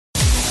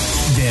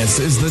This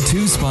is the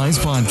Two Spies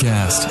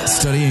Podcast,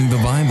 studying the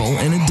Bible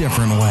in a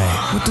different way.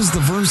 What does the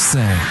verse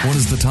say? What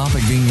is the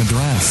topic being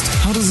addressed?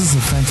 How does this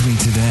affect me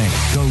today?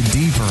 Go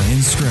deeper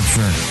in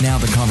Scripture. Now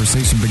the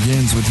conversation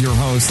begins with your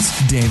hosts,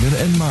 David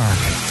and Mark.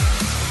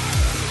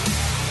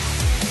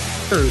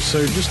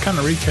 So just kind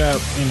of recap,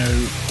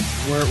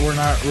 we're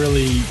not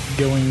really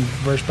going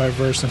verse by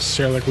verse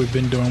necessarily like we've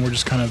been doing. We're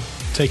just kind of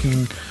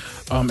taking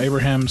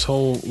Abraham's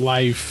whole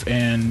life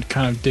and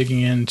kind of digging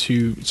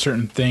into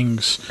certain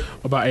things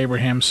about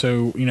Abraham.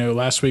 So,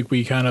 last week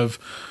we kind of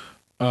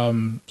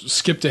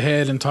skipped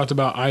ahead and talked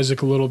about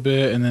Isaac a little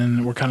bit, and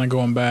then we're kind of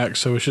going back.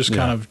 So it's just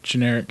kind of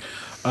generic.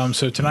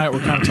 So tonight we're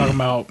kind of talking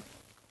about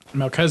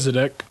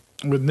Melchizedek.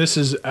 When this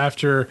is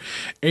after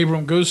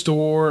Abram goes to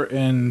war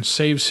and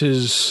saves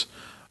his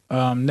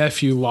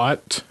nephew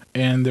Lot,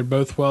 and they're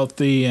both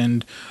wealthy,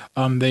 and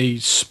they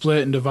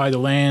split and divide the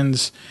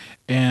lands,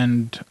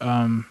 and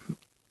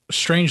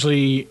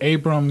strangely,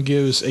 Abram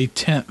gives a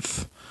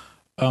tenth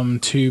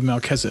to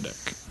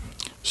Melchizedek.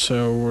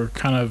 So we're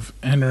kind of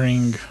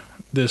entering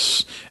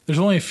this. There's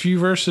only a few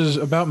verses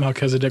about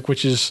Melchizedek,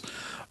 which is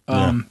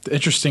the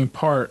interesting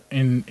part.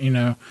 And,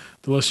 the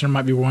listener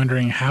might be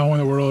wondering, how in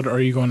the world are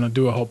you going to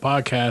do a whole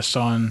podcast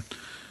on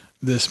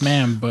this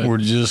man? But we're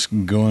just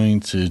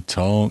going to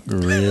talk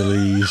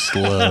really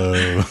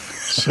slow.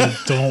 So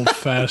don't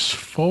fast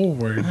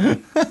forward.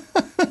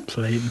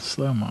 Play it in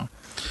slow-mo.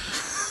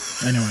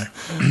 Anyway,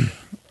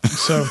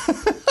 so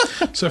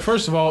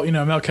first of all,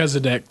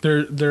 Melchizedek,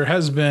 there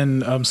has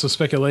been some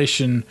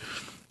speculation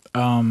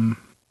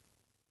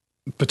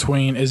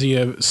between, is he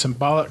a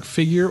symbolic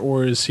figure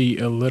or is he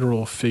a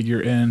literal figure?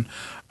 And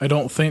I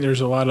don't think there's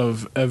a lot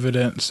of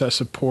evidence that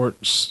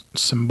supports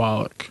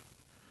symbolic.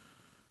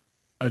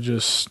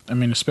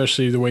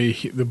 Especially the way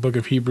the book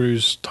of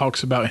Hebrews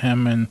talks about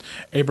him and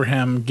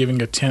Abraham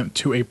giving a tenth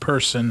to a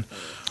person.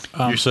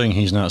 You're saying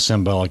he's not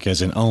symbolic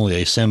as in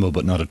only a symbol,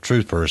 but not a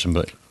true person,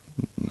 but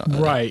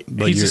right.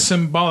 But he's a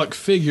symbolic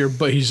figure,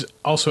 but he's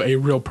also a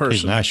real person.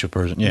 He's an actual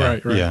person. Yeah,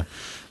 right. Yeah.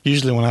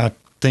 Usually, when I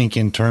think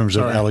in terms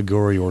of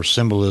allegory or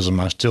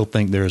symbolism, I still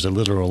think there's a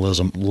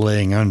literalism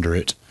laying under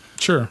it.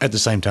 Sure. At the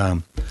same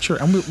time. Sure,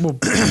 and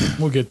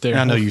we'll get there.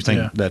 I know you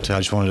think that. I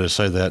just wanted to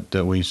say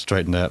that we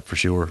straightened that for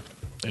sure.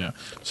 Yeah.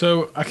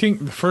 So I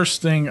think the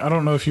first thing, I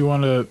don't know if you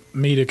want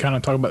me to kind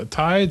of talk about the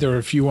tithe, or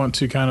if you want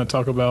to kind of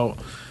talk about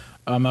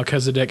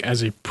Melchizedek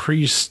as a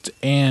priest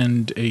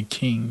and a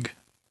king.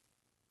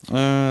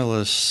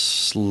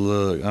 Let's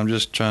look. I'm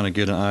just trying to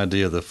get an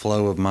idea of the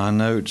flow of my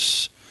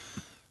notes.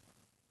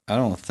 I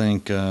don't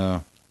think.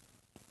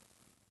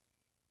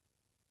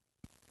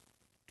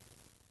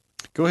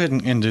 Go ahead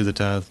and do the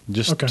tithe.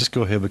 Just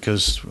go ahead,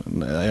 because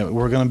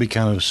we're going to be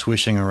kind of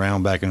swishing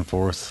around back and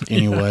forth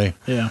anyway.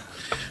 Yeah.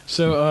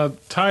 So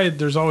tithe,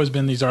 there's always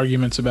been these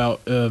arguments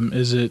about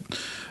is it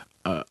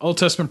Old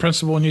Testament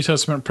principle, New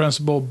Testament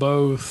principle,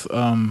 both.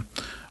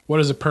 What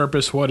is the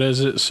purpose? What is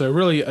it? So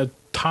really, a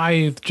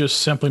tithe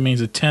just simply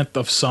means a tenth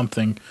of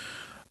something.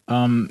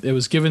 It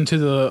was given to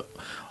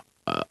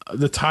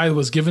the tithe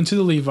was given to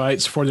the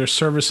Levites for their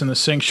service in the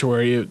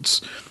sanctuary.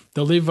 It's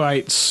the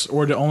Levites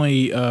were the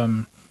only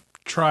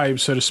tribe,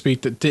 so to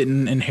speak, that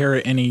didn't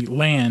inherit any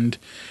land,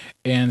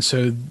 and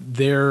so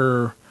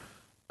their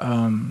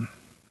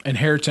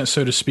inheritance,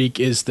 so to speak,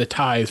 is the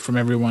tithe from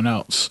everyone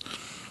else.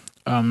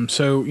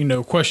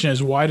 So, question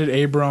is, why did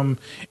Abram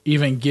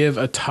even give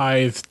a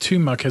tithe to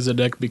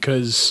Melchizedek?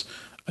 Because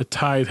a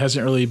tithe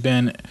hasn't really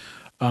been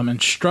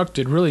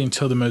instructed really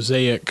until the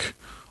Mosaic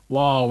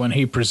law, when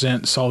he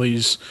presents all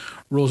these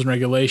rules and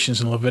regulations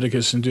in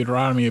Leviticus and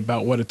Deuteronomy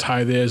about what a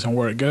tithe is and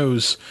where it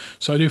goes.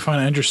 So I do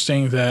find it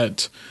interesting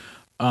that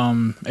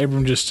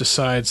Abram just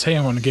decides, hey,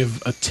 I'm going to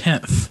give a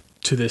tenth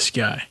to this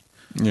guy.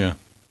 Yeah.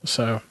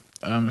 So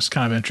it's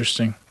kind of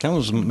interesting. Kind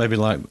of maybe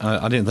like,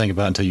 I didn't think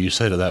about it until you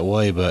said it that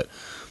way, but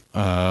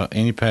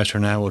any pastor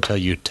now will tell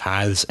you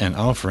tithes and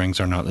offerings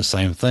are not the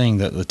same thing,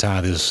 that the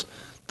tithe is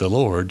the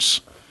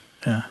Lord's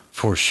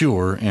for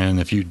sure. And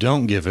if you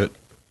don't give it,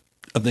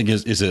 I think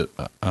it's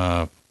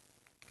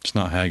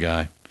not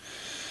Haggai,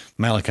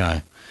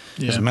 Malachi.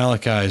 Yeah. It's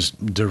Malachi's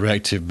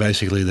directive,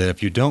 basically, that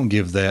if you don't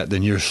give that,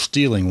 then you're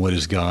stealing what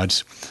is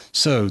God's.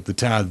 So the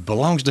tithe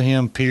belongs to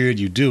him, period.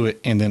 You do it,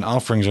 and then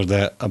offerings are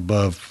that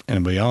above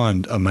and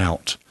beyond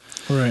amount.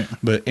 Right.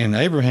 But in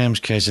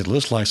Abraham's case, it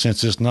looks like,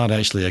 since it's not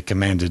actually a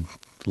commanded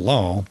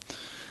law,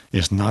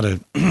 it's not a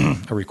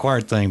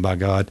required thing by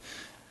God,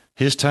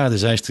 his tithe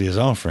is actually his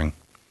offering.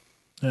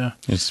 Yeah.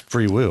 It's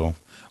free will.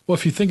 Well,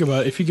 if you think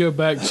about it, if you go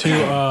back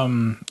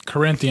to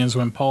Corinthians,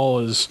 when Paul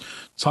is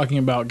talking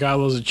about God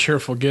loves a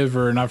cheerful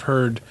giver, and I've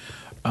heard,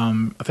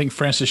 I think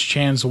Francis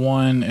Chan's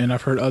one, and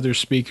I've heard other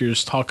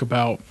speakers talk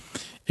about,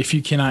 if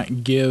you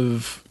cannot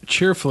give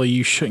cheerfully,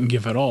 you shouldn't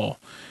give at all.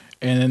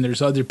 And then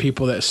there's other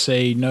people that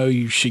say, no,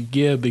 you should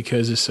give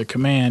because it's a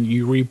command.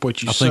 You reap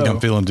what you sow. I think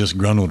I'm feeling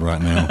disgruntled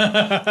right now.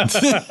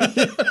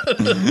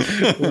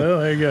 Well,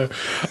 there you go.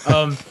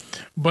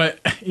 But,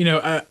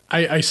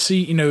 I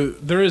see,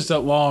 there is that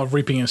law of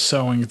reaping and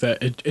sowing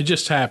that it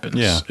just happens.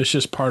 Yeah. It's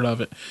just part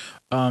of it.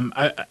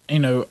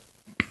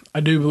 I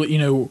do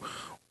believe,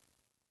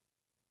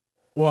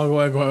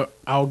 well,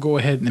 I'll go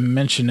ahead and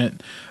mention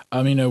it.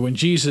 When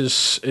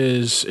Jesus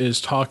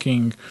is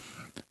talking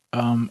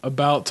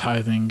about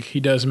tithing, he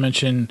does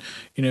mention,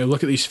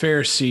 look at these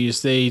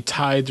Pharisees. They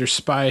tithe their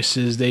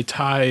spices. They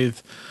tithe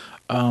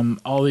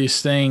all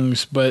these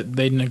things, but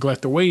they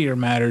neglect the weightier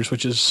matters,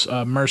 which is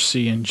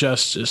mercy and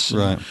justice.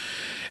 Right.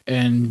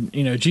 And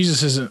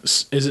Jesus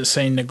isn't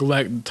saying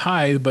neglect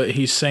tithe, but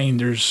he's saying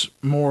there's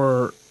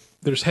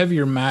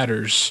heavier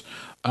matters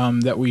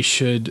that we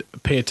should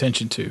pay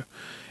attention to.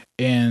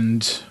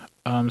 And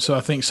so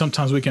I think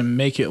sometimes we can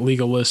make it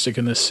legalistic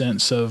in the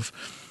sense of,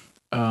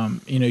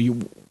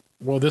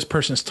 this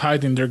person's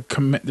tithing, they're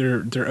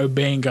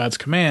obeying God's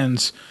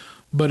commands,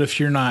 but if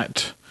you're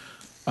not,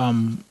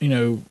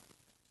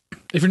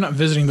 if you're not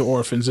visiting the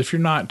orphans, if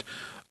you're not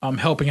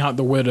helping out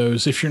the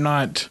widows, if you're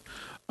not,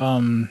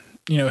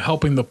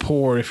 helping the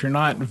poor, if you're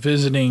not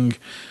visiting,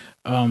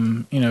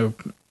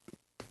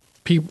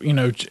 people,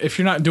 if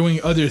you're not doing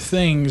other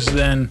things,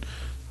 then,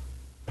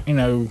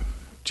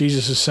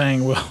 Jesus is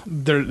saying, well,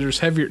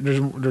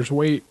 there's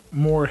way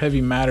more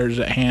heavy matters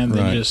at hand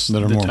than just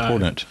that are the more tithe.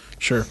 important.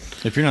 Sure.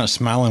 If you're not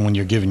smiling when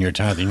you're giving your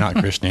tithe, you're not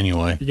Christian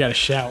anyway. You got to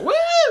shout, woo!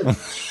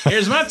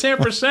 Here's my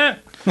 10%.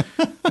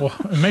 Well,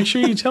 make sure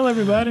you tell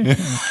everybody.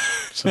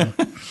 So,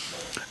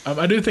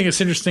 I do think it's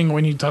interesting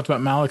when you talked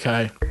about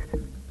Malachi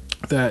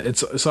that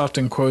it's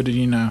often quoted,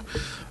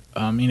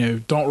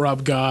 don't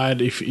rob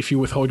God. If you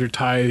withhold your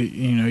tithe,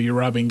 you're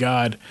robbing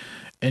God.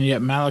 And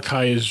yet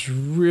Malachi is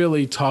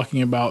really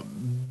talking about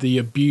the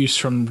abuse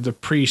from the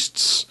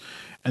priests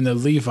and the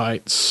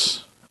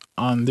Levites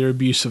on their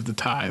abuse of the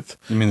tithe.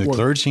 You mean the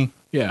clergy?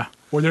 Yeah.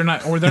 Or they're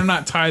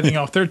not tithing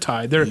off their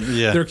tithe.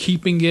 They're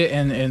keeping it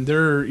and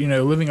they're,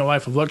 living a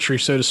life of luxury,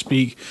 so to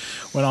speak,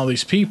 when all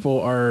these people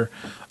are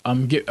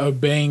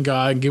obeying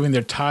God, giving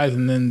their tithe,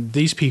 and then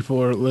these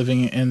people are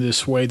living in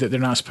this way that they're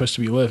not supposed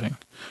to be living,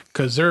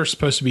 because they're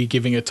supposed to be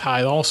giving a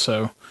tithe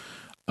also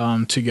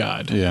to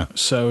God. Yeah.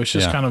 So it's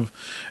just kind of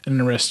an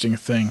interesting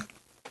thing.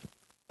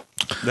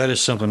 That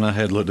is something I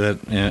had looked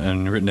at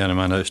and written down in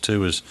my notes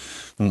too, is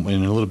in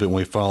a little bit when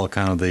we follow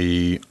kind of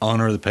the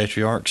honor of the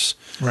patriarchs,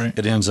 right?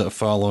 It ends up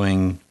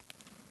following,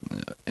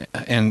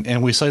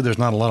 and we say there's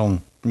not a lot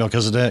on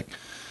Melchizedek.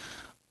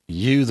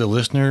 You, the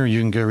listener, you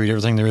can go read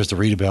everything there is to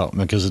read about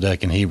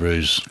Melchizedek in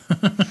Hebrews.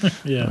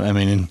 Yeah. I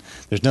mean,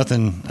 there's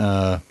nothing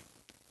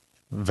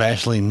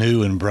vastly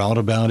new and broad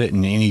about it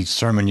in any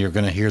sermon you're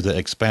going to hear that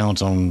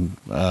expounds on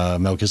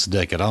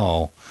Melchizedek at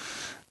all.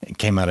 It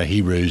came out of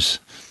Hebrews,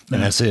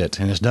 and that's it,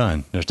 and it's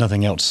done. There's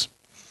nothing else.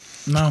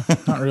 No,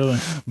 not really.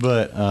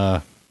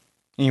 But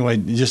anyway,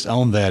 just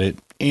on that,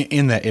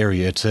 in that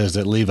area, it says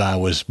that Levi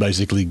was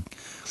basically,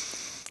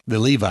 the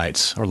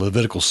Levites, or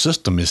Levitical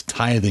system, is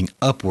tithing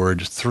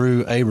upward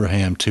through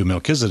Abraham to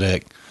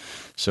Melchizedek.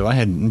 So I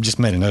had just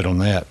made a note on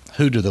that.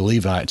 Who do the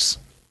Levites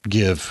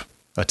give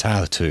a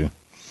tithe to?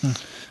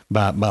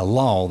 By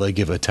law, they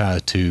give a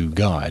tithe to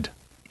God.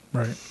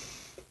 Right.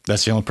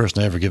 That's the only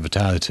person they ever give a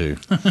tithe to.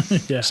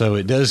 Yeah. So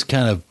it does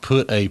kind of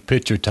put a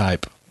picture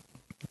type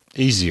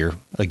easier,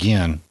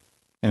 again,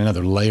 in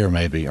another layer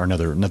maybe, or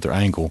another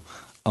angle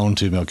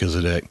onto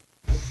Melchizedek.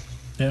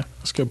 Yeah,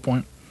 that's a good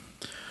point.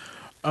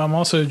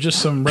 Also,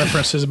 just some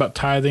references about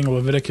tithing.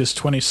 Leviticus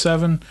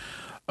 27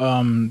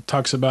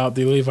 talks about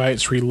the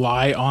Levites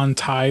rely on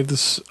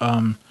tithes,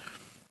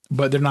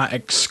 but they're not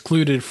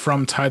excluded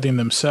from tithing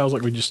themselves,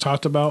 like we just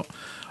talked about.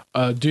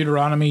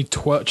 Deuteronomy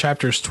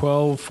chapters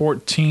 12,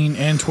 14,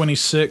 and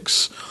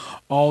 26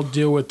 all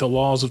deal with the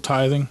laws of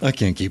tithing. I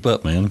can't keep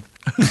up, man.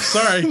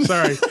 Sorry.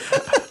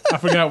 I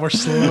forgot we're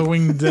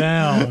slowing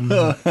down.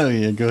 Oh,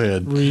 yeah, go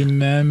ahead.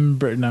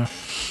 Remember, no.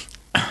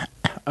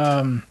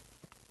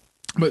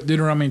 But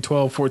Deuteronomy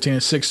 12, 14,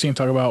 and 16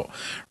 talk about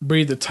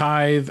breathe the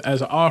tithe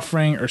as an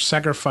offering or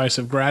sacrifice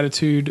of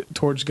gratitude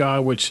towards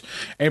God, which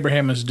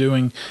Abraham is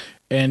doing.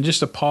 And just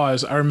to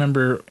pause, I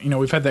remember,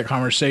 we've had that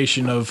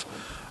conversation of,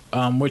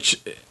 which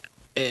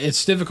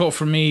it's difficult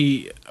for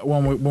me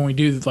when we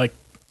do, like,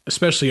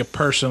 especially a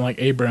person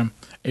like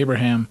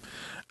Abraham,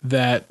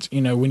 that,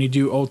 when you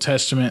do Old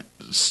Testament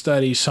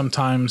studies,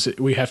 sometimes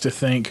we have to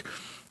think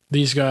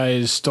these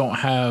guys don't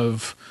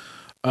have,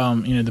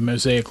 the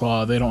Mosaic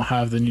Law. They don't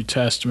have the New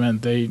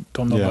Testament. They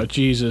don't know about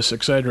Jesus,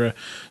 etc.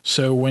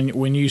 So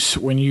when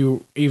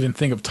you even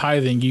think of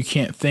tithing, you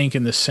can't think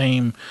in the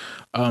same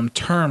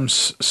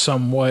terms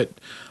somewhat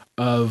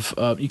of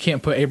you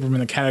can't put Abram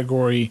in the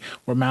category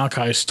where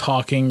Malachi is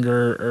talking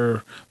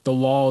or the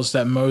laws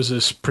that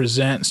Moses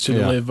presents to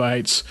the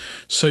Levites.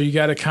 So you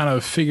got to kind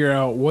of figure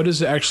out, what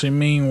does it actually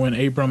mean when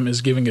Abram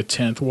is giving a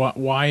tenth?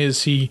 Why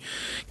is he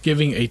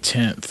giving a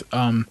tenth?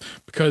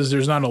 Because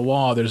there's not a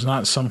law. There's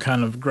not some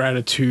kind of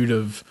gratitude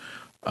of,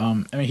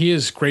 he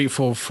is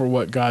grateful for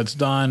what God's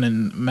done,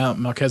 and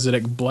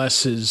Melchizedek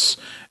blesses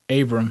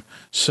Abram.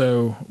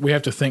 So we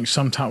have to think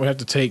we have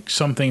to take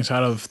some things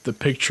out of the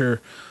picture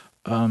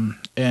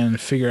and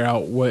figure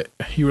out what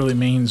he really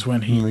means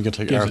when he we can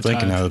take our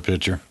thinking out of the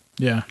picture.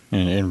 Yeah.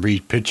 And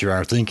re-picture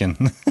our thinking.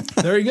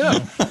 There you go.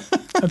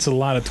 That's a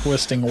lot of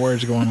twisting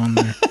words going on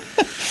there.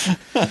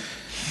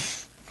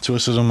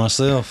 Twisted on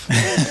myself.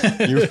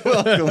 You're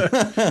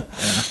welcome.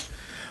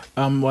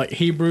 Like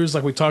Hebrews,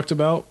 like we talked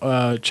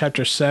about,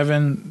 chapter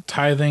 7,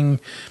 tithing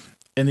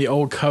in the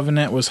Old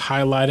Covenant was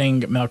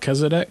highlighting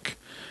Melchizedek.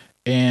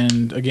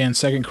 And again,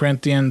 2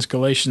 Corinthians,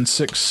 Galatians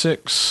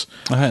 6:6.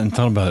 I hadn't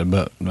thought about it,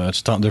 but let's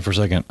stop there for a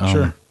second.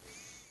 Sure.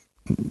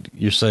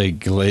 You say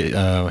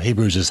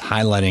Hebrews is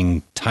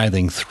highlighting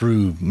tithing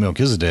through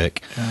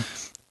Melchizedek. Yeah.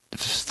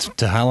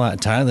 To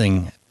highlight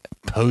tithing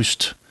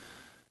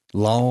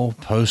post-law,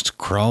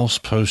 post-cross,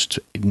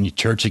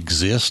 post-church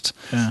exist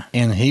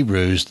in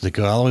Hebrews, to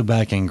go all the way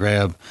back and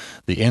grab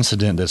the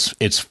incident that's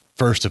its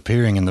first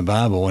appearing in the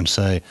Bible and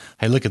say,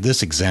 hey, look at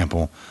this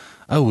example.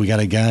 Oh, we got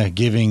a guy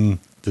giving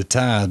the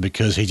tithe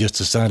because he just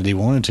decided he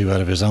wanted to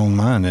out of his own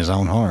mind, his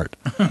own heart.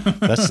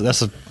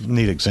 That's a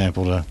neat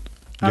example to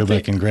go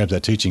back and grab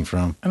that teaching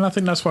from. And I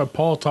think that's why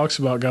Paul talks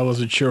about God as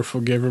a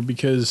cheerful giver,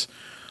 because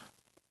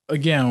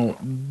again,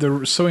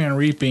 the sowing and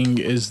reaping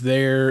is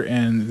there,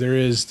 and there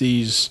is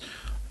these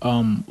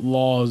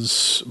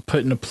laws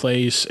put into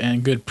place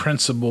and good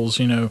principles,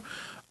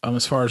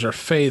 as far as our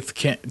faith.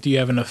 Do you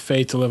have enough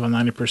faith to live on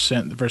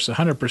 90% versus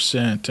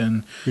 100%?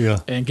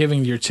 And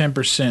giving your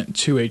 10%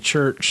 to a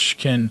church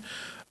can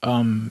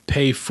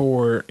pay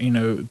for,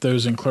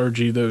 those in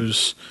clergy,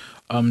 those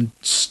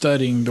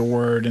studying the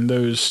word, and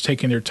those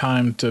taking their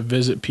time to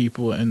visit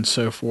people and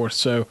so forth.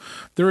 So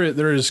there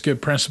is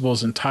good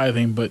principles in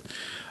tithing, but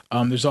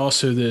there's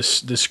also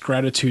this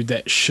gratitude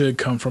that should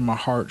come from our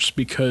hearts,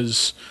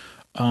 because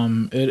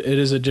it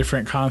is a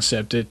different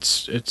concept.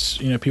 It's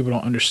people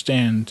don't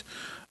understand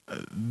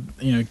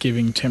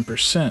giving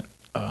 10%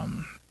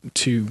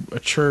 to a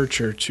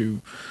church or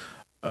to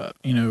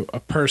a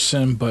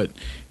person, but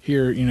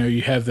here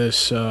you have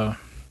this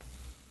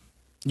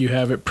you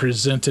have it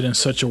presented in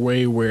such a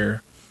way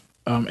where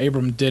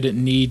Abram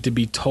didn't need to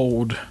be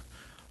told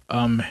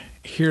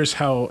here's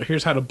how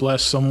to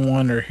bless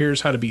someone, or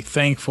here's how to be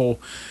thankful.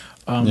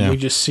 We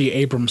just see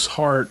Abram's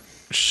heart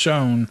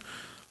shown.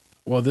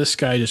 Well, this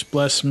guy just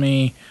blessed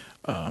me.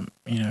 I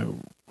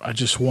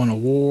just won a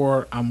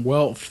war. I'm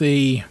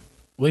wealthy.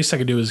 Least I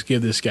could do is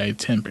give this guy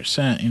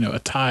 10%, a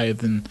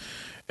tithe,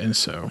 and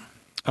so.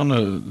 I don't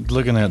know.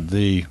 Looking at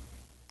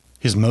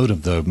his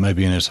motive, though,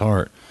 maybe in his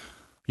heart,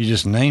 you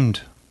just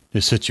named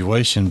his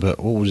situation, but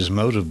what would his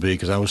motive be?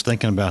 Because I was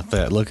thinking about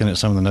that, looking at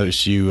some of the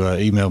notes you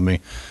emailed me,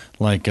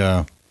 like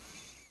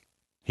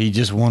he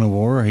just won a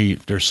war.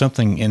 There's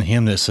something in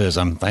him that says,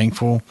 I'm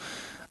thankful.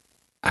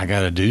 I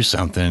got to do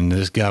something.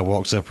 This guy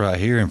walks up right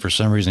here, and for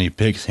some reason he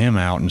picks him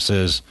out and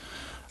says,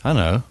 I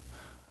know,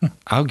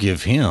 I'll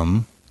give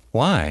him.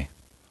 Why?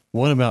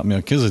 What about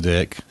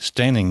Melchizedek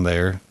standing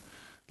there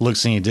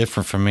looks any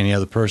different from any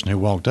other person who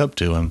walked up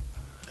to him?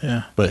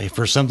 Yeah. But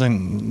for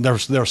something, there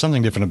was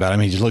something different about him.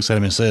 He just looks at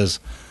him and says,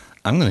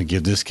 I'm going to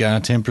give this guy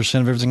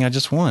 10% of everything I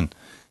just won.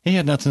 He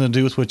had nothing to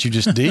do with what you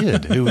just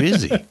did. Who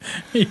is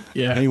he?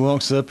 Yeah. He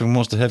walks up and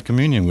wants to have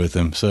communion with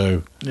him.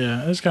 So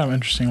yeah, it's kind of an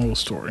interesting little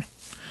story.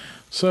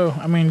 So,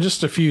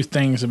 just a few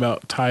things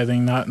about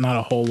tithing, not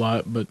a whole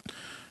lot, but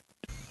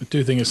I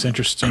do think it's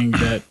interesting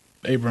that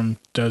Abram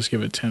does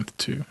give a tenth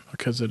to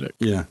Melchizedek.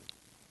 Yeah.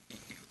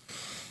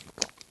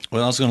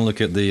 Well, I was going to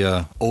look at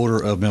the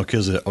order of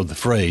Melchizedek, or the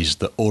phrase,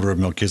 the order of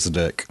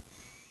Melchizedek.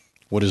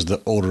 What is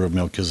the order of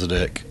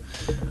Melchizedek?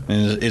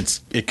 And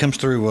it comes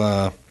through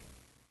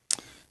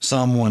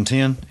Psalm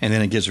 110, and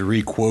then it gets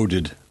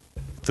re-quoted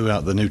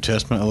throughout the New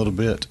Testament a little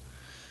bit.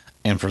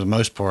 And for the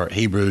most part,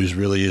 Hebrews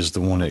really is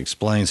the one that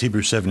explains.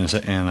 Hebrews 7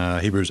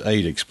 and Hebrews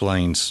 8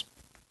 explains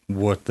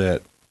what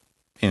that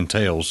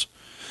entails.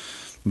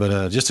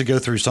 But just to go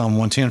through Psalm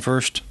 110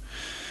 first,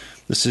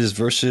 this is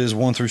verses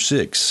 1 through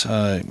 6.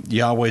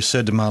 Yahweh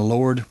said to my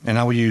Lord, and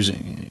I will use,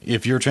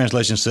 if your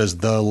translation says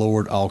the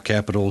Lord, all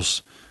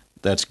capitals,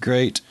 that's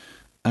great.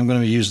 I'm going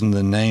to be using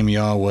the name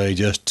Yahweh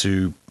just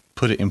to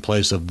put it in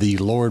place of the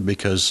Lord,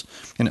 because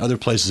in other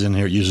places in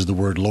here it uses the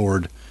word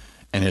Lord,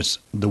 and it's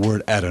the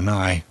word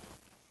Adonai.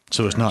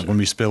 So it's not going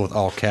to be spelled with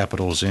all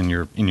capitals in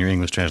your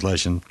English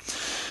translation.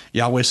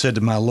 Yahweh said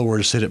to my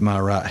Lord, sit at my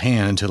right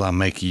hand until I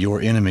make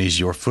your enemies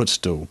your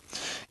footstool.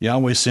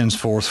 Yahweh sends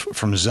forth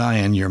from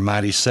Zion your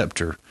mighty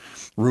scepter.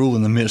 Rule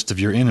in the midst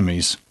of your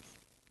enemies.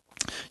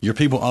 Your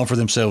people offer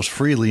themselves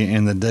freely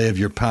in the day of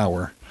your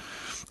power.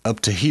 Up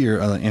to here,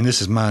 and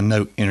this is my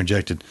note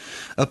interjected,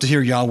 up to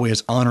here Yahweh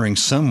is honoring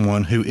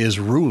someone who is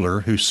ruler,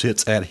 who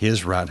sits at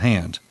his right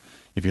hand.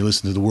 If you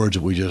listen to the words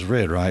that we just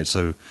read, right?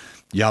 So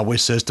Yahweh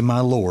says to my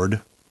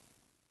Lord,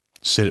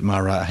 sit at my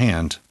right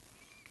hand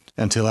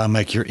until I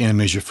make your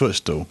enemies your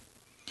footstool.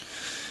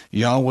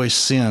 Yahweh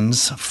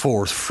sends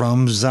forth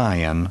from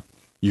Zion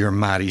your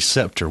mighty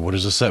scepter. What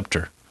is a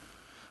scepter?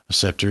 A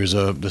scepter is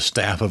the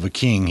staff of a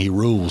king he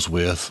rules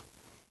with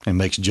and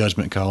makes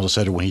judgment calls,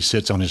 etc. When he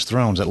sits on his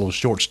throne, that little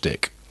short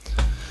stick.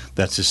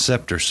 That's his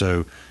scepter.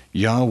 So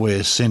Yahweh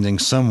is sending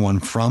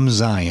someone from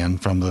Zion,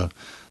 from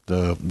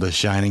the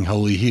shining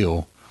holy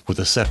hill, with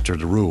a scepter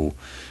to rule.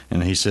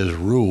 And he says,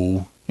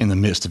 rule in the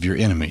midst of your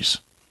enemies.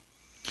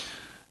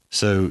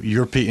 So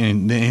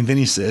and then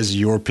he says,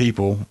 your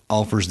people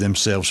offers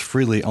themselves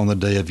freely on the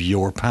day of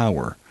your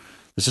power.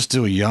 This is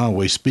still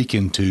Yahweh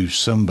speaking to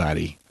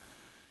somebody.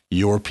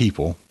 Your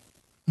people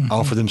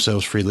offer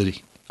themselves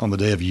freely on the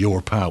day of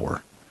your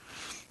power.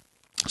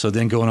 So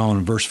then going on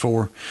in verse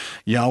 4,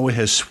 Yahweh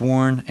has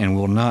sworn and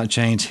will not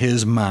change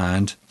his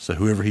mind. So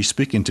whoever he's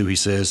speaking to, he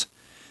says,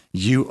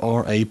 you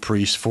are a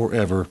priest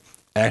forever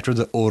after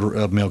the order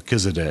of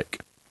Melchizedek.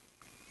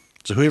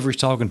 So whoever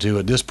he's talking to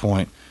at this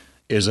point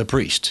is a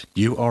priest.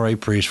 You are a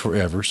priest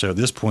forever. So at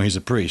this point, he's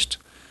a priest.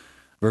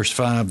 Verse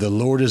 5, the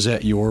Lord is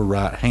at your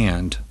right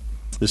hand.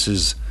 This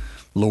is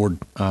Lord,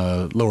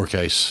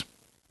 lowercase.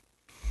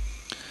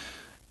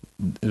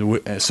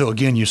 So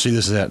again, you see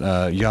this is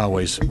at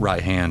Yahweh's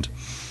right hand.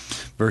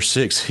 Verse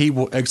 6, he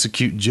will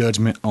execute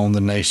judgment on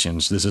the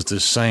nations. This is the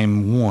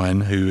same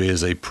one who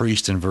is a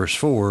priest in verse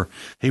 4.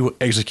 He will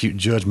execute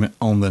judgment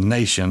on the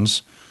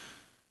nations.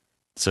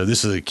 So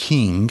this is a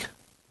king.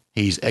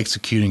 He's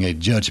executing a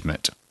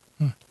judgment.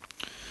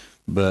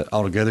 But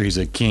altogether, he's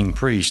a king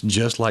priest,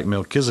 just like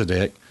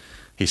Melchizedek.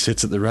 He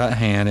sits at the right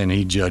hand and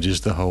he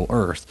judges the whole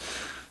earth.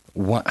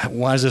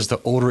 Why is this the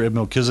order of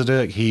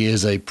Melchizedek? He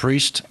is a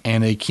priest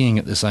and a king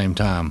at the same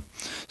time.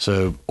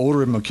 So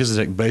order of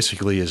Melchizedek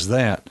basically is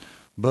that.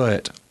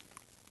 But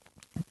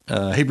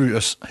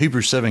Hebrews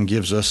 7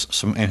 gives us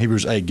some, and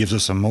Hebrews 8 gives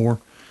us some more.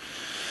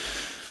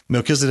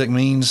 Melchizedek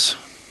means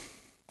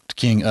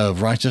king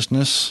of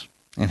righteousness,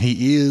 and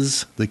he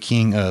is the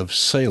king of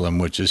Salem,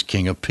 which is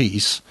king of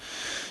peace.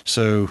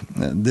 So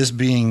this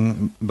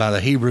being by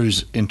the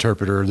Hebrews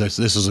interpreter, this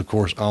is, of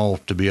course, all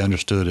to be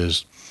understood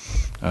as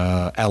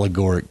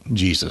allegoric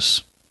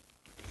Jesus.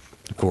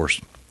 Of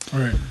course. All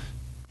right.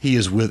 He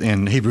is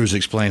and Hebrews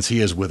explains, he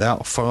is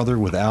without father,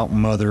 without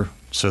mother,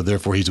 so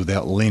therefore he's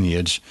without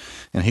lineage,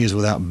 and he is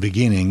without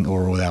beginning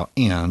or without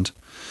end.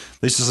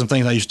 These are some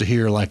things I used to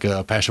hear, like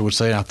a pastor would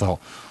say, and I thought,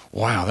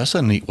 wow, that's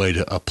a neat way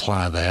to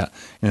apply that.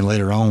 And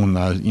later on,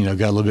 got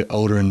a little bit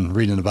older and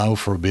reading the Bible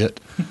for a bit.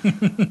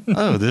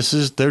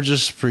 They're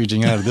just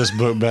preaching out of this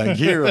book back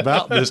here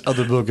about this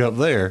other book up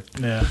there.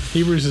 Yeah,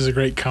 Hebrews is a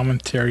great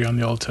commentary on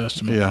the Old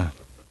Testament.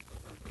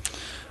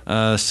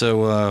 Yeah.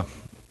 So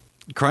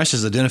Christ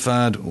is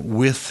identified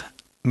with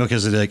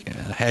Melchizedek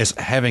as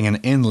having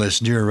an endless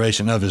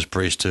duration of his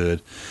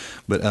priesthood.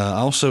 But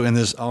also in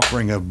this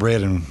offering of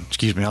bread and,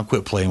 excuse me, I'll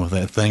quit playing with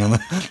that thing.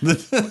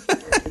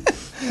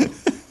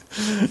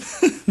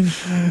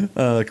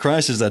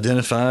 Christ is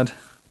identified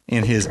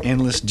in his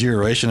endless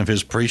duration of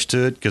his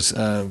priesthood because,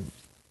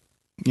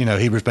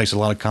 Hebrews makes a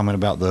lot of comment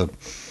about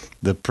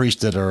the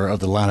priests that are of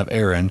the line of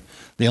Aaron.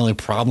 The only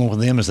problem with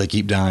them is they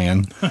keep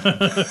dying.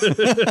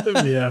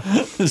 Yeah.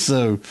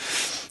 So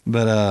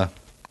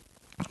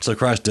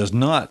Christ does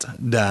not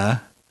die.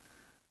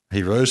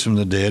 He rose from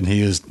the dead, and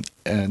he is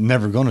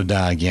never going to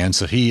die again.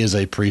 So he is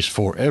a priest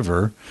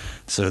forever.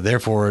 So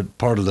therefore,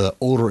 part of the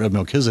order of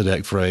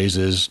Melchizedek phrase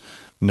is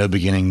no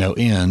beginning, no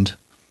end.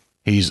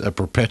 He's a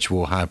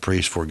perpetual high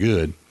priest for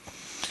good.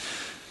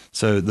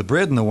 So the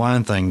bread and the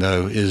wine thing,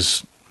 though,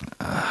 is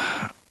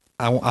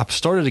I've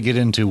started to get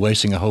into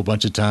wasting a whole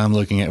bunch of time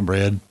looking at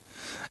bread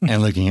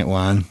and looking at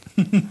wine.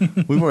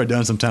 We've already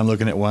done some time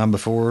looking at wine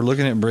before.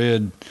 Looking at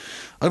bread,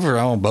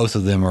 overall, both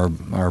of them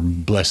are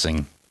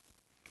blessing.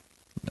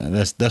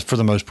 That's for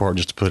the most part,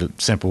 just to put it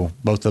simple.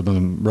 Both of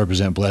them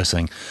represent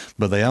blessing,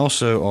 but they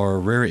also are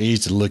very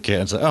easy to look at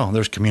and say, "Oh,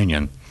 there's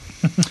communion."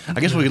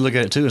 I guess we could look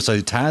at it too and say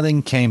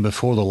tithing came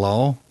before the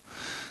law.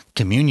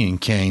 Communion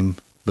came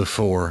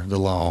before the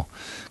law.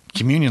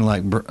 Communion,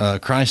 like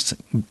Christ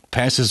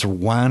passes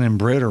wine and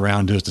bread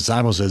around to his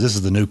disciples, says, "This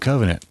is the new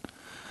covenant."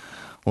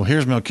 Well,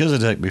 here's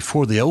Melchizedek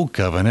before the old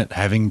covenant,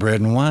 having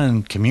bread and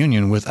wine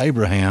communion with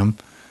Abraham.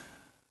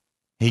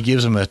 He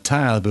gives him a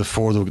tithe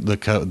before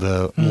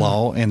the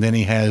law, and then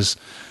he has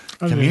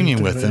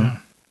communion with them.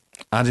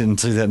 I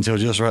didn't see that until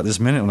just right this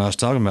minute when I was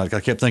talking about it.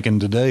 I kept thinking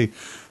today,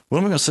 what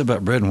am I going to say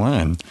about bread and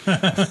wine?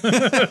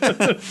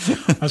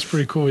 That's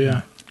pretty cool,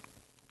 yeah.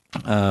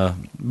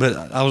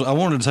 But I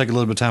wanted to take a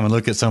little bit of time and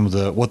look at some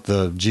of what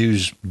the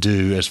Jews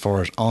do as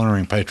far as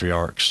honoring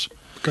patriarchs.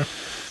 Okay.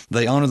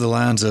 They honor the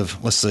lines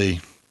of, let's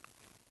see,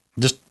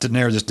 just to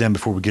narrow this down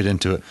before we get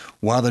into it.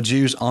 While the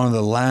Jews honor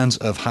the lines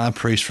of high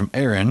priests from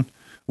Aaron,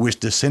 which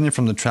descended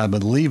from the tribe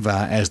of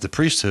Levi as the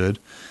priesthood,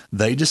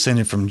 they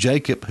descended from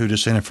Jacob, who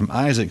descended from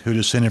Isaac, who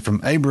descended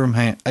from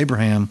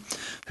Abraham,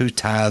 who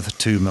tithed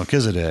to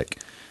Melchizedek.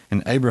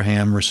 And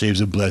Abraham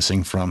receives a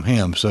blessing from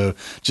him. So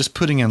just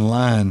putting in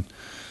line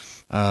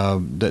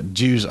that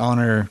Jews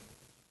honor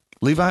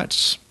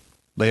Levites,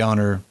 they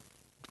honor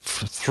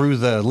through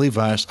the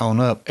Levites on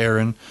up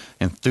Aaron,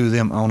 and through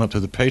them on up to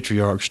the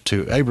patriarchs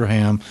to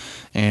Abraham.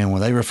 And when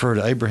they refer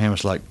to Abraham,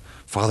 it's like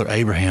Father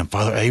Abraham,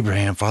 Father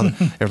Abraham, Father.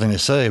 Everything they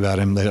say about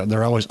him,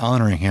 they're always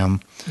honoring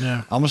him.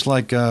 Yeah, almost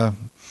like you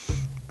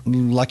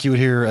would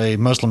hear a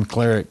Muslim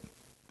cleric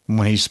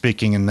when he's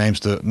speaking and names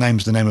the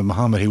name of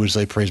Muhammad, he would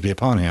say, "Praise be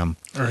upon him."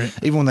 Right.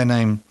 Even when they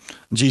name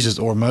Jesus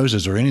or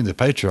Moses or any of the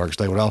patriarchs,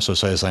 they would also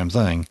say the same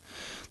thing.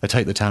 They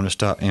take the time to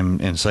stop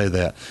and say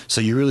that.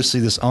 So you really see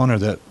this honor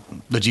that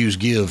the Jews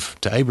give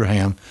to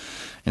Abraham,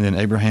 and then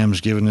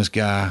Abraham's giving this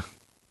guy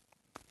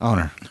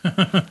honor.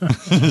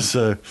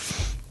 So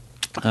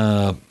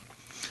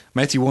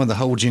Matthew 1, the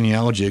whole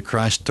genealogy of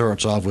Christ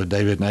starts off with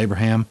David and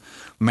Abraham.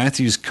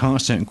 Matthew's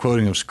constant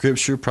quoting of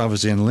Scripture,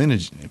 prophecies,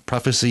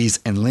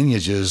 and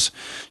lineages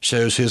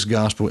shows his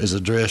gospel is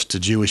addressed to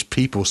Jewish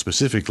people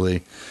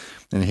specifically,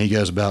 and he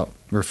goes about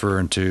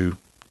referring to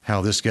how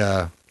this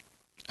guy,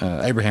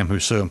 Abraham,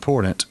 who's so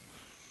important,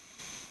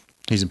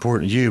 he's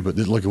important to you, but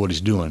look at what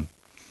he's doing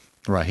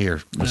right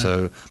here. Yeah.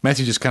 So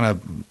Matthew just kind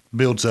of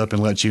builds up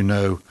and lets you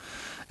know,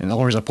 and the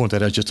only reason I point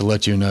that out is just to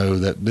let you know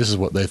that this is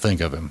what they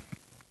think of him,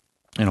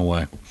 in a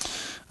way.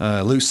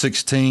 Luke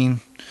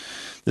 16,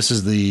 this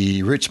is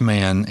the rich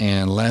man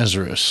and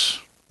Lazarus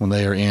when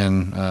they are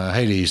in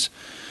Hades.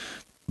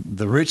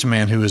 The rich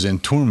man who is in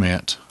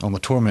torment, on the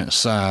torment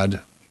side,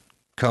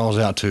 calls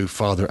out to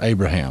Father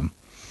Abraham.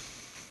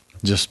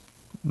 Just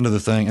another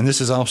thing. And this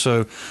is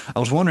also, I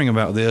was wondering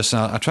about this.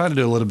 I tried to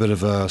do a little bit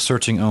of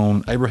searching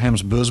on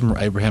Abraham's bosom or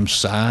Abraham's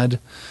side.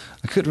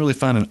 I couldn't really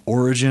find an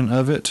origin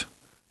of it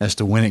as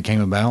to when it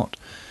came about.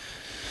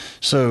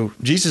 So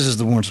Jesus is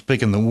the one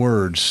speaking the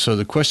words. So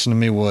the question to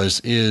me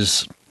was,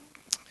 is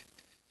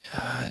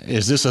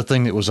this a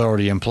thing that was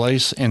already in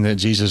place and that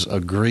Jesus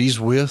agrees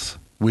with?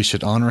 We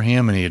should honor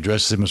him, and he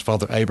addresses him as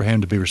Father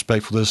Abraham to be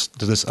respectful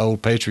to this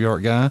old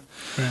patriarch guy?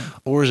 Right.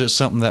 Or is it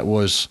something that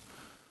was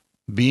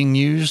being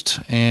used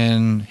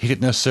and he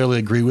didn't necessarily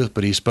agree with,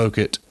 but he spoke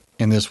it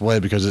in this way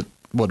because it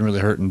wasn't really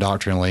hurting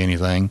doctrinally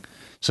anything?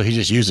 So he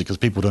just used it because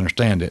people don't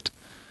understand it.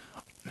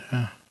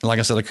 Yeah. Like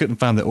I said, I couldn't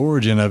find the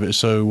origin of it,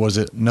 so was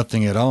it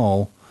nothing at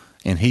all,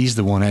 and he's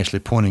the one actually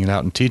pointing it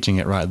out and teaching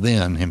it right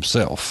then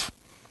himself?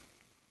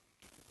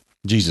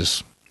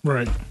 Jesus.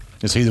 Right.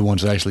 Is he the one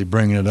that's actually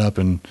bringing it up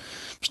and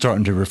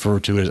starting to refer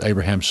to it as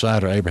Abraham's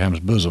side or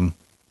Abraham's bosom?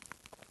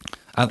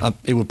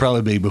 It would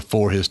probably be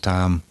before his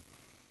time,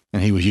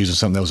 and he was using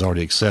something that was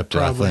already accepted,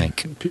 probably. I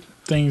think.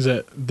 Things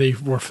that they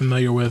were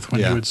familiar with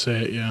when he would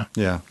say it, yeah.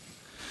 Yeah.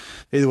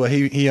 Either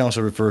way, he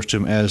also refers to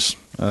him as,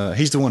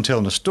 he's the one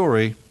telling the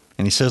story,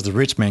 and he says the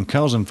rich man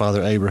calls him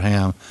Father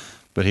Abraham,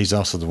 but he's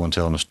also the one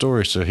telling the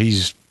story, so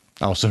he's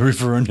also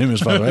referring to him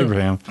as Father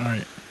Abraham. All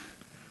right.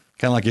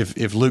 Kind of like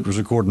if Luke was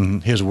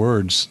recording his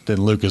words, then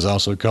Luke is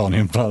also calling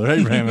him Father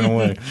Abraham in a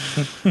way.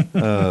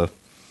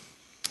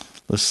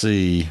 Let's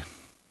see.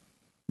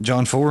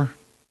 John 4,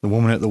 the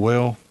woman at the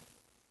well,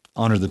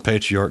 honored the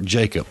patriarch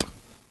Jacob.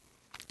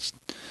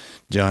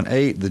 John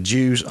 8, the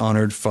Jews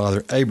honored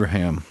Father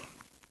Abraham.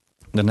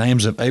 The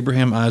names of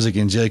Abraham, Isaac,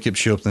 and Jacob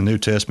show up in the New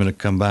Testament a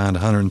combined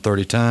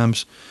 130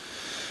 times.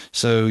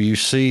 So you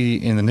see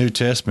in the New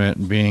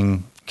Testament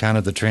being kind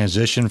of the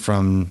transition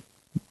from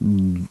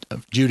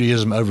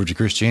Judaism over to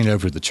Christianity,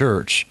 over to the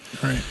church.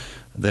 Right.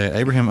 That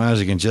Abraham,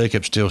 Isaac, and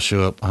Jacob still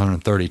show up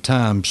 130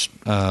 times.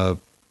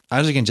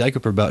 Isaac and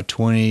Jacob are about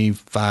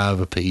 25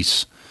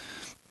 apiece.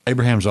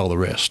 Abraham's all the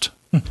rest.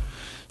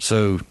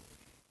 So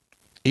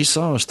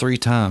Esau is 3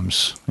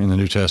 times in the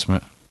New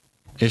Testament.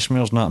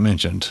 Ishmael's not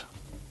mentioned.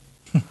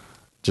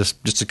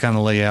 Just to kind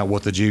of lay out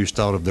what the Jews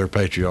thought of their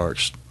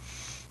patriarchs.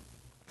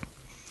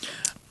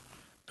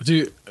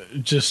 Dude,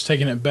 just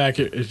taking it back,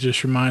 it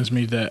just reminds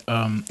me that,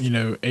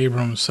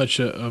 Abram's such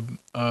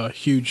a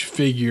huge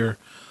figure,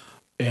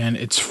 and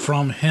it's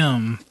from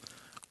him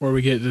where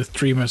we get the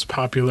 3 most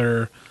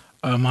popular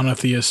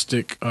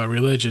monotheistic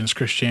religions,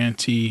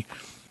 Christianity,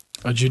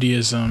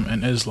 Judaism,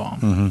 and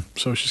Islam. Mm-hmm.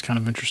 So it's just kind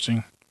of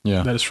interesting.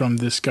 Yeah. That is from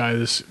this guy.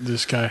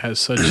 This guy has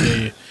such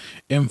a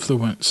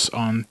influence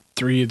on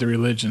 3 of the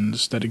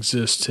religions that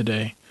exist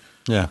today.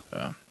 Yeah.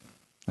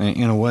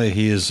 In a way,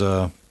 he is...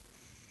 if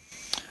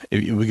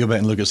we go back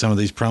and look at some of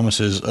these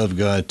promises of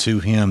God to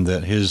him,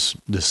 that his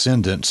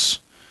descendants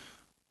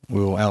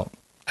will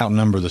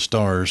outnumber the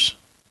stars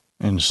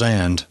and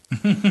sand.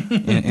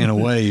 in a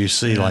way, you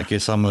see, like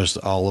it's almost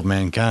all of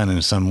mankind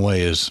in some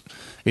way is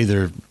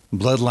either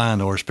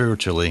bloodline or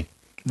spiritually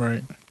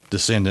right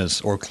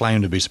descendants, or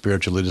claim to be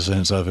spiritually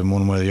descendants of him,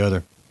 one way or the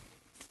other.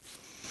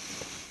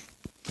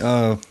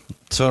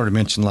 So I already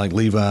mentioned, like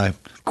Levi,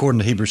 according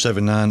to Hebrews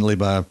 7:9,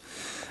 Levi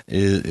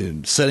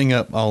is setting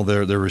up all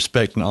their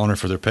respect and honor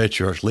for their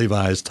patriarchs.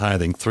 Levi is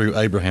tithing through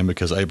Abraham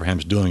because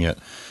Abraham's doing it.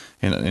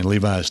 And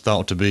Levi is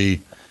thought to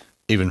be,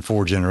 even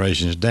 4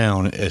 generations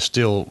down, is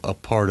still a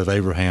part of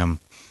Abraham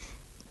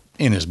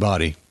in his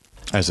body,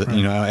 as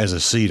a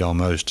seed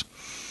almost.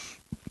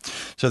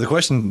 So the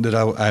question that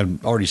I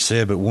already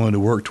said but wanted to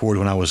work toward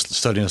when I was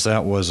studying this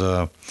out was,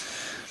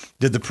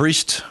 did the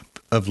priest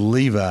of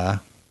Levi,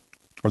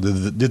 or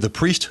did the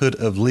priesthood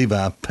of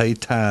Levi pay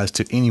tithes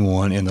to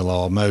anyone in the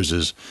law of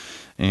Moses?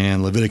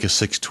 And Leviticus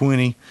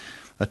 6:20,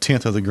 a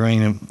tenth of the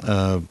grain.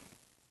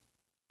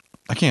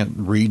 I can't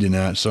read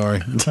tonight.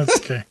 Sorry. That's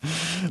okay.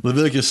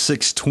 Leviticus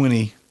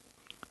 6:20,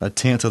 a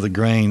tenth of the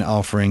grain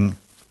offering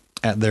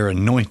at their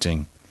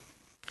anointing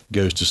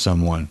goes to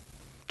someone.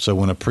 So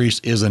when a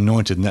priest is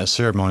anointed in that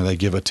ceremony, they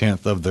give a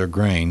tenth of their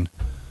grain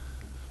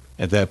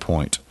at that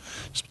point.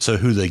 So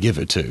who they give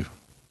it to?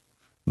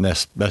 And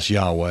that's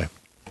Yahweh.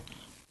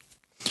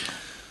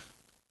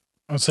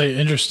 I'd say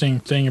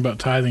interesting thing about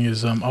tithing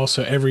is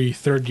also every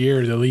third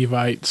year the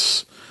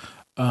Levites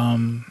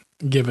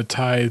give a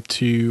tithe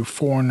to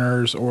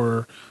foreigners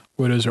or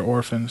widows or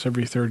orphans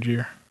every third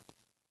year.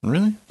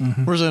 Really?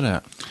 Mm-hmm. Where's that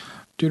at?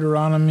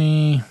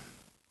 Deuteronomy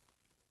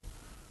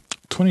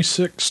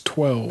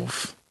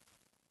 26:12.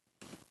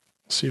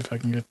 Let's see if I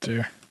can get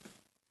there.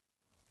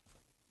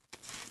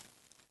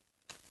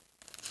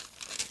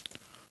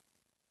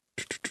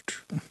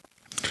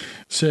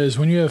 Says,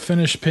 when you have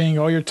finished paying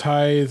all your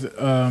tithe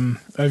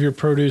of your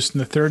produce in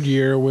the third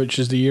year, which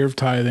is the year of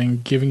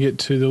tithing, giving it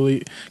to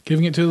the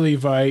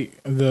Levite,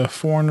 the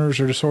foreigners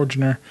or the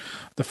sojourner,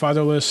 the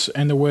fatherless,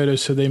 and the widow,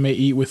 so they may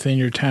eat within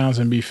your towns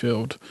and be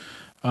filled.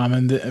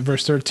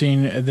 Verse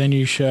 13, then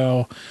you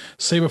shall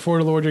say before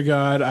the Lord your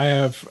God, I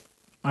have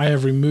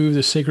removed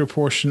the sacred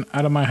portion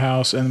out of my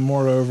house, and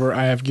moreover,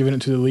 I have given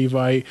it to the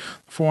Levite,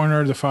 the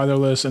foreigner, the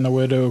fatherless, and the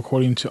widow,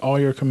 according to all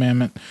your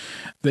commandment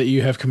that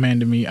you have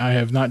commanded me. I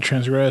have not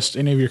transgressed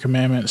any of your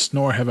commandments,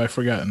 nor have I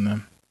forgotten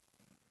them.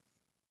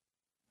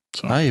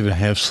 So. I even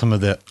have some of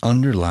that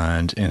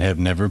underlined and have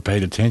never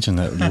paid attention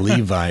that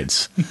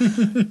Levites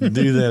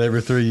do that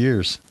every 3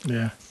 years.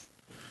 Yeah.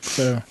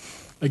 So,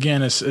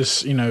 again,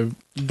 it's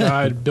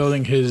God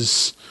building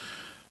his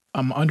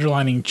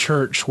underlining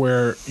church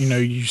where,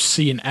 you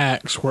see in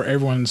Acts where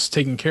everyone's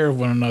taking care of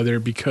one another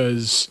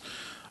because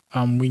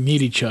we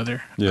need each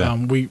other. Yeah.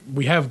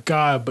 We have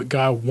God, but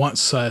God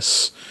wants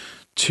us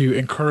to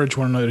encourage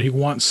one another. He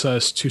wants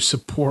us to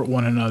support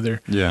one another.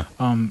 Yeah.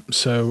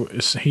 So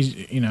he's,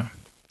 You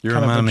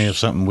remind me of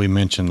something we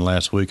mentioned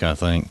last week, I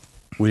think.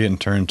 We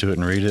didn't turn to it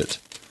and read it.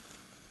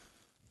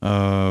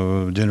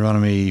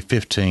 Deuteronomy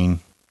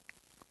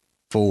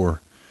 15:4.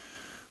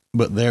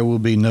 But there will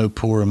be no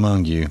poor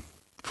among you,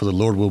 for the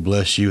Lord will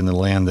bless you in the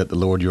land that the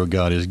Lord your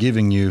God is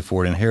giving you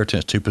for an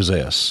inheritance to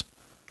possess.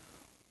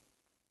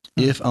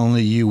 If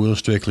only you will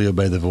strictly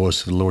obey the voice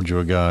of the Lord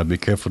your God, be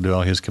careful to do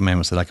all his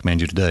commandments that I command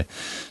you today.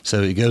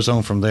 So it goes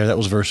on from there. That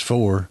was verse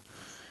 4,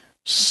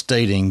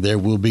 stating there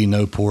will be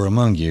no poor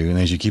among you. And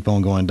as you keep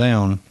on going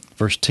down,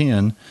 verse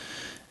 10,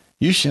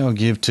 you shall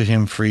give to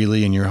him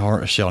freely, and your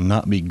heart shall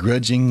not be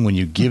grudging when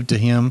you give to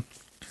him.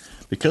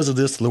 Because of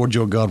this, the Lord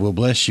your God will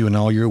bless you in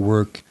all your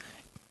work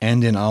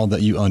and in all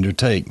that you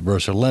undertake.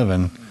 Verse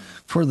 11,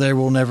 for there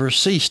will never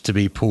cease to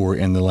be poor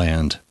in the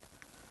land.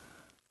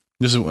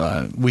 This is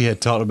we had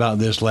talked about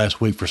this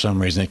last week. For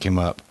some reason, it came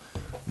up.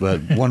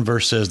 But one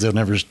verse says there'll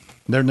never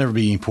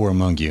be any poor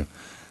among you.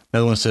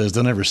 Another one says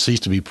there'll never cease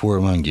to be poor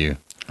among you.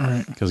 All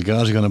right. Because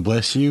God's going to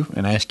bless you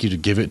and ask you to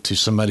give it to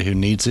somebody who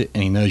needs it,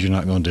 and he knows you're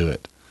not going to do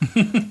it.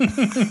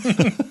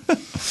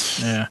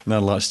 Yeah. Not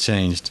a lot's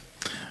changed.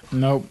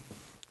 Nope.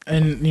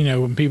 And,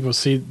 when people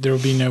see there will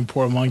be no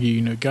poor among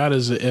you, God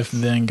is an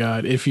if-then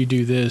God. If you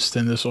do this,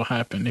 then this will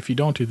happen. If you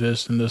don't do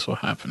this, then this will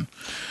happen.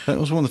 That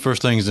was one of the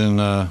first things in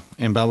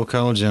Bible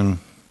college and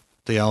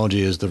theology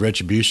is the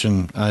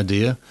retribution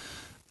idea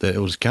that it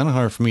was kind of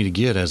hard for me to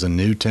get as a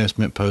New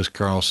Testament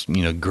post-cross,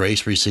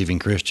 grace-receiving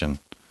Christian.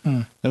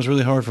 It was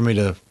really hard for me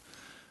to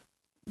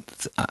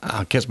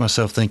I catch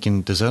myself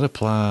thinking, does that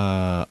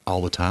apply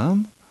all the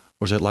time?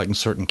 Or is that like in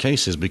certain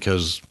cases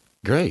because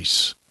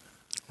grace?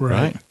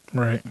 Right.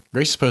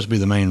 Grace is supposed to be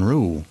the main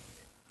rule.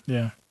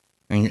 Yeah.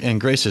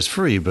 And grace is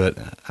free, but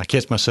I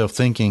catch myself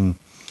thinking,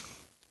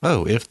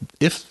 oh, if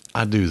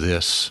I do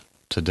this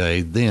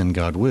today, then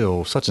God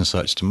will such and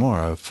such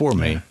tomorrow for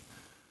me.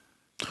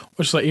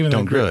 Which, like, even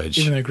though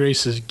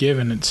grace is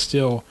given, it's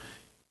still,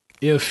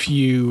 if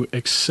you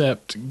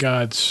accept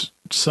God's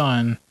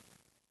Son,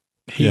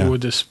 he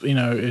would just,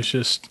 it's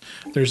just,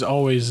 there's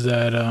always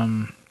that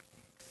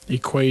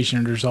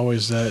equation. There's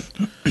always that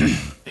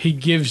he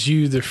gives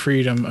you the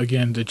freedom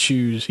again to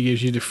choose. He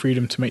gives you the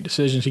freedom to make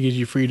decisions. He gives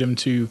you freedom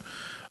to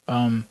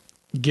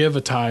give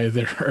a tithe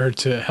or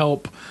to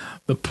help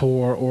the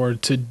poor or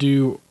to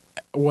do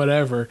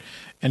whatever.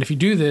 And if you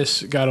do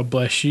this, God will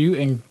bless you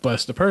and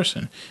bless the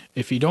person.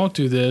 If you don't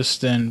do this,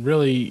 then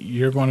really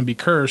you're going to be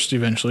cursed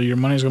eventually. Your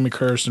money's going to be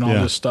cursed and all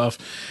this stuff.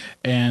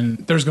 And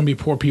there's going to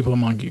be poor people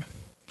among you.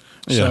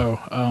 Yeah.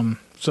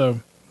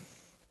 So.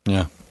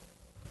 Yeah.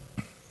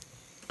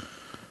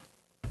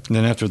 And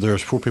then after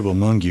there's poor people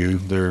among you,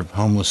 they're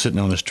homeless sitting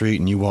on the street,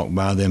 and you walk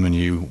by them and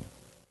you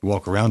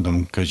walk around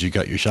them because you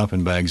got your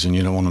shopping bags and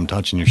you don't want them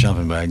touching your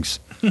shopping bags.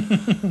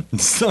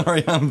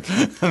 Sorry, I'm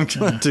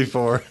going too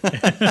far.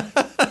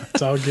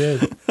 It's all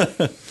good.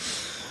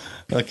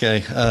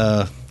 Okay.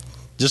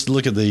 Just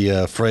look at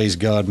the phrase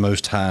God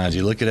Most High. Did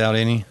you look it out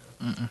any?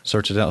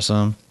 Search it out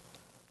some?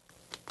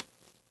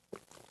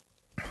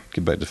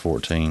 Get back to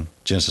 14.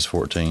 Genesis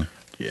 14.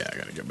 Yeah, I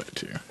got to go back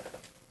to you.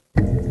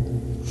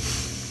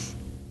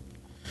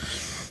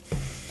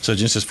 So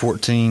Genesis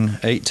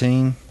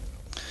 14:18,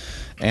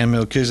 and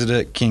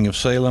Melchizedek, king of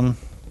Salem,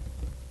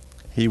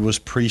 he was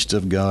priest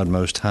of God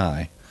Most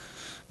High.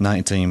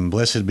 19,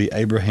 blessed be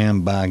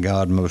Abraham by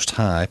God Most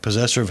High,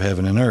 possessor of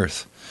heaven and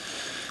earth.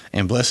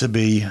 And blessed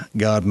be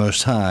God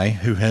Most High,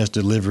 who has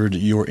delivered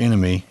your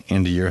enemy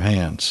into your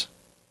hands.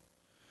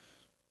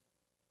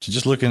 So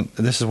just looking,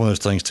 this is one of those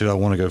things too I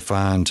want to go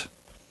find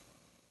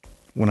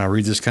when I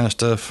read this kind of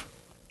stuff.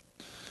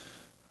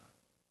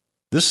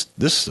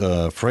 This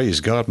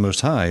phrase, God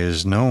Most High,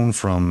 is known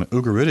from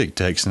Ugaritic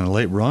texts in the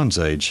late Bronze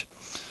Age.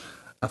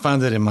 I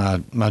find that in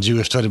my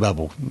Jewish Study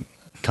Bible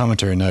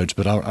commentary notes,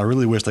 but I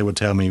really wish they would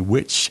tell me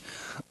which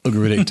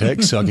Ugaritic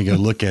text so I can go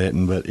look at it.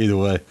 But either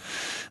way,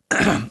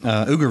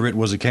 Ugarit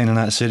was a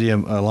Canaanite city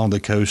along the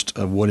coast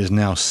of what is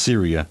now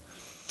Syria.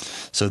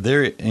 So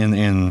there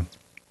in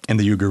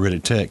the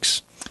Ugaritic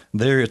text,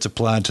 there it's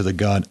applied to the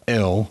god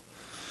El,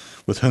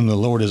 with whom the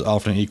Lord is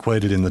often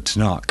equated in the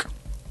Tanakh.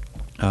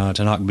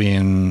 Tanakh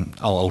being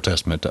all Old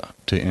Testament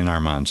in our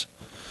minds.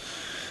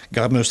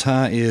 God Most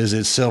High is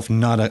itself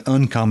not an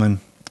uncommon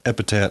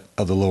epithet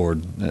of the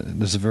Lord.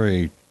 This is a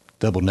very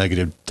double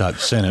negative type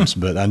sentence,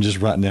 but I'm just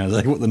writing down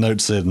what the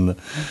note said.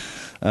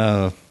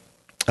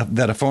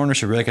 That a foreigner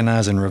should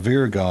recognize and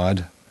revere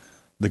God,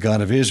 the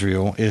God of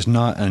Israel, is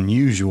not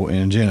unusual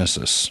in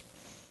Genesis.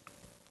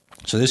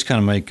 So this kind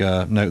of make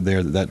a note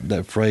there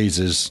that phrase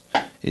is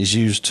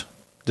used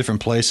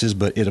different places,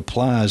 but it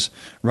applies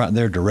right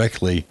there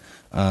directly.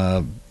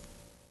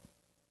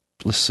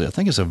 Let's see, I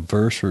think it's a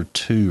verse or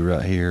two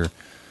right here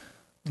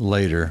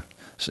later.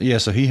 So yeah,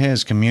 so he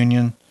has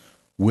communion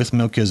with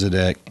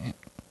Melchizedek,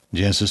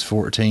 Genesis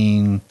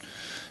 14,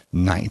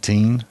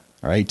 19,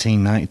 or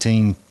 18,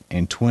 19,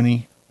 and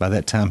 20. By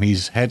that time,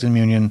 he's had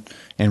communion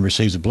and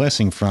receives a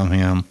blessing from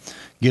him,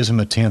 gives him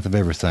a tenth of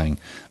everything.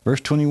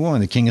 Verse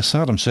 21, the king of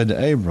Sodom said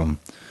to Abram,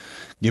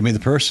 give me the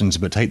persons,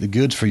 but take the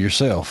goods for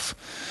yourself.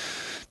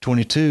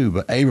 22,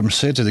 but Abram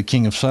said to the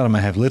king of Sodom,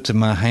 I have lifted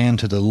my hand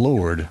to the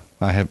Lord.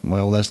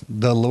 That's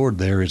the Lord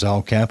there is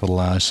all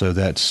capitalized, so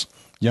that's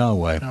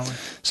Yahweh.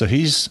 So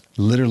he's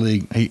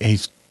literally,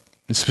 he's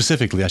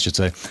specifically, I should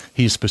say,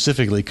 he's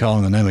specifically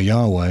calling the name of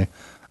Yahweh.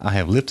 I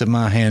have lifted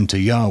my hand to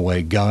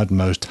Yahweh, God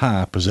Most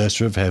High,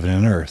 possessor of heaven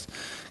and earth.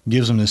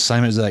 Gives him the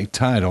same exact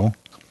title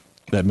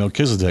that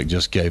Melchizedek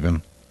just gave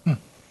him.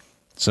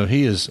 So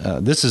he is.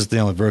 This is the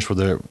only verse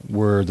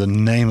where the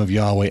name of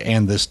Yahweh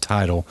and this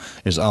title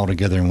is all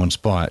together in one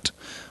spot.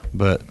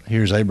 But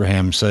here's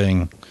Abraham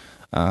saying,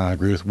 "I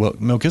agree with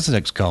what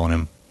Melchizedek's calling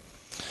him."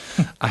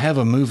 I have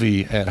a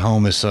movie at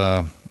home. It's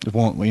one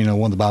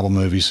of the Bible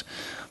movies.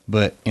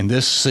 But in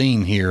this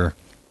scene here,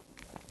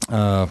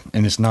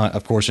 and it's not,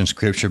 of course, in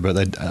Scripture,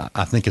 but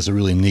I think it's a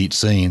really neat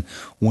scene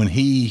when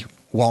he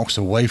walks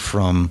away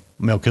from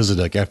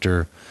Melchizedek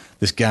after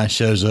this guy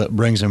shows up,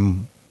 brings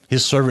him.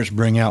 His servants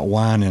bring out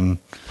wine and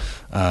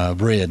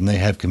bread, and they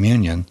have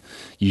communion.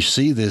 You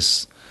see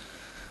this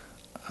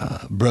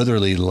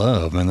brotherly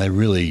love, and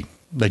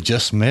they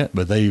just met,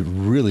 but they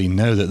really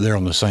know that they're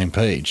on the same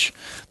page.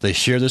 They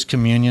share this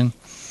communion.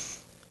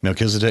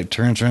 Melchizedek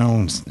turns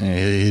around,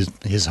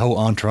 his whole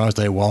entourage,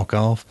 they walk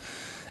off.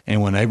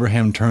 And when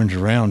Abraham turns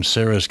around,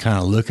 Sarah's kind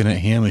of looking at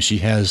him, and she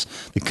has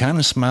the kind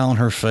of smile on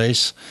her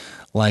face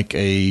like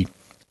a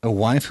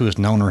wife who has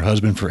known her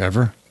husband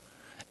forever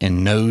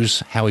and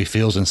knows how he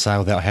feels inside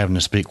without having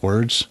to speak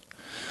words.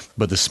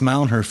 But the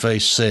smile on her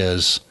face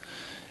says,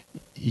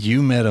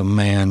 you met a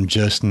man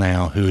just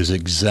now who is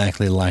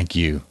exactly like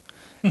you.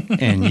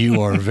 And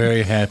you are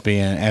very happy,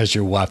 and as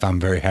your wife, I'm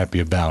very happy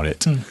about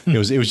it. It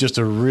was just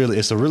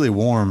it's a really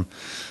warm,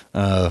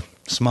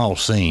 small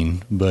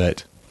scene,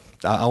 but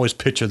I always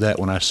picture that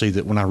when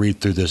I read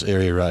through this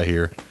area right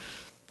here.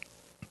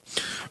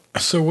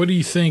 So what do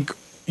you think,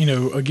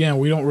 again,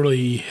 we don't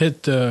really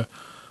hit the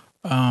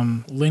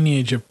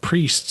lineage of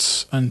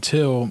priests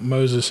until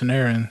Moses and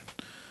Aaron.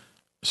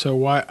 So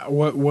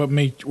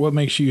what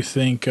makes you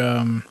think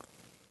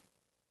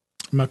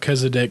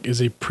Melchizedek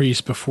is a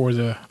priest before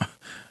the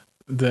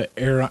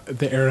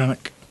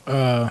Aaronic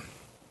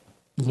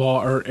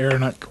law or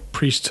Aaronic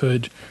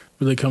priesthood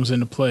really comes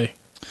into play?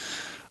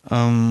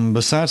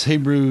 Besides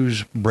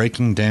Hebrews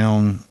breaking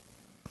down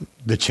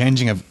the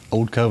changing of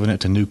Old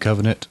Covenant to New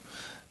Covenant,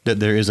 that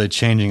there is a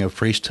changing of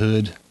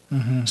priesthood.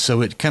 Mm-hmm.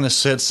 So it kind of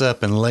sets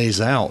up and lays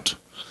out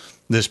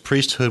this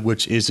priesthood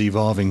which is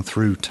evolving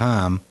through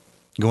time,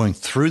 going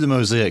through the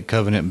Mosaic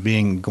covenant,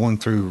 going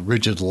through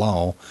rigid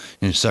law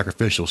and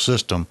sacrificial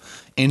system,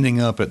 ending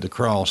up at the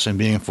cross and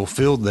being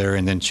fulfilled there,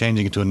 and then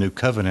changing into a new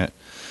covenant.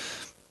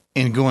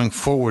 And going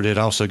forward, it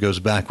also goes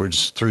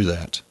backwards through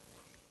that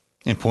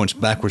and points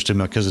backwards to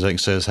Melchizedek and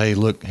says, hey,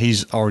 look,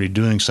 he's already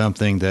doing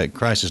something that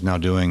Christ is now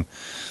doing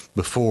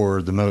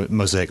before the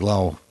Mosaic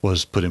law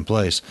was put in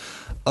place.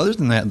 Other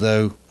than that,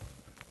 though,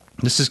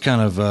 this is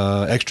kind of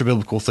extra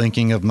biblical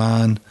thinking of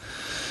mine.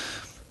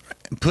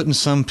 Putting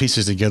some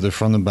pieces together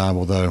from the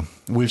Bible, though.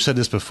 We've said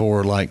this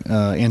before, like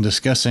in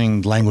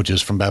discussing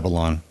languages from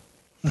Babylon.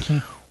 Mm-hmm.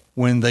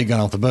 When they got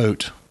off the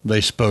boat,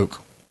 they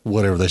spoke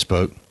whatever they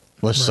spoke.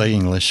 Let's say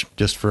English,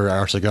 just for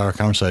our cigar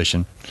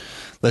conversation.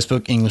 They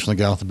spoke English when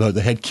they got off the boat.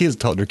 They had kids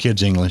taught their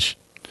kids English.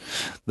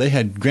 They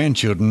had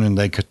grandchildren, and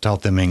they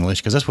taught them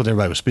English, because that's what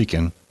everybody was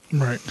speaking.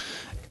 Right.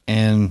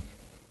 and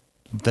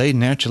they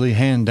naturally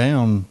hand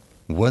down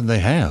what they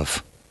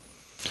have.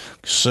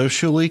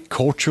 Socially,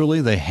 culturally,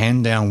 they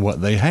hand down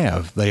what they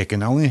have. They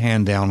can only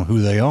hand down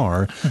who they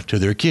are to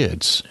their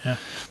kids. Yeah.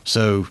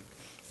 So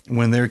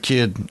when their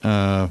kid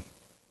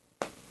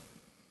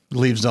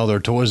leaves all their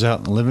toys out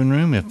in the living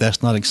room, if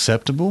that's not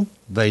acceptable,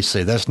 they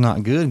say that's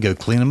not good, go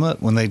clean them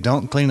up. When they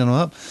don't clean them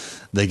up,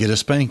 they get a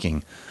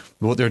spanking.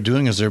 But what they're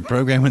doing is they're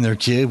programming their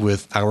kid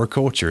with our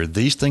culture.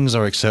 These things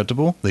are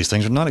acceptable. These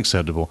things are not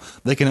acceptable.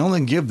 They can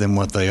only give them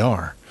what they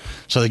are.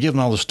 So they give them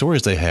all the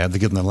stories they have. They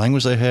give them the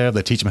language they have.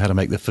 They teach them how to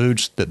make the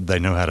foods that they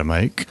know how to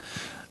make.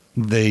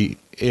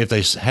 If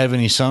they have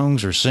any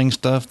songs or sing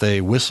stuff,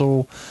 they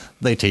whistle.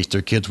 They teach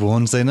their kids the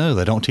ones they know.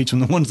 They don't teach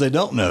them the ones they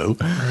don't know.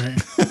 Right.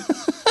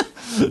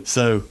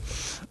 So,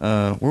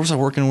 where was I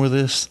working with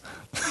this?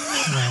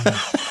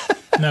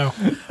 No,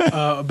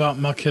 about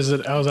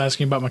Melchizedek. I was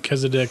asking about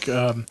Melchizedek.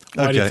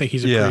 Why do you think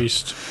he's a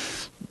priest?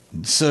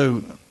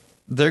 So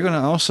they're going to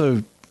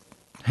also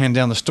hand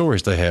down the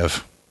stories they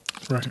have.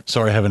 Right.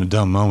 Sorry, having a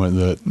dumb moment.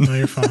 No,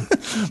 you're fine.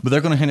 But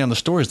they're going to hand down the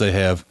stories they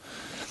have.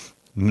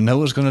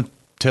 Noah's going to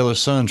tell his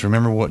sons,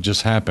 remember what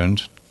just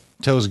happened.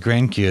 Tell his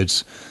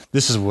grandkids,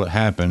 this is what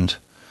happened.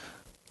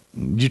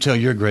 You tell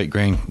the great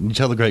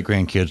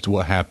grandkids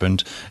what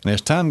happened. And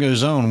as time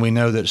goes on, we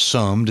know that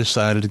some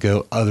decided to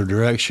go other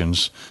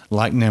directions,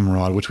 like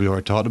Nimrod, which we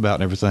already talked about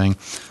and everything.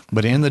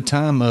 But in the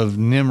time of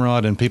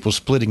Nimrod and people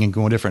splitting and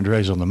going different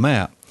directions on the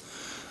map,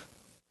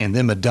 and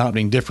them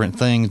adopting different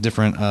things,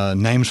 different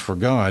names for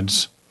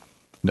gods,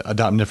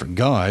 adopting different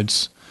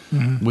gods,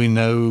 we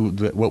know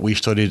that what we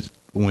studied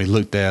when we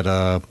looked at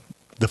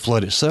the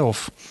flood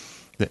itself,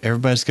 that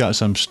everybody's got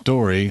some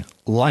story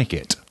like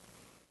it.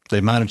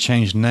 They might have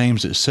changed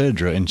names,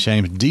 etc., and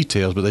changed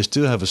details, but they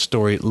still have a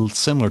story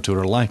similar to it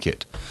or like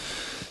it.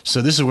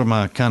 So this is where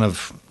my kind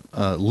of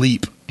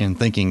leap in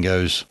thinking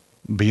goes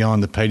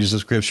beyond the pages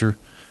of Scripture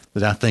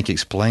that I think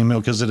explain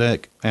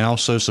Melchizedek, and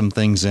also some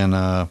things in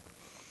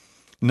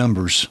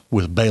Numbers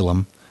with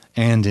Balaam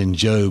and in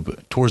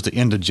Job, towards the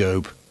end of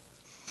Job.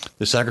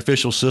 The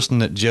sacrificial system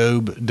that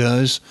Job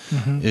does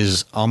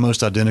is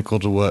almost identical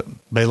to what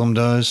Balaam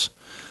does.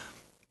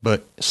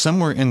 But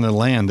somewhere in the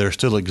land, there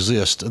still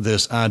exists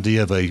this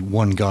idea of a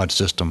one God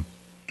system.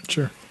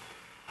 Sure.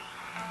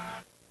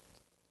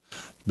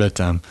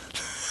 Bedtime.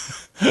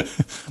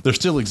 There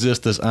still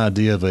exists this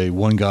idea of a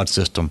one God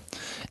system.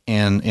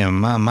 And in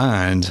my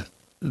mind,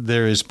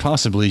 there is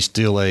possibly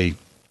still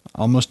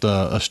almost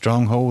a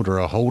stronghold or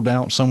a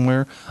holdout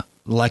somewhere,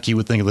 like you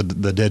would think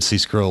of the Dead Sea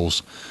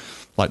Scrolls.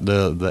 Like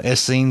the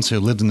Essenes who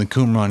lived in the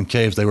Qumran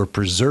caves, they were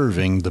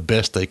preserving the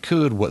best they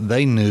could what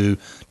they knew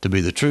to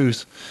be the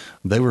truth.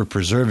 They were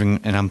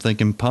preserving, and I'm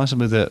thinking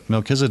possibly that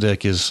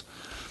Melchizedek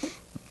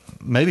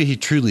maybe he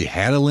truly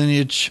had a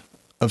lineage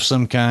of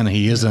some kind.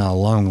 He is in a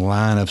long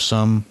line of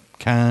some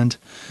kind.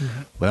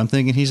 Mm-hmm. But I'm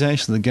thinking he's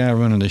actually the guy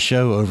running the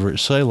show over at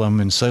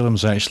Salem, and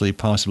Salem's actually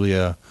possibly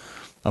a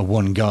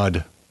one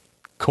God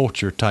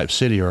culture type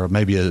city, or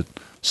maybe a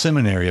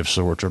seminary of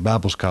sorts, or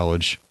Bible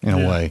college in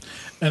a way.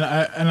 And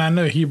I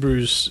know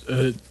Hebrews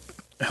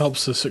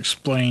helps us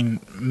explain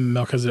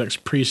Melchizedek's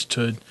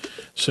priesthood.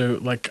 So,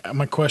 like,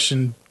 my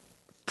question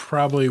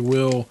probably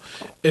will,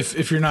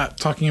 if you're not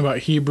talking about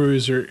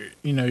Hebrews, or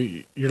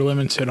you're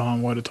limited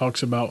on what it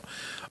talks about,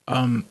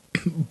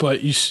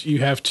 but you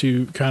have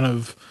to kind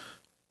of,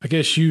 I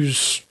guess,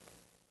 use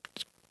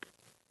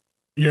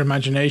your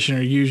imagination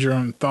or use your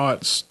own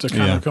thoughts to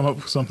kind of come up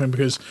with something,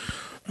 because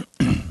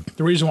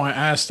the reason why I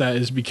asked that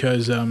is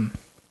because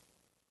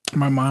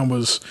my mind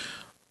was,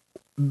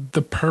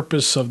 the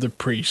purpose of the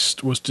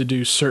priest was to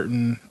do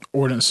certain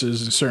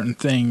ordinances and certain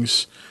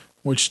things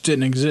which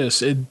didn't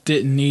exist. It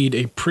didn't need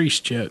a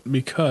priest yet,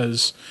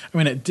 because, I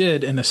mean, it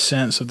did in a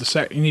sense of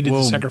you needed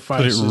the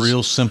sacrifices. Put it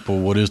real simple,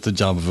 what is the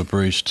job of a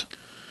priest?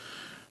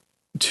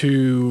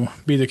 To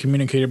be the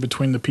communicator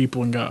between the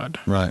people and God.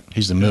 Right.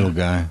 He's the middle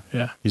guy.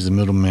 Yeah. He's the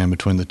middleman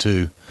between the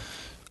two.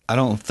 I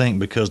don't think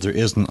because there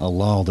isn't a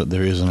law that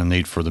there isn't a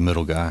need for the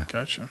middle guy.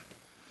 Gotcha.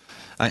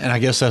 I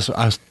guess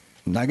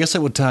I guess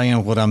that would tie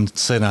in what I'm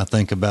saying. I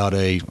think about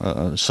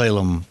a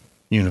Salem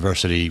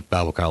University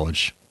Bible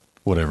College,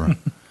 whatever.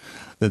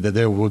 that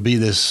there would be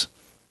this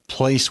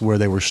place where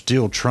they were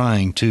still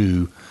trying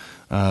to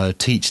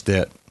teach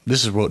that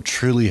this is what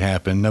truly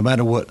happened. No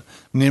matter what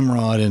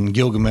Nimrod and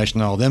Gilgamesh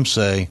and all them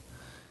say,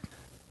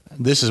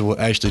 this is what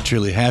actually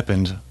truly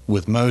happened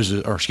with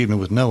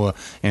with Noah,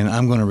 and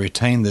I'm going to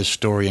retain this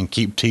story and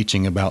keep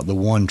teaching about the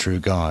one true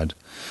God.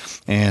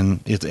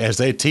 And as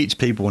they teach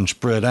people and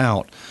spread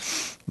out,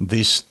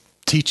 these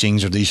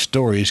teachings or these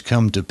stories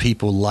come to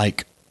people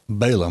like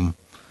Balaam.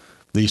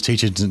 These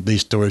teachings and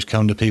these stories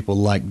come to people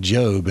like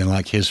Job and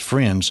like his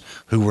friends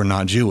who were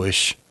not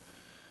Jewish.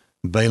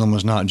 Balaam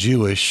was not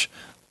Jewish.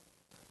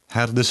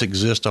 How did this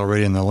exist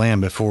already in the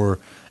land before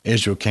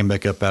Israel came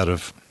back up out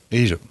of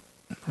Egypt?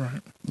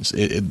 Right.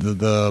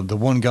 The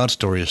one God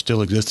story is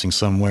still existing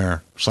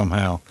somewhere,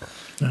 somehow.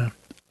 Yeah.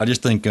 I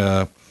just think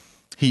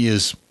he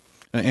is,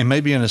 and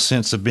maybe in a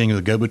sense of being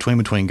the go-between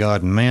between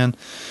God and man,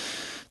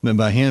 But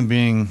by him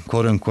being,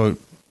 quote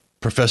unquote,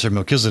 Professor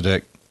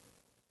Melchizedek,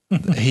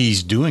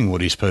 he's doing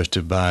what he's supposed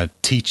to by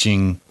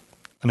teaching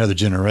another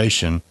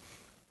generation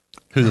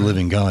who the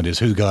living God is,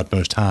 who God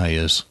Most High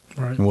is,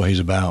 and what he's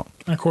about.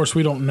 And of course,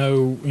 we don't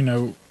know,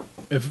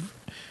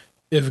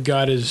 if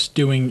God is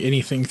doing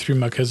anything through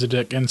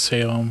Melchizedek and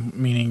Salem,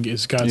 meaning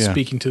is God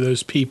speaking to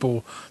those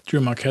people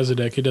through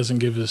Melchizedek. It doesn't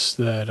give us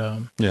that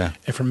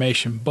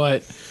information.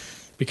 But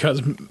because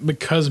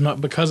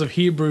of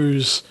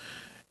Hebrews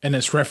and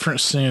its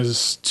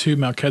references to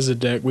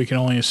Melchizedek, we can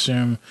only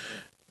assume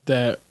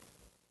that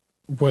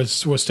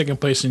what's taking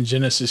place in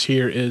Genesis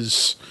here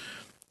is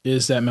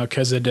that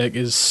Melchizedek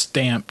is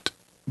stamped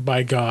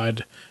by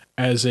God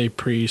as a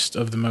priest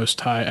of the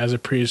Most High, as a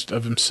priest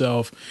of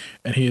himself,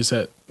 and he is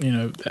that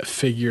that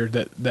figure,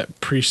 that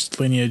priest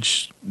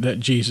lineage that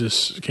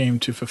Jesus came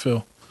to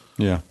fulfill.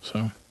 Yeah.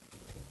 So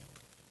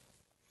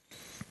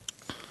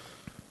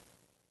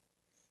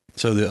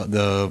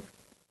the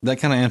that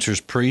kind of answers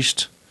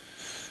priest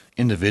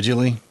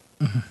individually.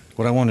 Mm-hmm.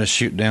 What I wanted to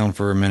shoot down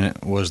for a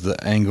minute was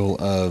the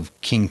angle of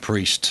king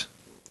priest,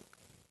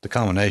 the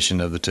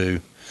combination of the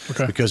two,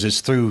 because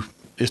it's through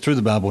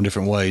the Bible in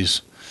different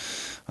ways.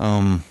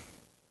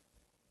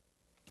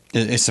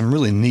 It's some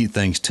really neat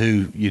things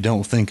too you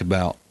don't think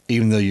about,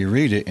 even though you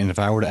read it. And if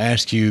I were to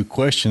ask you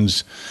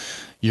questions,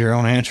 your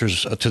own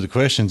answers to the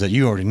questions that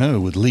you already know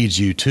would lead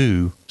you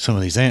to some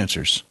of these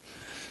answers.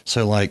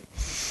 So like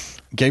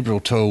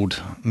Gabriel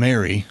told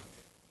Mary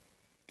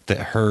that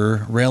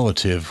her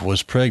relative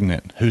was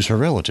pregnant. Who's her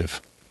relative?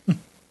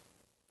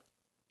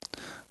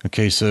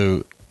 Okay,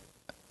 so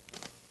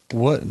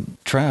what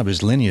tribe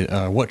of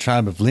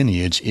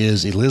lineage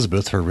is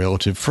Elizabeth her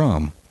relative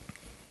from?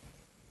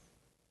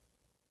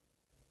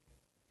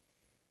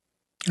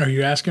 Are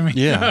you asking me?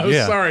 Yeah.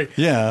 Yeah. Sorry.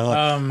 Yeah.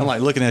 I'm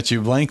like looking at you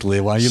blankly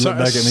while you look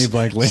back at me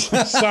blankly.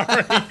 Sorry.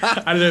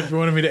 I didn't know if you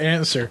wanted me to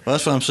answer. Well,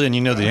 that's what I'm saying.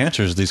 You know the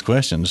answers to these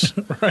questions.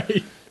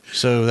 Right.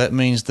 So that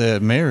means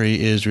that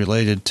Mary is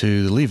related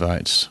to the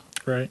Levites.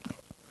 Right.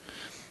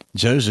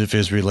 Joseph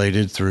is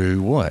related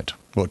through what?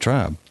 What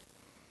tribe?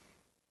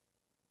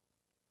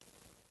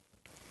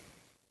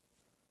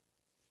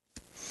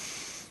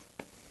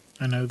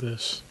 I know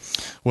this.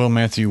 Well,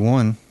 Matthew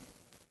 1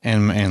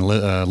 and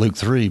Luke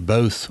 3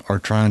 both are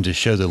trying to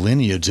show the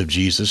lineage of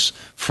Jesus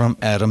from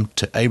Adam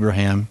to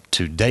Abraham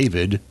to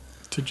David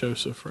to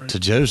Joseph, right? To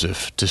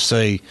Joseph, to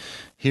say,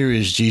 here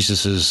is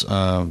Jesus's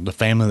the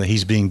family that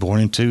he's being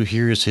born into.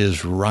 Here is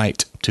his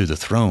right to the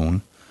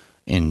throne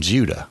in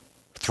Judah,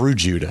 through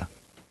Judah.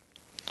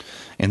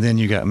 And then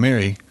you got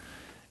Mary.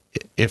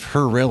 If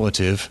her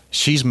relative,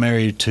 she's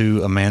married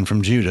to a man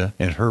from Judah,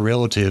 and her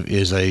relative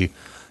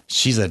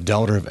she's a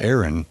daughter of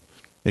Aaron.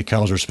 It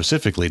calls her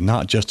specifically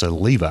not just a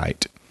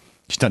Levite.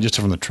 She's not just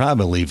from the tribe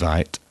of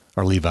Levite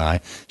or Levi.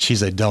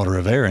 She's a daughter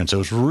of Aaron. So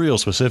it's real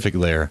specific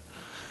there.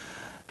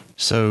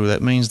 So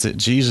that means that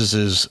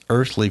Jesus's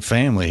earthly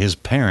family, his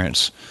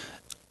parents,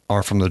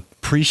 are from the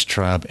priest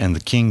tribe and the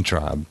king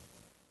tribe.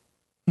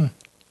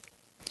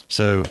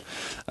 So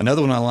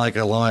another one I like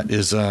a lot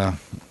is, let's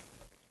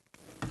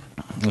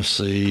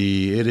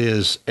see, it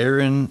is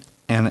Aaron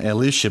and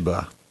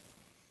Elisheba.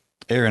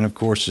 Aaron, of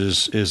course,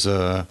 is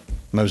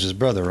Moses'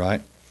 brother,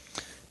 right?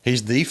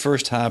 He's the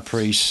first high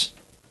priest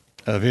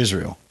of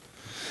Israel.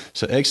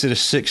 So Exodus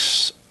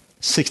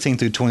 6:16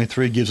 through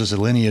 23 gives us a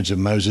lineage of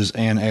Moses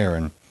and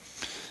Aaron.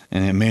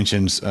 And it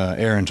mentions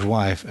Aaron's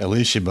wife,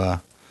 Elisheba,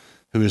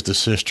 who is the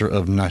sister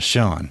of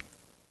Nahshon.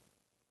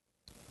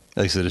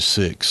 Exodus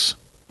 6.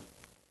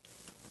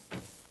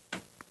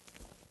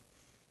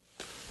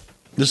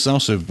 This is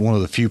also one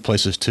of the few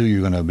places, too,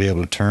 you're going to be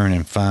able to turn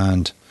and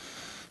find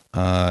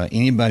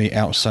anybody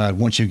outside,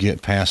 once you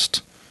get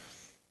past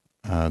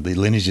the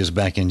lineages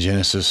back in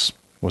Genesis,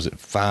 was it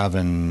 5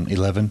 and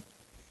 11?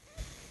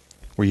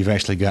 Where you've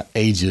actually got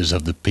ages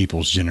of the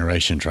people's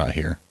generations right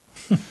here.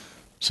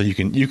 So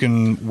you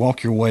can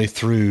walk your way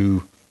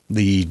through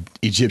the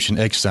Egyptian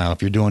exile.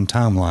 If you're doing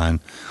timeline,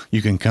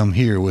 you can come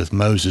here with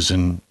Moses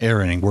and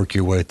Aaron and work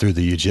your way through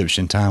the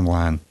Egyptian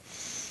timeline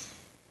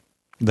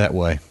that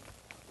way.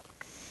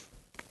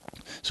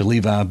 So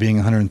Levi being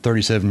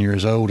 137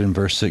 years old in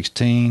verse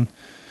 16,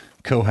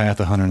 Kohath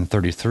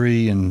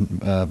 133 in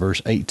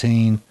verse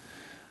 18,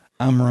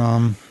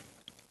 Amram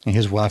and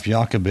his wife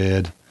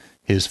Jochebed,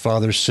 his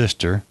father's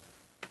sister.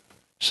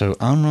 So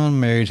Amram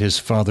married his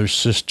father's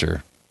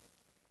sister.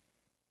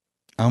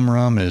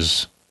 Amram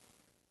is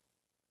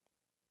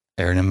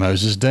Aaron and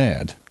Moses'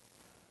 dad.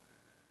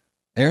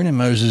 Aaron and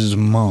Moses'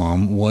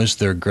 mom was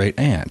their great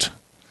aunt.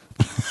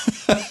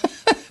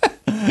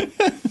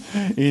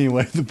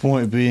 Anyway, the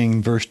point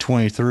being, verse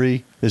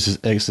 23, this is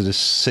Exodus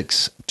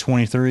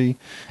 6:23.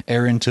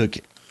 Aaron took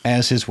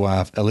as his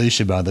wife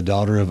Elisheba, the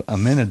daughter of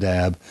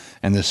Amminadab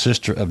and the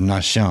sister of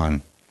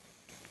Nahshon.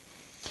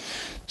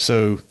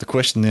 So the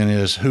question then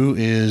is, who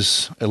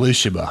is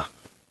Elisheba?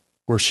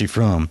 Where's she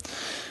from?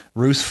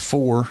 Ruth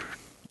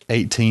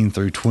 4:18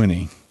 through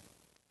 20.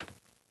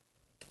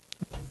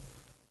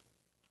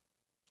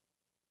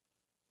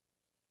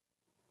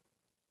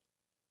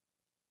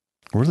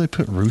 Where do they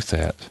put Ruth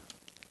at?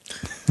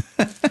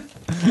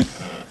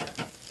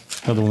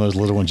 Another one of those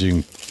little ones you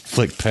can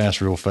flick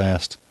past real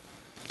fast.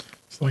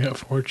 It's only got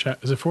 4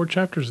 chapters. Is it 4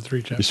 chapters or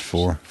 3 chapters? It's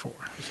 4. 4.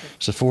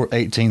 So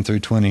 4:18 through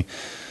 20.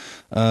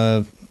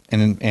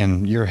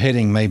 And your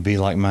heading may be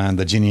like mine,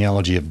 the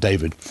genealogy of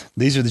David.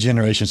 These are the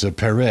generations of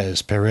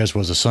Perez. Perez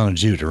was the son of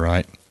Judah,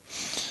 right?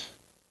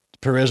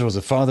 Perez was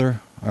the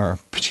father,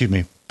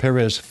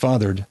 Perez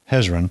fathered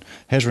Hezron.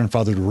 Hezron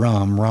fathered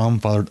Ram. Ram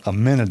fathered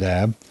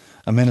Amminadab.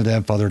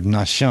 Amminadab fathered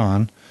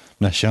Nahshon.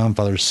 Nahshon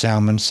fathered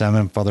Salmon.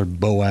 Salmon fathered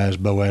Boaz.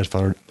 Boaz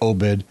fathered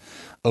Obed.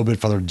 Obed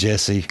fathered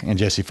Jesse. And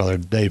Jesse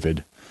fathered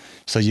David.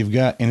 So you've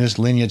got in this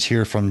lineage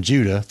here from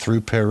Judah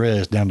through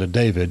Perez down to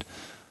David,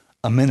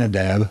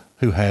 Amminadab,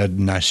 who had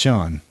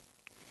Nahshon.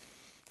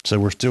 So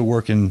we're still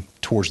working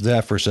towards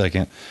that for a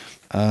second.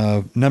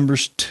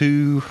 Numbers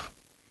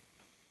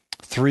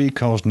 2:3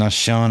 calls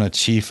Nahshon a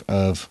chief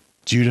of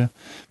Judah.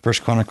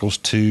 1 Chronicles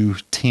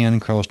 2:10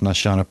 calls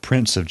Nahshon a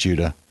prince of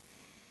Judah.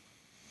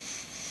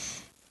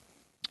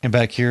 And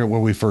back here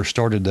where we first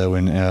started, though,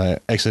 in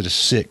Exodus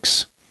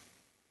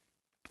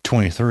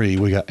 6:23,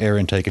 we got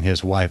Aaron taking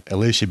his wife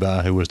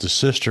Elisheba, who was the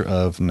sister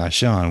of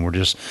Nahshon. We're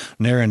just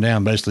narrowing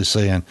down, basically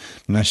saying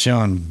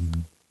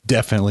Nahshon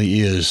definitely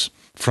is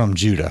from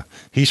Judah.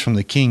 He's from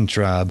the king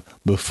tribe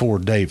before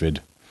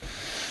David.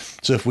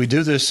 So if we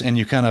do this, and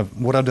you kind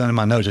of, what I've done in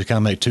my notes is kind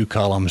of make 2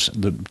 columns.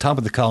 The top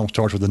of the column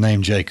starts with the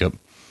name Jacob,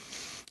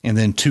 and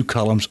then 2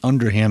 columns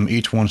under him,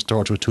 each one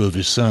starts with 2 of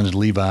his sons,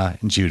 Levi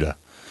and Judah.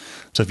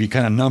 So if you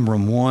kind of number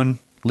them, 1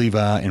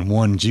 Levi and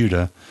 1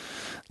 Judah,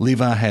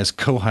 Levi has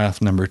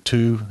Kohath number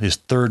 2. His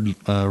 3rd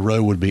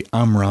row would be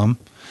Amram.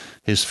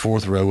 His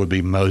 4th row would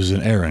be Moses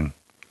and Aaron.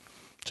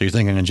 So you're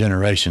thinking in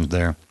generations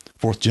there.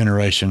 4th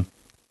generation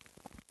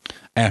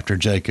after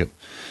Jacob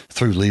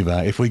through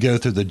Levi. If we go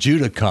through the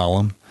Judah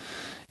column,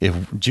 if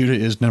Judah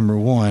is number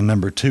 1,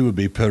 number 2 would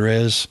be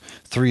Perez,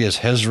 3 is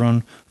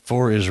Hezron,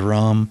 4 is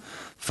Ram,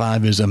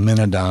 5 is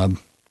Amminadab,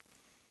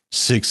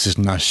 6 is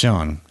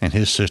Nahshon, and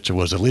his sister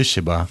was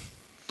Elisheba.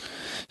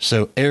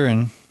 So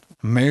Aaron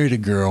married a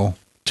girl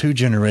 2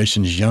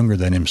 generations younger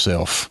than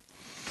himself.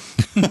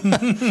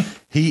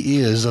 He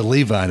is a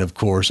Levite, of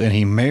course, and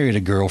he married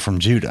a girl from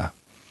Judah.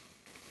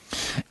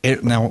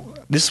 Now,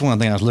 this is one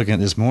thing I was looking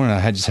at this morning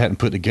I just hadn't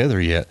put together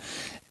yet.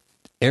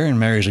 Aaron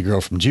marries a girl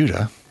from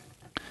Judah.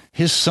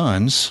 His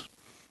sons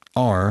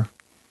are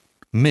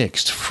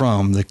mixed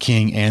from the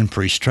king and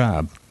priest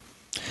tribe.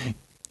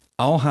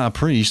 All high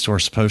priests are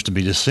supposed to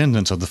be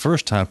descendants of the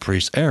first high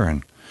priest,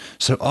 Aaron.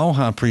 So all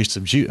high priests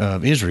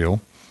of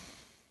Israel,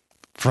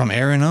 from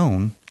Aaron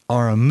on,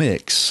 are a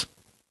mix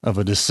of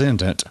a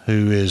descendant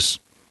who is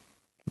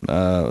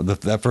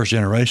that first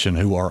generation,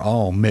 who are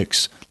all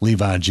mixed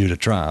Levi Judah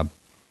tribe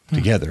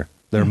together.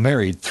 They're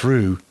married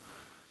through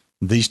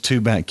these 2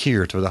 back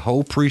here to the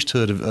whole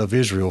priesthood of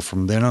Israel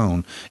from then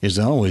on is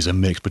always a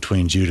mix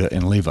between Judah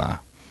and Levi,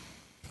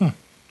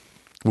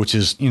 which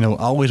is,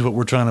 always what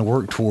we're trying to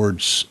work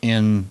towards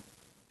in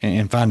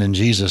finding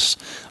Jesus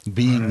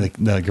being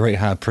the great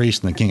high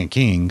priest and the King of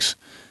Kings,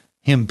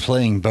 him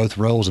playing both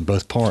roles in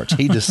both parts.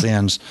 He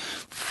descends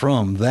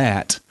from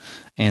that,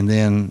 and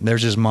then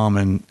there's his mom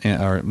and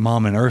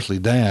earthly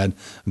dad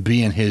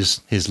being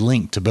his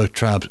link to both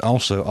tribes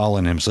also, all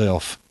in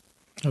himself.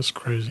 That's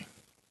crazy.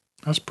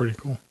 That's pretty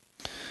cool.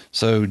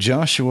 So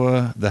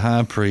Joshua, the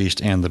high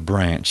priest, and the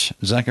branch.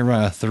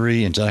 Zechariah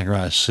 3 and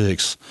Zechariah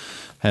 6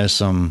 has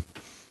some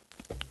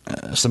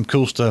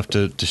cool stuff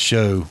to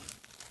show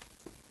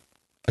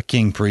a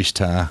king-priest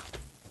tie.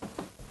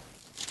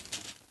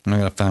 I'm not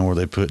going to find where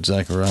they put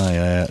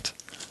Zechariah at.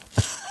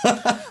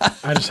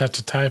 I just have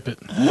to type it.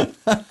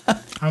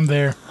 I'm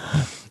there.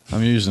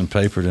 I'm using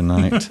paper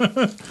tonight.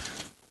 I'm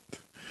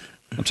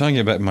trying to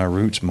get back to my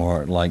roots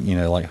more,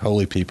 like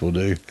holy people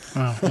do.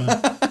 Oh,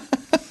 yeah.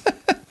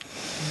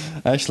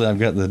 Actually, I've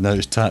got the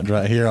notes typed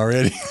right here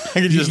already. I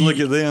can just look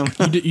at them.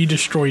 You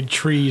destroyed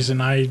trees, and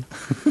I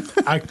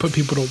put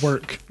people to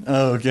work.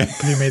 Oh, okay.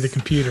 You made the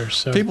computer.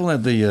 So people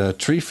at the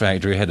tree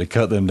factory had to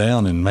cut them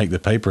down and make the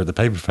paper at the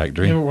paper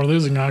factory. Yeah, but we're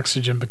losing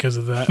oxygen because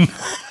of that.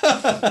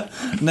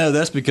 No,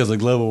 that's because of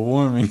global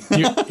warming.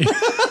 You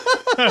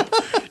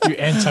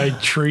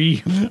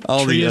anti-tree.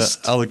 All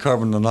the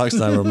carbon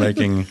monoxide we're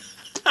making.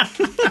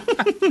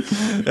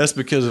 That's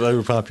because of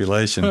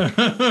overpopulation.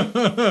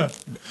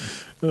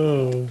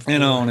 Oh,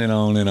 and on and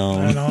on and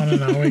on. And on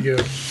and on we go.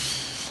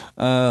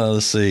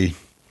 Let's see.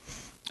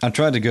 I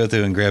tried to go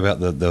through and grab out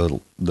the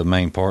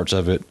main parts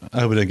of it. I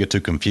hope it didn't get too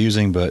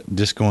confusing, but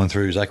just going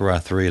through Zechariah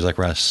 3,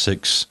 Zechariah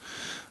 6.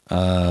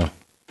 So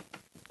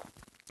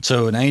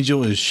an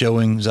angel is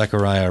showing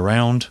Zechariah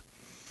around.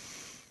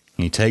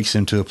 He takes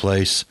him to a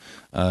place,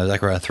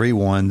 Zechariah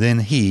 3:1.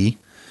 Then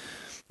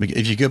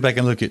if you go back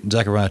and look at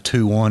Zechariah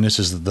 2:1, this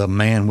is the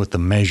man with the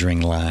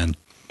measuring line.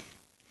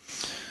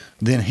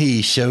 Then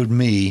he showed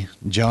me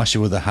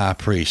Joshua the high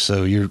priest.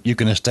 So you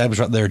can establish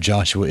right there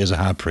Joshua is a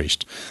high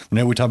priest.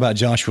 Whenever we talk about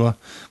Joshua,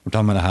 we're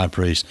talking about a high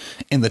priest.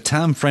 In the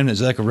time frame that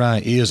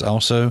Zechariah is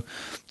also,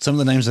 some of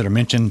the names that are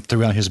mentioned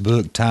throughout his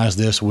book ties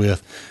this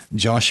with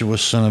Joshua,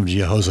 son of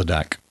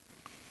Jehozadak.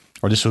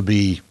 Or this would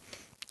be,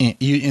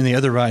 in the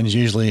other writings,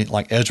 usually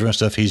like Ezra and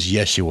stuff, he's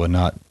Yeshua,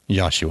 not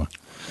Joshua.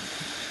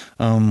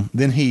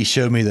 Then he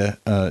showed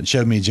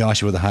me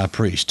Joshua the high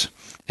priest,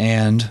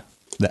 and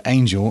the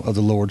angel of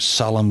the Lord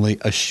solemnly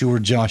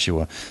assured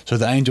Joshua. So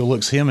the angel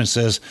looks at him and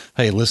says,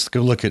 hey, let's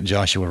go look at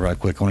Joshua right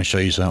quick. I want to show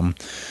you something.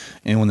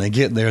 And when they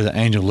get there, the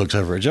angel looks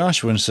over at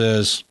Joshua and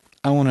says,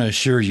 I want to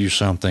assure you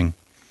something.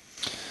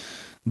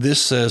 This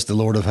says the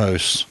Lord of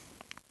hosts,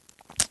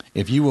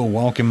 if you will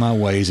walk in my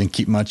ways and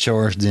keep my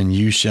charge, then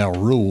you shall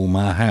rule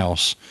my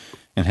house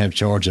and have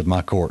charge of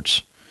my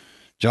courts.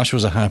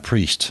 Joshua's a high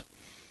priest.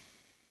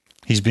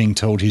 He's being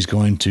told he's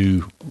going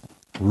to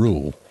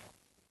rule.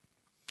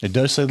 It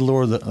does say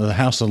the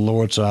house of the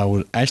Lord, so I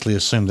would actually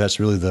assume that's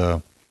really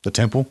the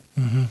temple.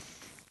 Mm-hmm.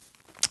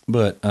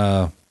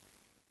 But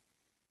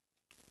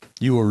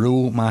you will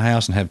rule my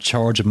house and have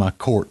charge of my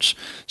courts.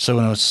 So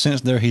in a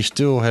sense there, he's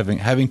still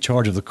having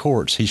charge of the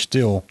courts. He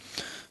still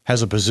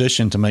has a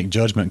position to make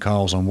judgment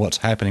calls on what's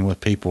happening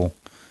with people,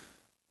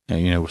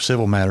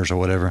 civil matters or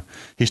whatever.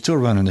 He's still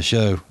running the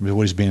show,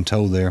 what he's being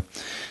told there.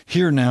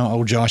 Hear now,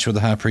 O Joshua the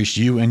high priest,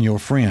 you and your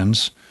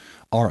friends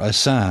are a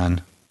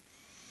sign.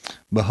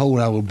 Behold,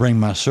 I will bring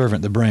my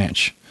servant the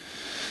branch.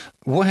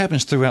 What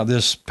happens throughout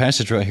this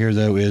passage right here,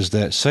 though, is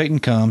that Satan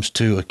comes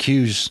to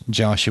accuse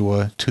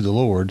Joshua to the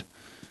Lord.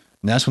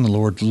 And that's when the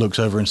Lord looks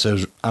over and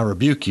says, I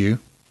rebuke you.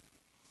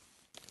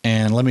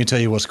 And let me tell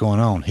you what's going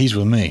on. He's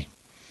with me.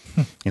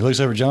 He looks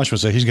over at Joshua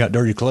and says, he's got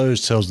dirty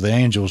clothes, tells the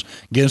angels,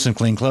 get him some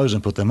clean clothes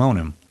and put them on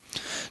him.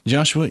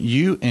 Joshua,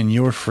 you and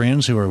your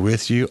friends who are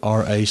with you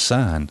are a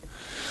sign.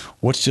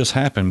 What's just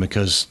happened?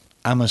 Because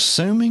I am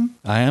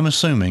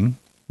assuming,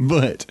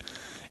 but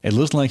it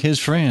looks like his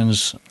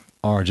friends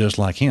are just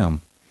like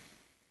him.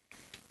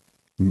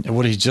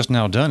 What he's just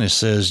now done is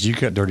says, you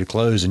got dirty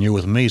clothes and you're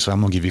with me, so I'm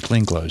going to give you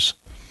clean clothes.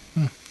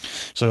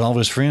 So all of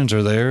his friends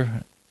are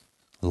there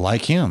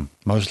like him.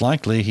 Most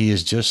likely he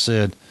has just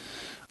said,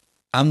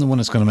 I'm the one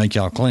that's going to make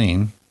y'all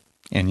clean,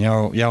 and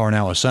y'all are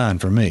now a sign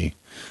for me.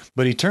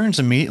 But he turns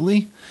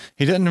immediately.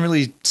 He doesn't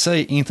really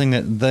say anything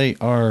that they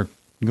are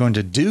going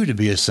to do to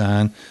be a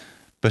sign,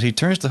 but he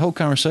turns the whole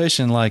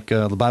conversation like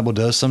the Bible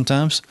does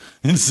sometimes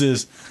and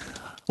says,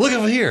 look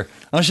over here.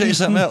 I'll show you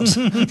something else.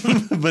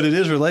 But it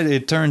is related.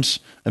 It turns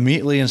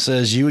immediately and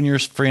says, you and your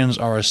friends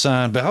are a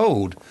sign.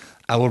 Behold,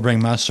 I will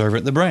bring my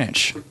servant the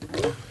branch.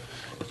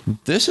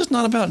 This is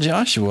not about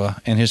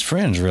Joshua and his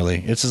friends, really.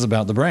 This is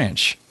about the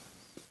branch.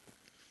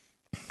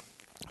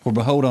 For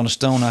behold, on a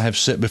stone I have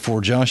set before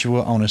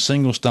Joshua, on a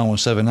single stone with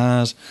 7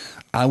 eyes,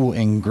 I will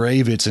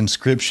engrave its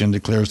inscription,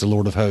 declares the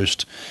Lord of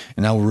hosts,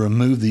 and I will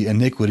remove the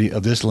iniquity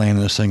of this land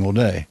in a single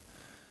day.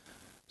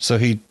 So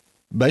he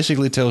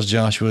basically tells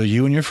Joshua,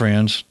 you and your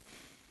friends,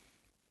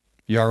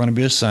 you are going to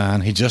be a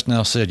sign. He just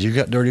now said, you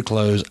got dirty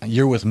clothes.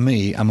 You're with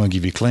me. I'm going to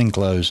give you clean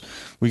clothes.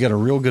 We got a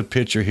real good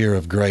picture here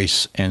of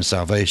grace and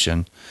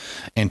salvation,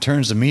 and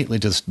turns immediately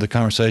to the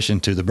conversation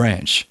to the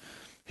branch.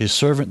 His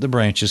servant, the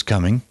branch, is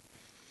coming.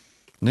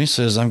 And he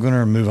says, I'm going to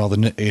remove all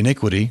the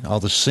iniquity,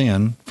 all the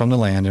sin from the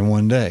land in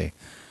one day.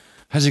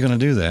 How's he going to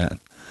do that?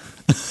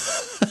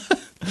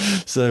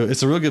 So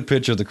it's a real good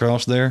picture of the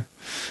cross there.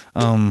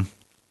 I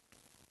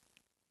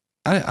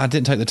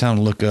didn't take the time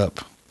to look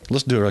up.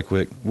 Let's do it right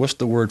quick. What's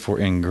the word for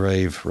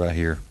engrave right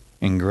here?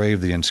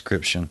 Engrave the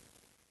inscription.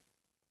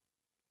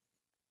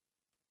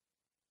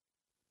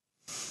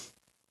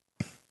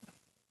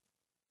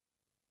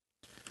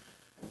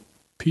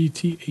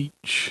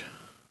 PTH.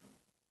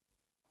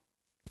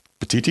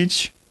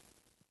 Petitich?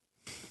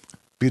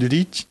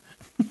 Petitich?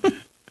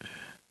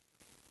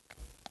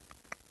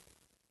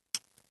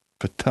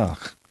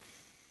 Petach.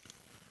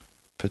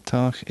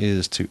 Petach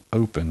is to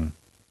open.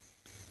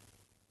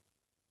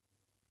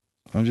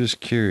 I'm just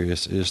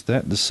curious, is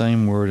that the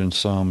same word in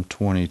Psalm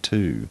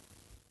 22?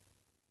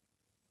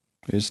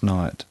 It's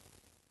not.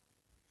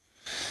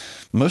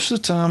 Most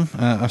of the time,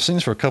 I've seen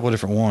this for a couple of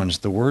different ones.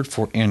 The word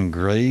for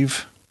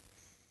engrave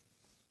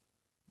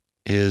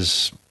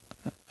is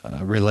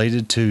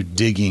related to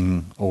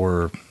digging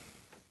or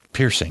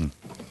piercing,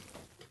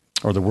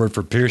 or the word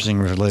for piercing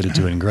was related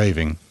to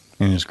engraving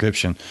in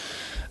inscription.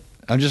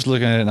 I'm just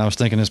looking at it, and I was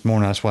thinking this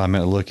morning, that's why I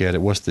meant to look at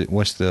it. What's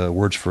the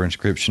words for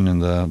inscription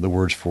and the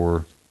words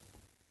for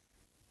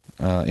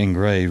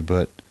engrave?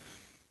 But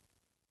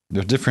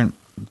there's different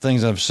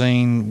things I've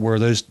seen where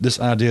this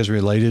idea is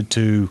related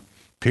to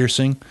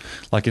piercing.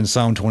 Like in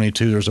Psalm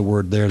 22, there's a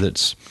word there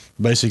that's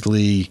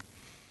basically,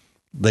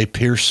 they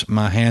pierce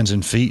my hands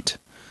and feet.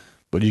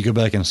 But you go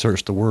back and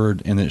search the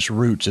word, and its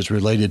roots, it's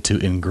related to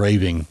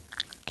engraving,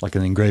 like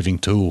an engraving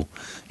tool.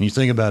 And you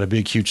think about a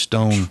big, huge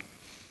stone,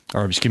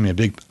 or excuse me, a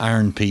big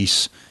iron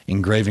piece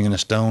engraving in a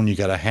stone. You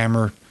got a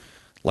hammer,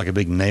 like a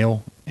big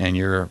nail, and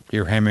you're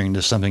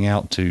hammering something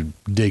out to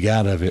dig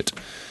out of it.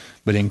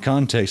 But in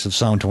context of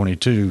Psalm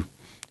 22,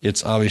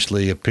 it's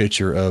obviously a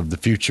picture of the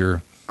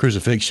future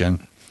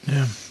crucifixion.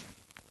 Yeah.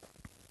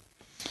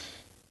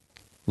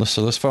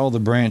 Let's follow the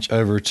branch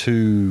over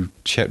to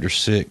chapter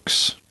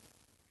 6.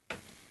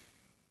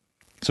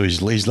 So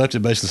he's left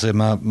it basically said,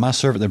 my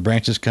servant, the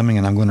branch is coming,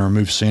 and I'm going to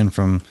remove sin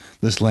from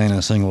this land in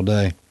a single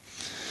day.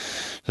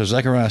 So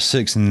Zechariah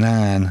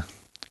 6:9,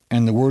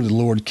 and the word of the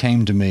Lord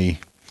came to me,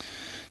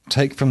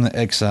 take from the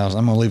exiles,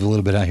 I'm going to leave a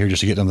little bit out here just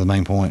to get to the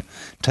main point.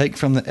 Take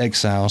from the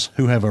exiles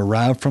who have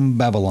arrived from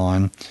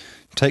Babylon,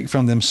 take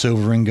from them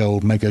silver and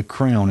gold, make a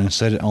crown and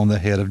set it on the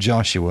head of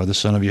Joshua, the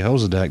son of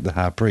Jehozadak, the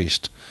high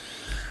priest.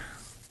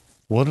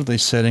 What are they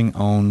setting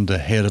on the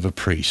head of a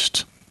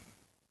priest?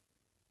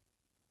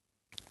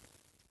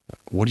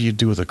 What do you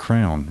do with a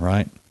crown,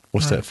 right?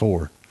 What's that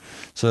for?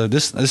 So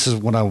this is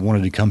what I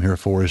wanted to come here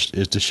for, is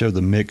to show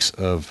the mix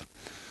of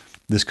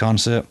this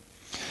concept.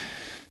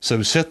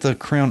 So set the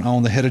crown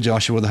on the head of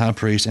Joshua the high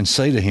priest, and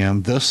say to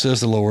him, thus says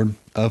the Lord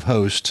of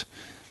hosts,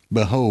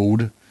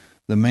 behold,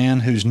 the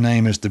man whose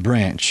name is the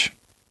branch.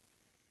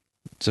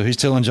 So he's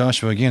telling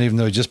Joshua again, even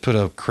though he just put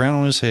a crown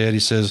on his head, he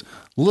says,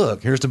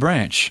 look, here's the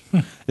branch.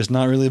 It's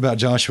not really about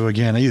Joshua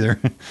again either.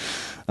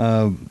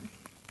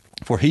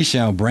 For he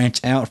shall branch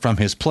out from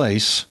his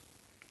place,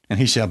 and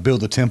he shall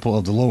build the temple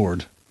of the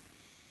Lord.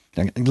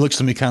 And it looks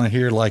to me kind of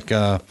here like,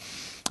 I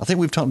think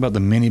we've talked about the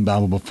mini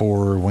Bible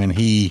before, when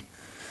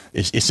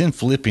it's in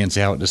Philippians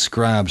how it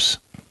describes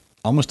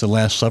almost the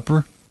Last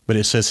Supper, but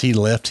it says he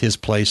left his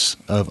place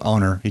of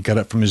honor. He got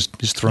up from his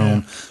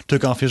throne,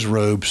 took off his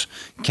robes,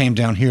 came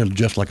down here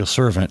just like a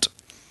servant,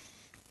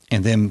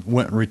 and then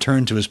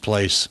returned to his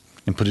place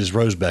and put his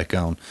robes back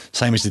on,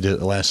 same as he did at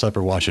the Last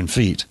Supper, washing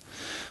feet.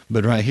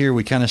 But right here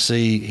we kind of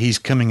see he's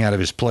coming out of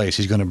his place.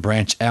 He's going to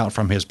branch out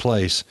from his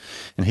place,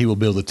 and he will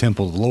build the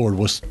temple of the Lord.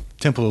 What's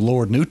temple of the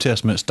Lord, New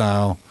Testament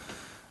style?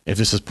 If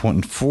this is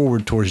pointing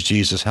forward towards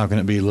Jesus, how can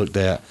it be looked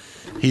at?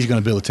 He's going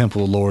to build the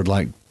temple of the Lord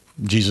like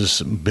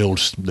Jesus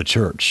builds the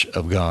church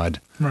of God.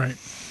 Right.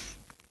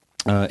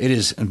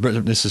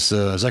 This is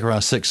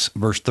Zechariah 6,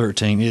 verse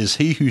 13. It is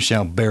he who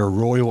shall bear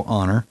royal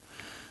honor.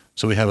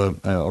 So we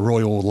have a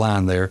royal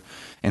line there.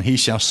 And he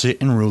shall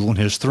sit and rule on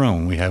his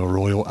throne. We have a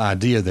royal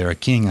idea there, a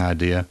king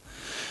idea.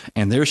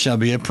 And there shall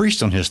be a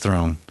priest on his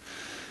throne.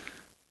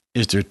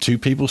 Is there two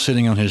people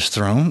sitting on his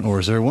throne, or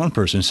is there one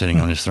person sitting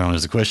on his throne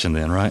is the question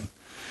then, right?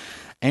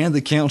 And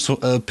the counsel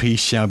of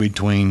peace shall be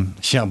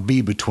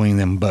between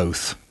them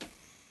both.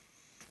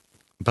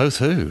 Both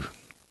who?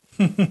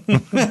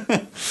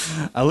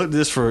 I looked at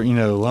this for,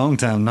 a long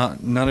time, not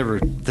ever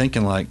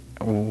thinking like,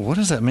 what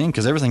does that mean?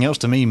 Because everything else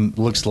to me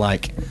looks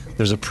like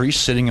there's a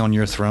priest sitting on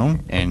your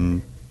throne,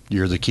 and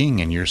you're the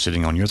king, and you're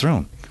sitting on your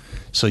throne.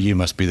 So you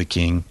must be the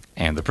king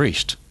and the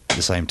priest at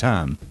the same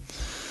time.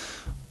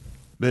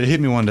 But it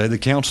hit me one day, the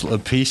counsel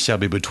of peace shall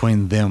be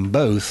between them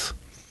both,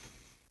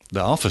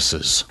 the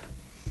offices.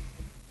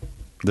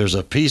 There's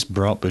a peace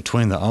brought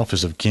between the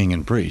office of king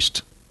and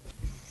priest.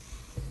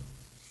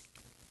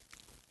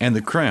 And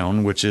the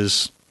crown, which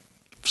is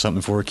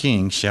something for a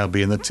king, shall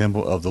be in the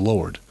temple of the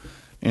Lord.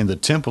 And the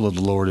temple of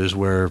the Lord is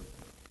where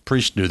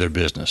priests do their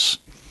business.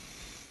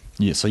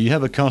 Yeah, so you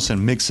have a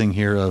constant mixing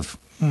here of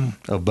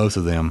both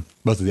of them,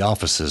 both of the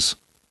offices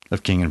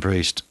of king and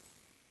priest.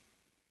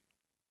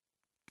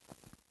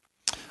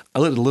 I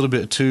looked a little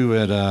bit too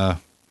at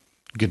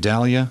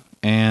Gedaliah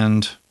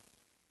and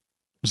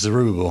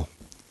Zerubbabel.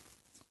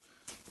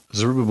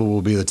 Zerubbabel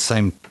will be the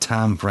same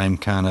time frame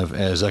kind of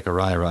as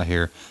Zechariah right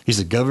here. He's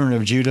the governor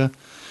of Judah.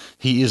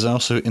 He is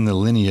also in the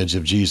lineage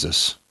of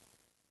Jesus.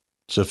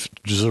 So if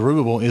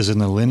Zerubbabel is in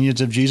the lineage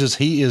of Jesus,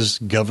 he is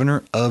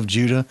governor of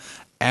Judah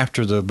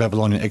after the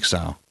Babylonian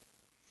exile.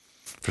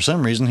 For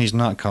some reason, he's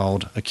not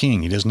called a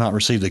king. He does not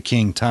receive the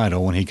king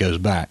title when he goes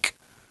back.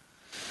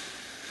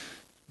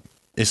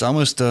 It's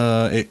almost,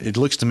 it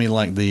looks to me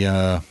like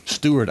the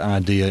steward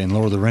idea in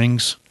Lord of the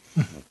Rings.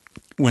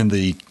 When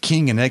the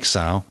king in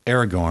exile,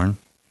 Aragorn,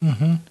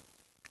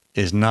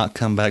 is not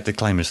come back to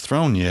claim his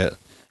throne yet,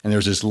 and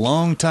there's this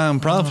long time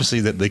prophecy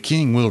that the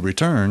king will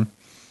return.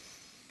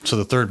 So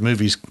the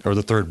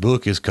third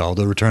book is called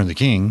The Return of the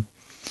King.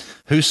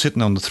 Who's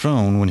sitting on the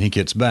throne when he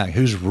gets back?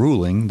 Who's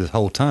ruling the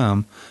whole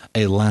time?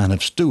 A line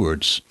of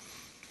stewards.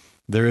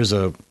 There is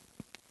I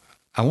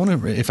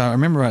wonder if I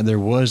remember right, there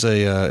was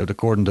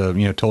according to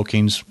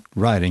Tolkien's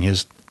writing,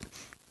 his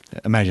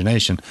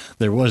imagination,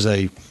 there was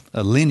a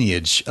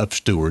lineage of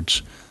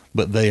stewards,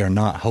 but they are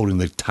not holding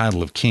the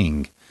title of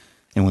king.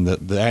 And when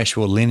the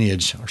actual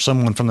lineage, or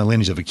someone from the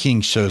lineage of a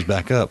king shows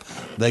back up,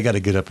 they got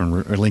to get up and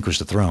relinquish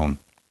the throne.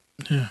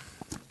 Yeah.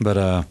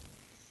 But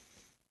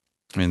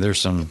there's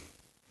some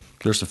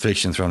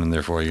fiction thrown in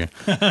there for you.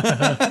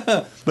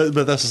 but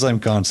that's the same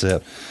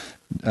concept.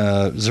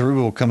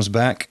 Zerubbabel comes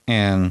back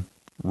and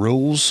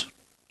rules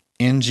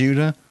in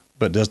Judah,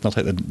 but does not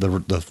take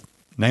the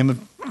name of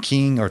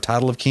king or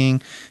title of king,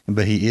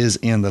 but he is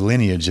in the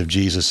lineage of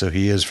Jesus, so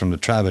he is from the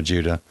tribe of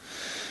Judah.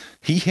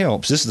 He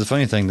helps, this is the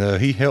funny thing though,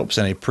 he helps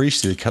in a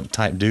priestly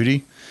type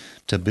duty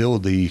to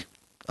build the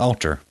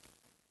altar.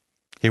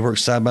 He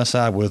works side by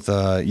side with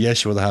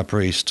Yeshua the high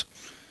priest,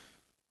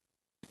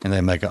 and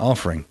they make an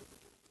offering.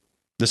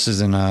 This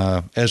is in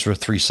Ezra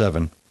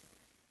 3:7.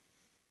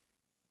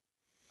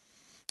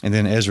 And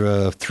then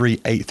Ezra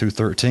 3:8 through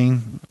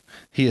 13,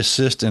 he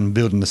assists in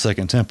building the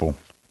second temple.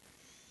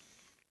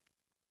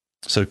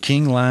 So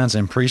king lines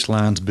and priest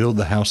lines build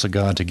the house of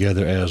God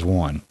together as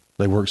one.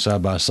 They work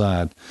side by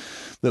side.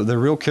 They're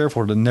real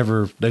careful to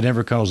they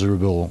never call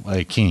Zerubbabel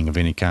a king of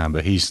any kind,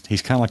 but he's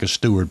kind of like a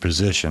steward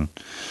position.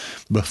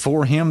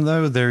 Before him,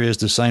 though, there is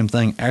the same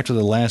thing. After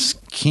the last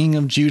king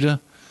of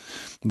Judah,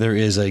 there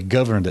is a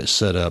governor that's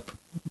set up,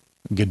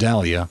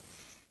 Gedaliah.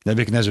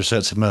 Nebuchadnezzar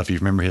sets him up, if you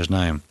remember his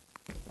name.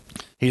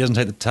 He doesn't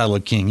take the title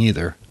of king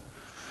either.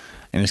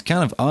 And it's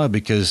kind of odd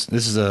because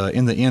this is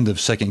in the end of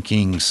 2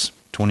 Kings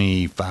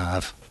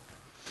 25.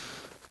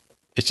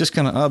 It's just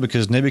kind of odd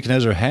because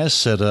Nebuchadnezzar has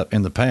set up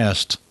in the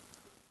past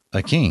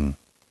a king.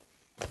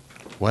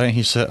 Why didn't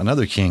he set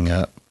another king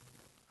up?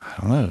 I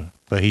don't know.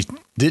 But he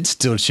did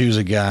still choose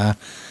a guy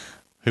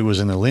who was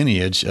in the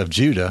lineage of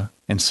Judah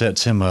and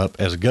sets him up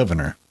as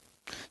governor.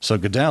 So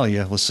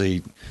Gedaliah, let's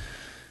see,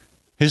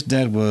 his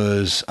dad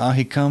was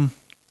Ahikam.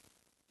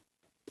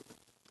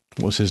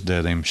 What's his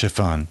dad name?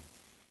 Shaphan.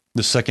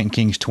 The 2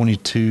 Kings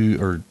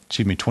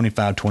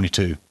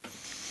 25:22.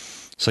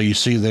 So you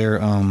see there,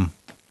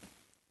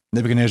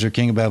 Nebuchadnezzar,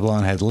 king of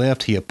Babylon, had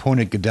left. He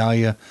appointed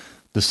Gedaliah,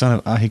 the son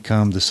of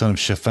Ahikam, the son of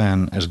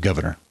Shaphan, as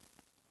governor.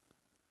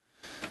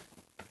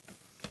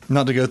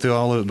 Not to go through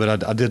all of it,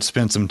 but I did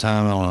spend some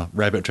time on a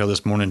rabbit trail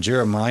this morning.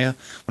 Jeremiah,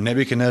 when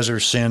Nebuchadnezzar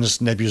sends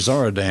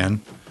Nebuzaradan,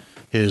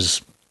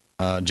 his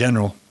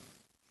general,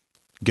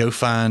 go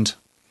find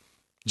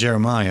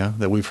Jeremiah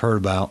that we've heard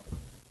about,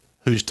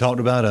 who's talked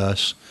about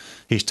us.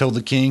 He's told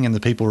the king and the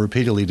people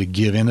repeatedly to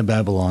give in to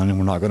Babylon, and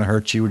we're not going to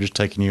hurt you. We're just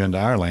taking you into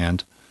our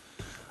land.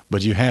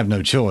 But you have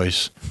no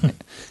choice.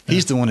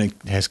 He's the one that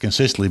has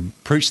consistently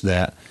preached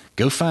that.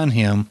 Go find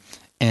him,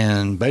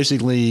 and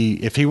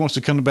basically, if he wants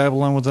to come to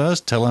Babylon with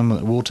us, tell him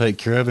that we'll take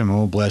care of him and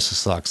we'll bless his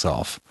socks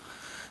off.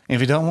 And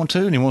if he don't want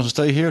to and he wants to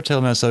stay here, tell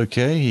him that's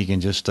okay. He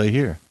can just stay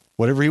here.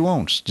 Whatever he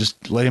wants,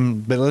 just let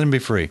him be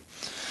free.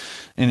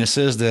 And it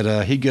says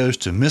that he goes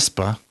to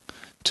Mizpah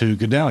to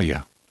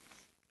Gedaliah.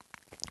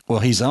 Well,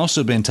 he's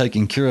also been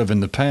taken care of in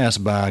the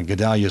past by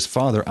Gedaliah's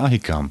father,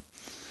 Ahikam.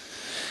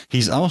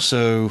 He's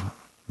also,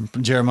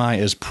 Jeremiah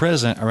is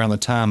present around the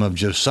time of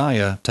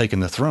Josiah taking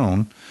the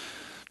throne.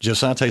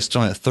 Josiah takes the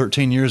throne at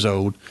 13 years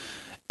old,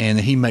 and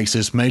he makes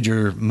this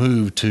major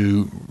move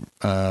to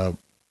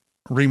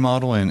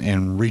remodel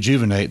and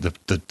rejuvenate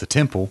the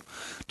temple,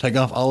 take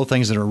off all the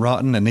things that are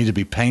rotten and need to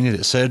be painted,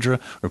 etc.,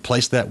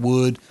 replace that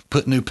wood,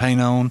 put new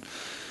paint on.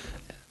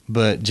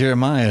 But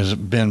Jeremiah has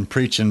been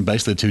preaching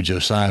basically to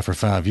Josiah for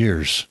 5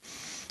 years.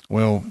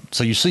 Well,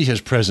 so you see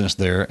his presence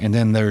there, and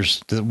then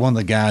there's one of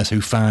the guys who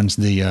finds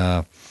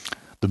the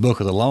book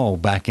of the law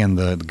back in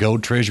the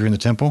gold treasury in the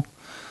temple.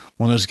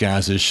 One of those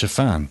guys is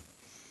Shaphan.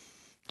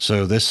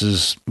 So this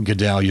is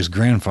Gedaliah's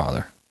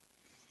grandfather.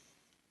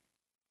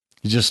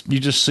 You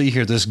just see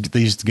here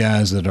these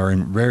guys that are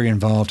very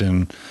involved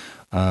in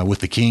with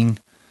the king.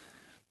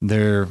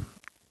 They're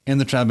in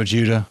the tribe of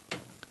Judah,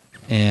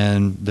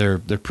 and they're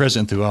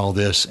present through all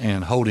this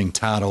and holding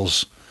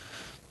titles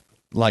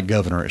like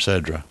governor,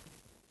 etc.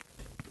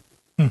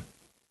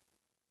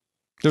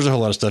 There's a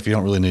whole lot of stuff you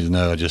don't really need to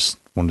know. I just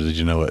wanted you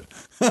to know it.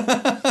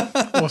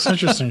 Well, it's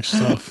interesting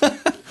stuff.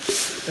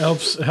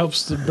 It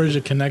helps to bridge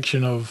a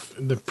connection of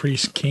the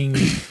priest-king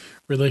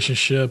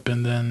relationship,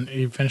 and then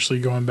eventually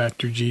going back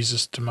through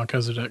Jesus to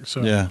Melchizedek.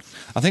 So yeah,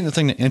 I think the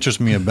thing that interests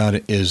me about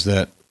it is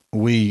that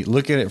we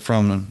look at it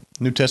from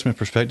a New Testament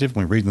perspective.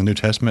 When we read in the New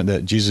Testament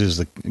that Jesus is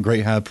the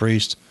great high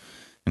priest,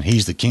 and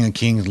he's the King of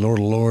Kings, Lord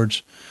of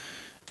Lords.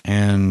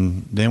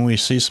 And then we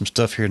see some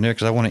stuff here and there,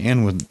 because I want to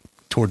end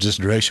towards this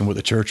direction, what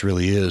the church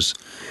really is.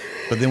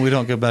 But then we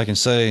don't go back and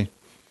say,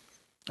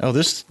 oh,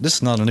 this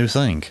is not a new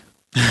thing.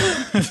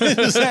 This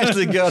is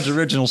actually God's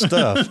original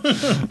stuff,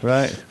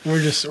 right?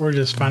 We're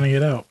just finding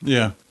it out.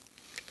 Yeah.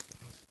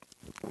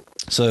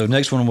 So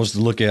next one was to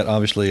look at,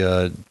 obviously,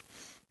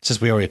 since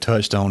we already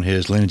touched on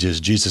his lineages,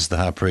 Jesus the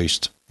high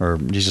priest, or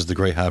Jesus the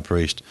great high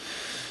priest.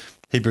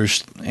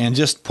 Hebrews, and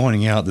just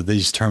pointing out that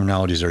these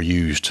terminologies are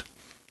used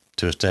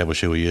to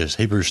establish who he is.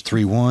 Hebrews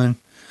 3:1,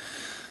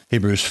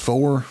 Hebrews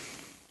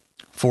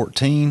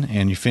 4:14,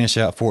 and you finish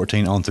out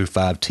 14 on through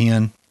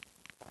 5:10.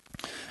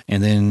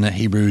 And then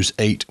Hebrews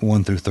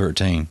 8:1 through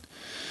 13.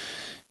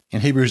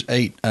 In Hebrews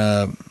 8,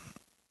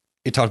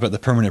 it talked about the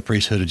permanent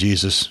priesthood of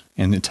Jesus,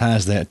 and it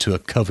ties that to a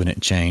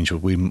covenant change,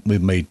 what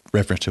we've made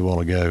reference to a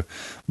while ago.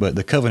 But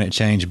the covenant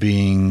change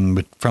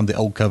being from the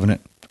Old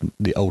Covenant,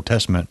 the Old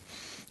Testament,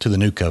 to the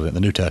New Covenant,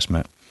 the New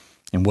Testament.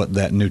 And what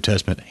that New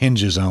Testament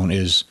hinges on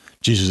is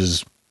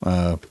Jesus'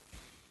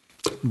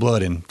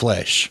 blood and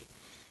flesh,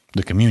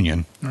 the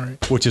communion,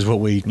 right, which is what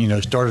we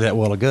started at a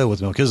while ago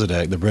with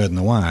Melchizedek, the bread and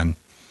the wine.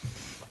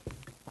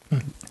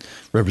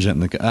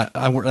 Representing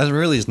that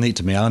really is neat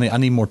to me. I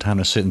need more time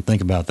to sit and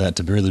think about that,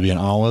 to really be in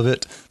awe of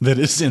it, that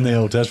it's in the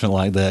Old Testament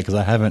like that, because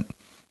I haven't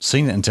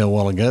seen it until a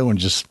while ago, and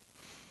just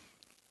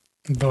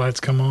The lights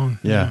come on.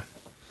 Yeah.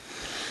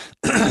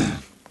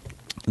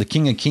 The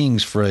King of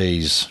Kings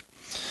phrase.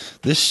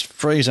 This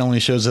phrase only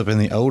shows up in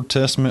the Old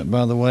Testament,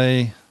 by the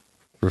way,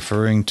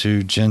 referring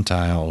to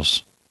Gentile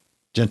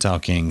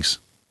kings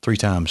 3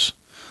 times.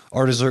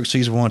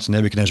 Artaxerxes once,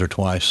 Nebuchadnezzar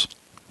twice.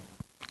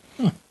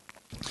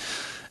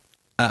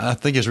 I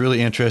think it's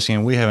really interesting,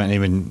 and we haven't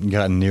even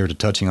gotten near to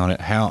touching on it,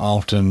 how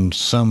often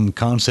some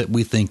concept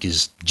we think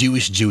is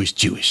Jewish.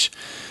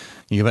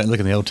 You go back and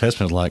look in the Old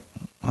Testament, like,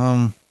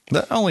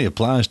 that only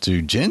applies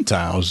to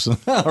Gentiles.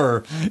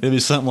 Or it'd be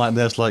something like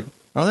that. It's like,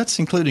 oh, that's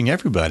including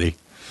everybody.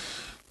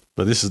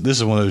 But this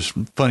is one of those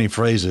funny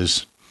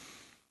phrases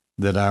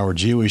that our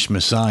Jewish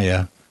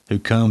Messiah, who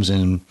comes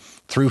in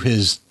through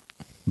his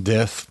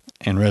death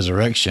and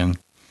resurrection,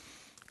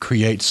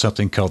 creates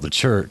something called the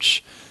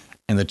church.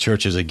 And the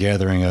church is a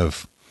gathering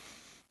of,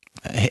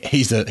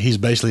 he's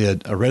basically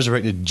a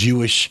resurrected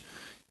Jewish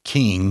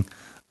king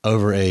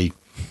over a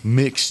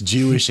mixed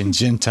Jewish and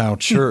Gentile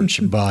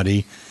church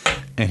body,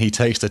 and he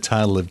takes the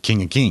title of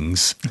King of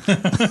Kings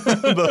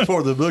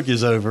before the book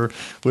is over,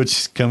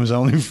 which comes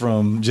only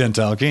from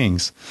Gentile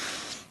kings.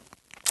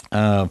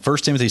 1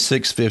 Timothy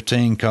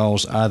 6:15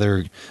 calls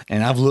either,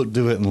 and I've looked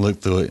through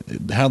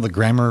it, how the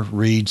grammar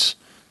reads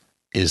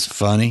is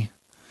funny.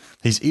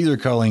 He's either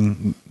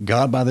calling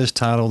God by this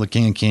title, the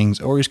King of Kings,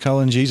 or he's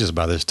calling Jesus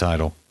by this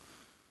title.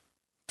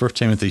 1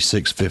 Timothy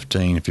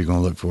 6:15, if you're going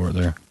to look for it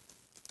there.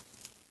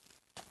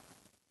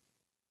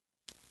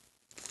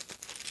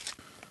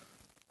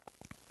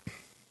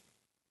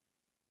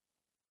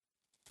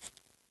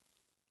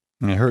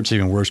 And it hurts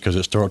even worse because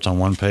it starts on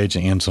one page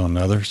and ends on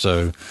another,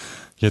 so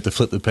you have to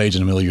flip the page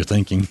in the middle of your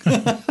thinking.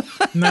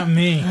 Not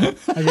me. I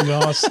can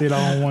all see it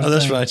all in one. Oh,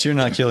 that's right. You're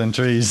not killing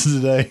trees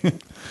today.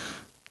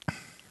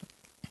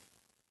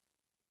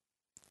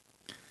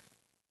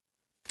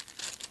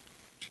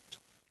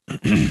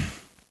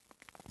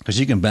 Because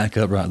you can back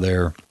up right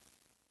there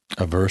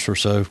a verse or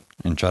so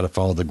and try to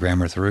follow the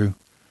grammar through.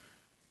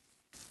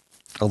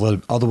 All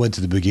the way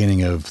to the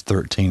beginning of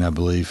 13, I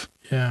believe.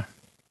 Yeah.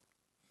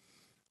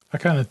 I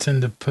kind of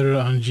tend to put it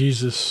on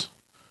Jesus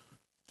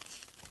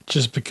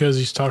just because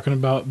he's talking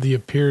about the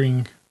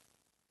appearing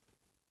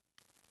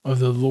of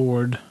the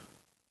Lord.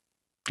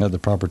 At the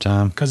proper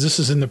time. Because this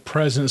is in the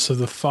presence of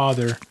the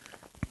Father,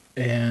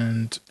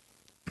 and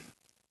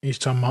he's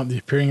talking about the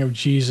appearing of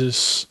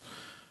Jesus.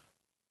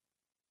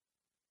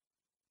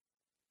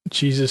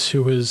 Jesus,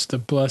 who is the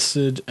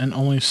blessed and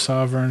only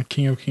sovereign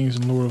King of Kings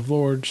and Lord of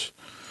Lords.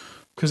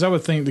 Because I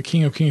would think the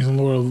King of Kings and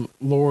Lord of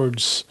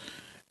Lords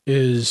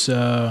is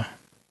a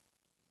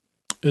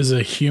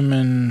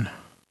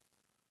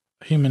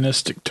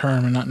humanistic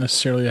term and not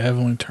necessarily a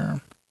heavenly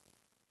term.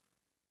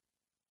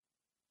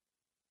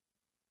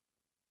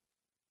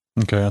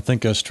 Okay, I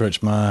think I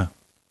stretched my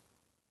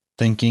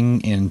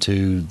thinking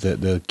into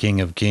the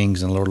King of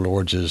Kings and Lord of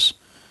Lords is,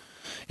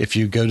 if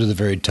you go to the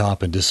very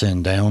top and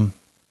descend down,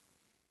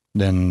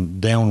 then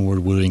downward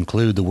would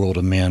include the world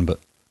of men, but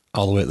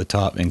all the way at the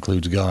top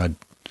includes God.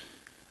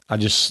 I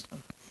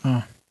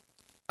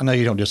know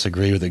you don't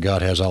disagree with that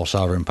God has all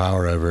sovereign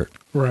power over it.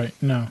 Right,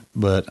 no.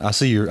 But I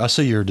see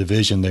your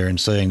division there in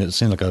saying that it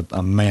seems like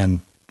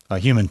a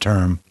human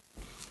term.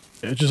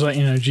 It's just like,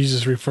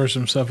 Jesus refers to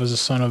himself as a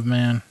son of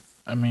man.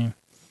 I mean,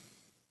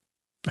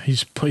 he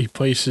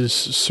places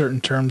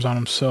certain terms on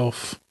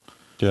himself.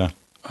 Yeah.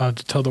 To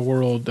tell the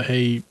world,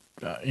 hey,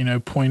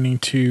 pointing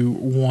to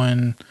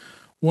one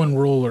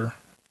ruler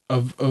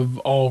of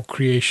all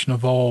creation,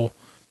 of all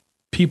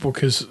people,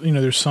 because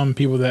there's some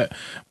people that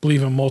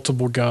believe in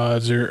multiple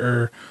gods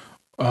or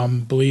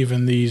believe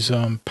in these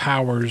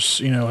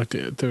powers, like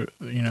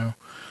the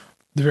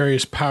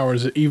various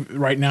powers that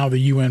right now the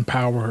UN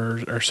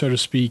power or so to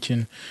speak,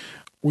 and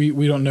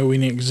we don't know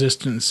any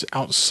existence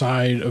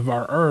outside of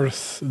our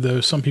Earth,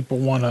 though some people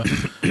want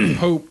to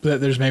hope that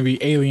there's maybe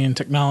alien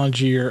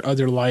technology or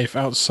other life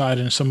outside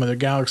in some other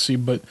galaxy,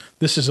 but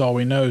this is all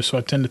we know. So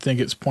I tend to think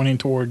it's pointing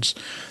towards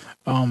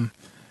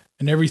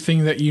and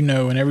everything that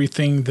and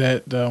everything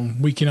that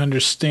we can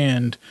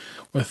understand,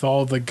 with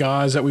all the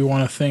gods that we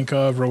want to think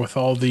of, or with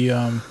all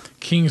the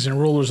kings and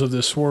rulers of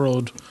this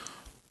world,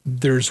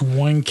 there's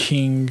one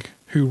king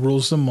who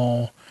rules them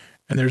all,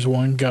 and there's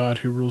one God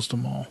who rules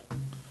them all.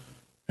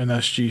 And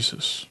that's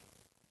Jesus.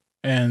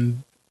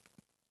 And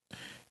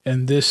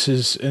this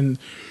is,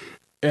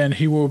 and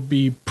he will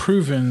be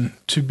proven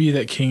to be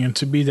that king and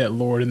to be that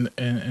Lord and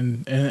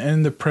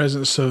in the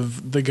presence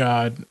of the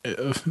God,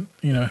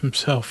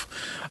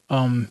 himself,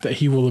 that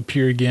he will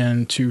appear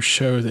again to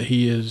show that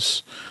he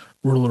is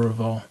ruler of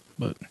all.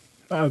 But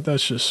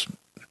that's just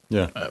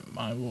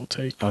my little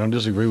take. I don't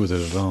disagree with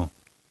it at all.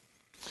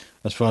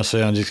 That's why I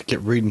say I just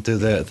kept reading through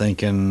that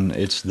thinking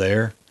it's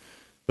there,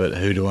 but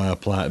who do I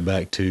apply it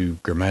back to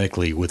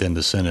grammatically within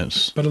the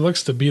sentence? But it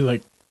looks to be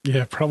like,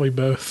 probably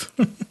both.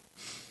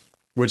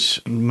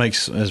 Which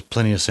has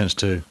plenty of sense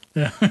too.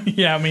 Yeah,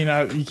 yeah. I mean,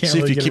 you can't. See,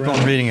 really if you keep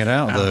on reading it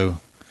out, No.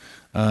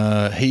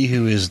 though, he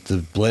who is the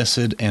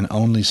blessed and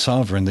only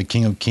sovereign, the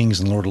King of Kings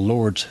and Lord of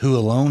Lords, who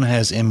alone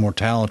has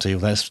immortality.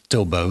 Well, that's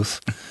still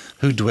both.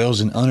 Who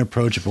dwells in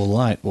unapproachable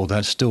light? Well,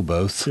 that's still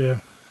both. Yeah.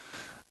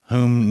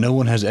 Whom no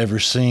one has ever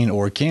seen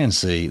or can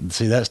see.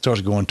 See, that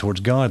starts going towards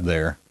God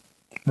there.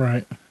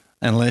 Right.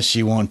 Unless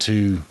you want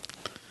to,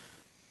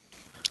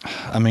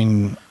 I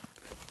mean,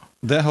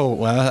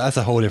 that's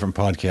a whole different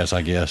podcast,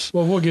 I guess.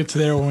 Well, we'll get to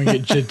there when we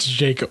get to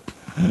Jacob.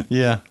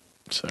 Yeah.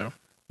 So.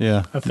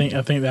 Yeah. I think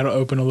that'll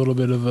open a little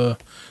bit of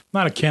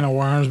not a can of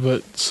worms,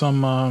 but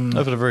some.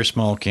 Open a very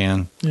small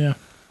can. Yeah.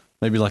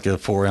 Maybe like a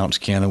 4-ounce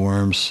can of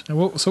worms.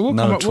 We'll come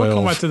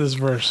back to this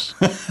verse.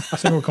 I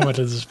think we'll come back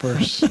to this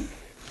verse.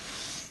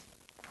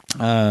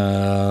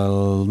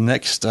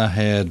 Next I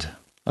had,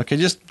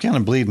 just kind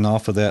of bleeding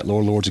off of that,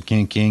 Lord, Lords, and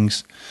King of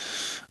Kings.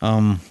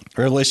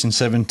 Revelation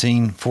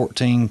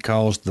 17:14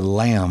 calls the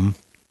Lamb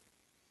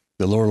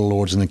the Lord of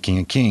Lords and the King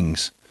of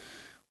Kings.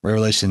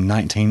 Revelation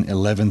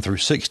 19:11 through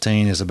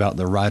 16 is about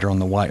the rider on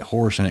the white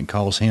horse, and it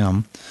calls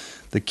him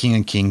the King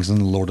of Kings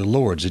and the Lord of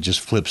Lords. It just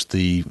flips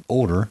the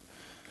order,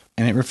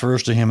 and it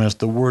refers to him as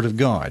the Word of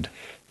God.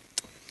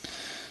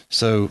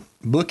 So,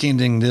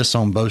 bookending this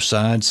on both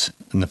sides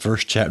in the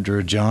first chapter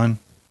of John,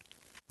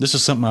 this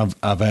is something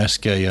I've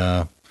asked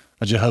a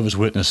Jehovah's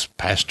Witness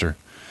pastor.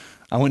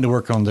 I went to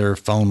work on their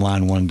phone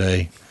line one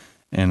day,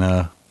 and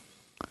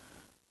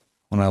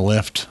when I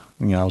left,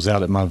 I was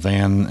out at my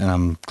van, and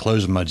I'm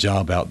closing my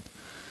job out.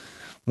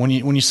 When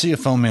you see a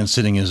phone man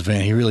sitting in his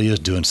van, he really is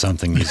doing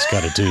something he's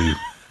got to do.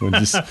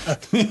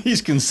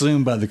 He's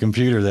consumed by the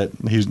computer that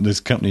this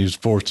company is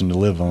forced him to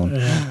live on.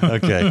 Yeah.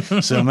 Okay,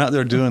 so I'm out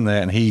there doing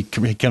that, and he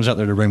comes out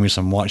there to bring me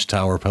some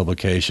Watchtower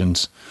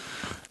publications.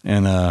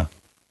 And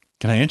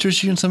can I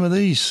interest you in some of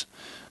these?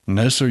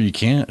 No, sir, you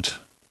can't.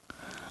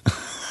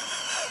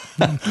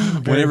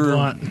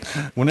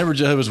 Whenever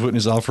Jehovah's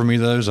Witnesses offer me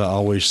those, I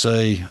always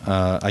say,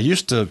 I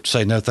used to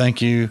say no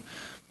thank you,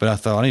 but I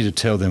thought I need to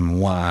tell them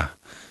why.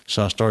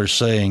 So I started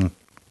saying,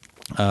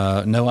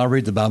 no, I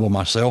read the Bible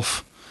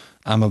myself.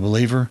 I'm a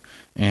believer,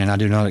 and I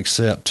do not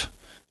accept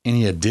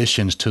any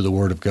additions to the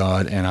Word of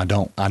God, and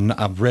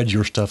I've read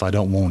your stuff. I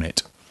don't want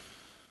it.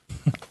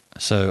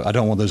 So I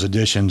don't want those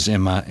additions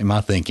in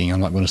my thinking. I'm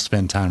not going to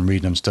spend time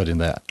reading them, studying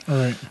that. All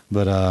right.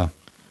 But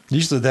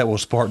usually that will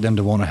spark them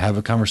to want to have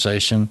a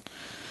conversation.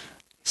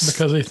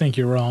 Because they think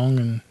you're wrong,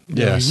 and you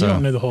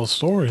don't know the whole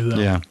story, though.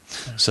 Yeah.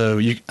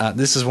 So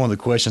this is one of the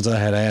questions I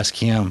had asked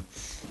him.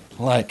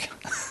 Like,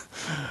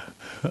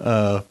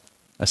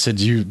 I said,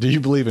 do you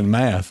believe in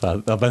math? I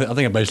think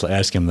I basically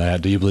asked him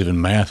that. Do you believe in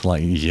math?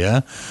 Like,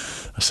 yeah.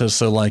 I said,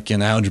 so like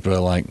in algebra,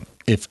 like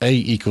if A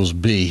equals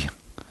B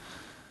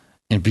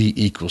and B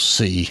equals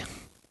C,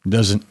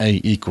 doesn't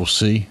A equal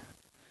C?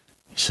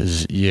 He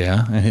says,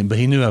 yeah. But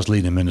he knew I was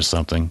leading him into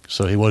something,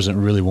 so he wasn't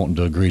really wanting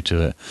to agree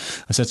to it.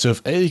 I said, so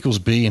if A equals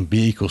B and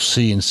B equals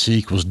C and C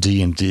equals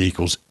D and D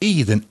equals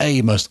E, then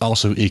A must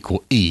also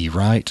equal E,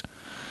 right?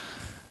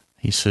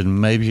 He said,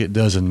 maybe it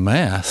does in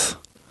math.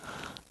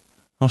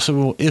 I said,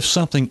 well, if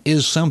something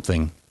is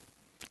something,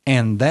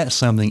 and that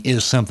something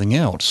is something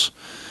else,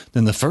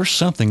 then the first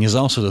something is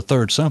also the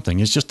third something.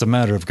 It's just a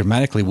matter of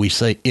grammatically we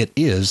say it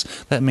is.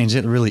 That means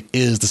it really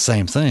is the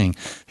same thing.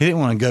 He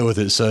didn't want to go with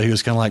it, so he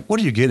was kind of like, what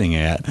are you getting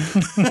at?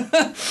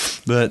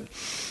 But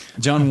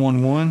John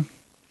 1:1,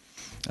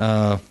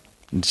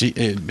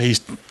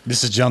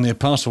 this is John the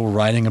Apostle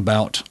writing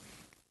about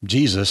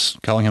Jesus,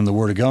 calling him the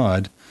Word of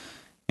God,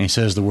 and he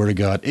says the Word of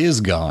God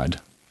is God.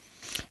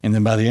 And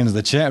then by the end of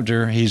the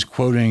chapter, he's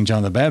quoting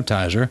John the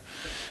Baptizer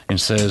and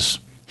says,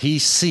 he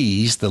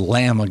sees the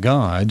Lamb of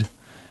God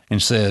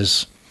and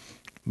says,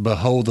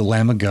 behold, the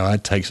Lamb of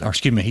God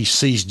he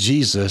sees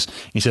Jesus.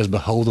 He says,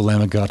 behold, the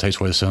Lamb of God takes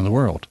away the sin of the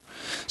world.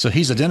 So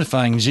he's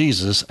identifying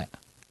Jesus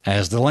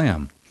as the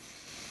Lamb.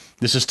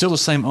 This is still the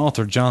same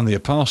author, John the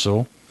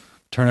Apostle.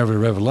 Turn over to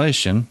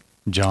Revelation,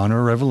 John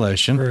or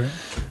Revelation. Right.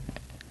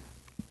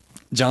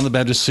 John the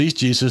Baptist sees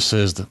Jesus,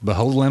 says,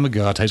 behold, the Lamb of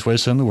God takes away the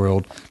sin of the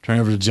world. Turn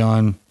over to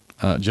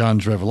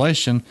John's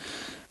Revelation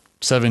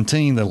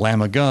 17, the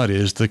Lamb of God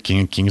is the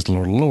King of Kings, the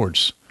Lord of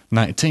Lords.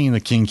 19, the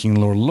King,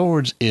 Lord of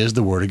Lords is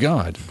the Word of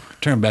God.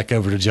 Turn back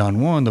over to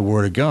John 1, the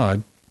Word of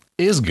God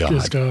is God.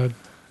 Is God.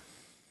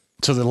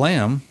 So the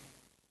Lamb,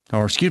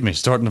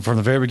 starting from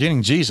the very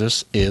beginning,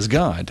 Jesus is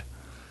God.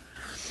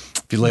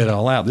 If you lay it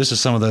all out, this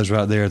is some of those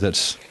right there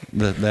that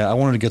I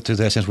wanted to get through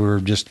that since we were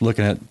just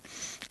looking at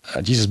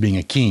Jesus being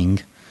a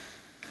king.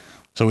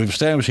 So we've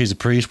established he's a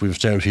priest. We've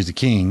established he's a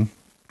king.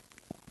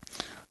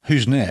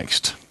 Who's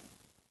next?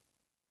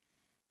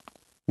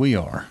 We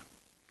are.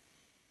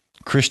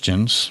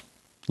 Christians,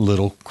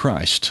 little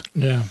Christ.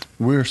 Yeah.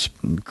 We're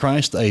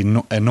Christ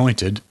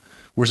anointed.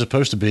 We're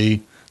supposed to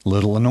be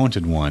little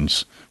anointed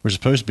ones. We're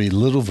supposed to be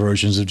little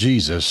versions of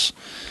Jesus.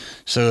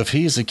 So if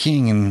he is a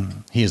king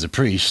and he is a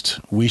priest,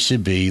 we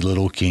should be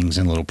little kings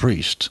and little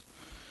priests.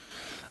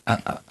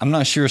 I'm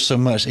not sure so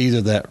much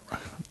either that,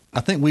 I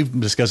think we've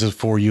discussed this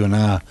before, you and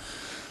I,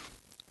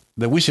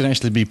 that we should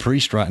actually be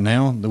priests right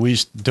now, that we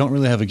don't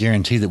really have a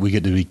guarantee that we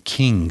get to be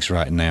kings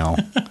right now.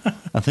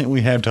 I think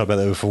we have talked about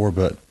that before,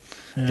 but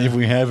if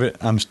we have it,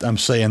 I'm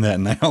saying that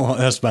now.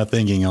 That's my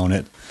thinking on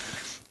it.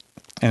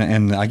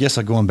 And I guess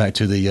going back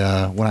to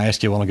the when I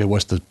asked you a while ago,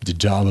 what's the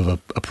job of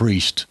a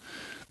priest,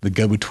 the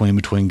go-between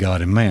between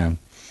God and man?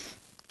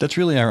 That's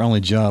really our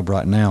only job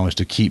right now, is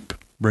to keep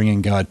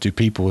bringing God to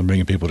people and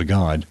bringing people to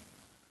God.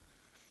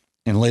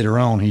 And later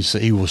on,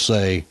 he will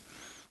say,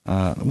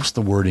 what's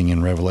the wording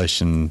in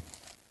Revelation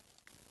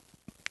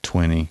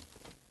 20?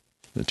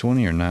 Is it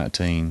 20 or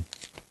 19?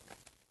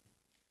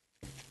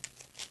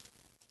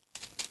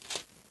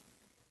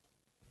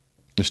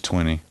 It's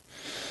 20.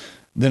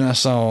 Then I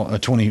saw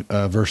 20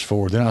 verse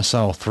 4. Then I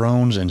saw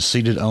thrones, and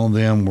seated on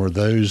them were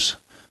those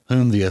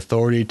whom the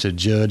authority to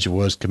judge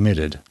was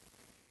committed.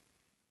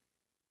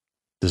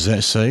 Does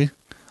that say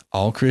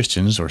all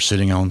Christians are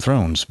sitting on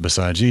thrones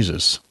beside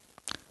Jesus?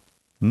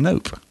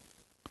 Nope.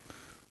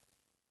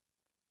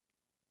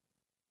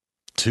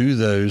 To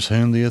those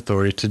whom the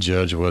authority to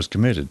judge was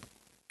committed.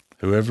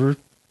 Whoever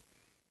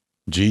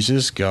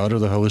Jesus, God, or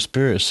the Holy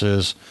Spirit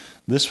says,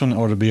 this one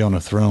ought to be on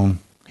a throne.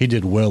 He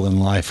did well in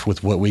life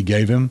with what we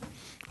gave him.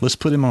 Let's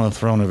put him on a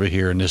throne over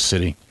here in this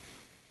city.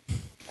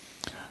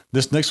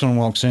 This next one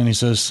walks in. He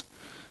says,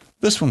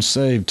 this one's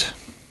saved.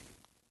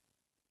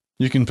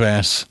 You can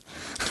pass.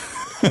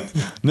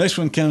 Next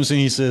one comes in.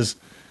 He says,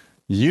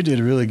 you did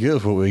really good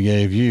with what we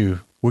gave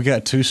you. We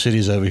got 2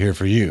 cities over here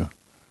for you.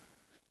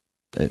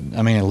 It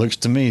looks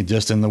to me,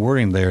 just in the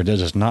wording there, it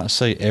does not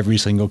say every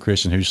single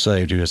Christian who's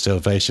saved, who has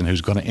salvation,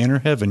 who's going to enter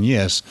heaven.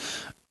 Yes,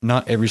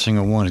 not every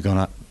single one is going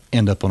to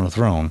end up on a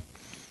throne.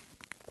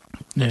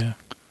 Yeah.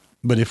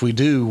 But if we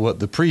do what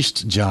the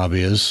priest's job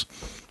is,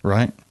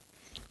 right,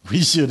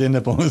 we should end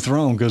up on the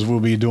throne, because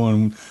we'll be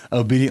doing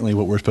obediently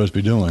what we're supposed to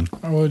be doing.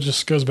 Well, it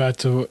just goes back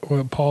to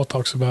what Paul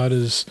talks about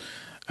is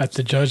at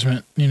the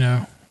judgment,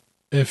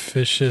 if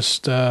it's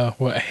just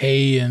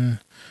hay and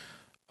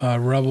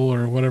rubble,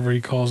 or whatever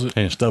he calls it.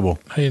 Hay and stubble.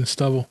 Hay and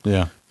stubble.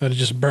 Yeah. That it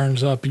just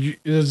burns up.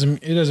 It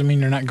doesn't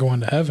mean you're not going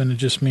to heaven. It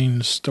just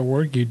means the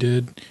work you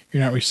did,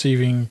 you're not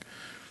receiving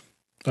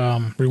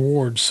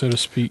rewards, so to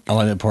speak. I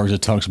like that part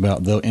that talks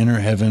about they'll enter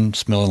heaven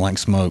smelling like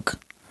smoke.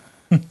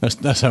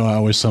 That's how I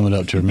always sum it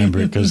up to remember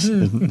it, because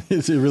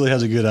it really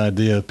has a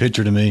good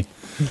picture to me.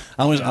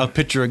 I'll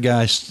picture a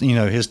guy,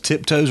 his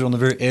tiptoes are on the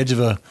very edge of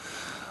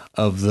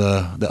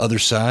the other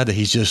side that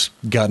he's just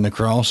gotten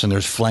across, and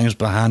there's flames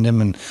behind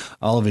him, and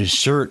all of his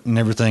shirt and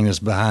everything that's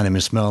behind him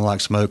is smelling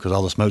like smoke, because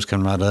all the smoke's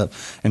coming right up,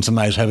 and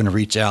somebody's having to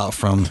reach out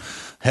from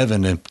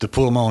heaven to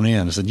pull him on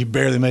in. I said, you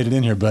barely made it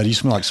in here, buddy. You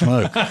smell like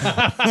smoke.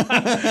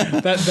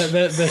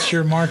 That's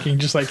your marking,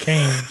 just like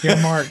Cain. You're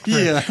marked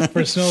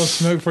for smell of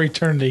smoke for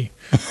eternity.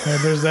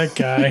 There's that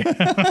guy.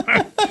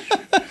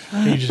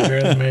 He just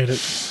barely made it.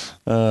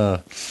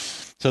 So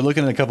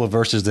looking at a couple of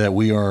verses that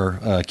we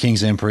are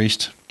kings and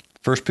priests.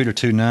 1 Peter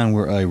 2:9,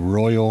 we're a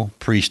royal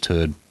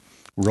priesthood.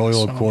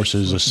 Royal, of course,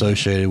 is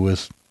associated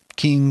with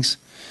kings,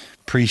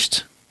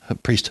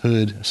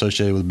 priesthood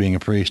associated with being a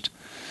priest.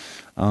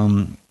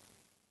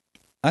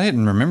 I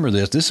didn't remember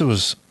this. This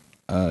was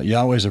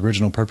Yahweh's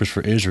original purpose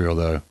for Israel,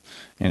 though,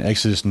 in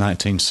Exodus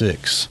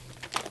 19:6.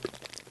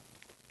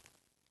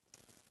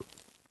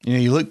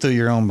 You look through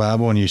your own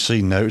Bible and you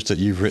see notes that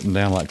you've written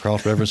down like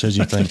cross references.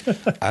 You think,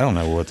 I don't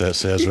know what that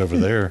says over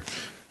there.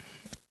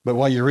 But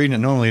while you're reading it,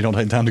 normally you don't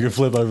take time to go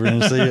flip over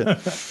and see it.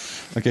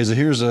 Okay, so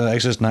here's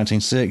Exodus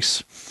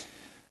 19:6.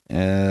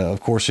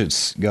 Of course,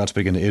 it's God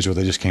speaking to Israel.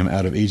 They just came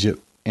out of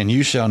Egypt. And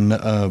you shall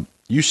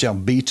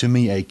be to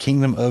me a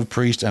kingdom of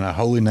priests and a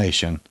holy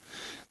nation.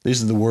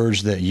 These are the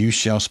words that you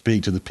shall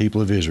speak to the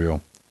people of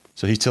Israel.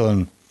 So he's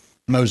telling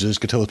Moses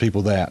to tell the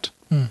people that.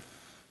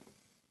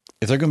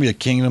 If they're going to be a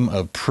kingdom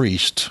of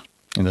priests,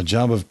 and the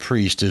job of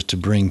priest is to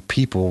bring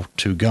people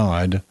to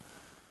God,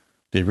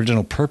 the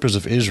original purpose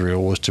of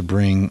Israel was to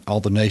bring all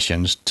the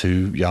nations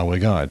to Yahweh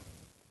God.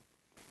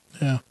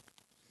 Yeah.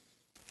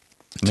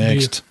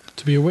 Next.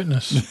 To be a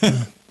witness.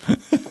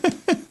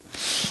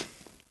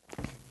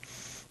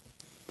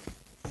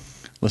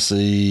 Let's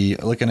see.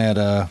 Looking at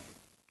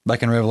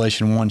back in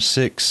Revelation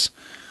 1:6,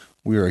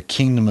 we are a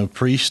kingdom of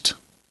priests.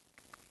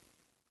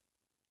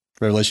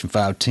 Revelation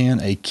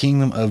 5:10, a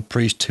kingdom of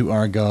priests to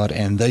our God,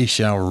 and they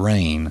shall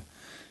reign.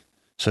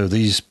 So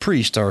these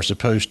priests are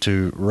supposed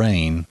to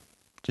reign.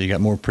 So you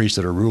got more priests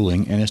that are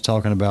ruling, and it's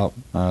talking about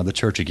the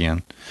church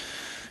again.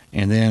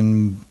 And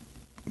then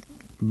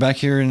back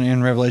here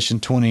in Revelation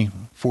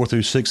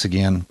 20:4-6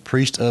 again,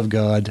 priest of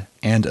God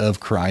and of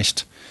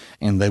Christ,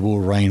 and they will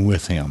reign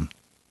with him.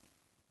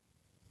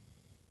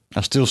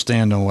 I still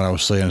stand on what I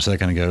was saying a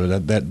second ago.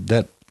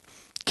 That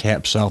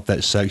caps off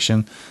that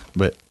section,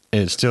 but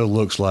it still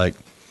looks like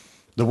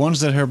the ones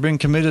that have been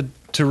committed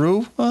to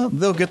rule,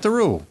 they'll get the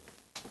rule,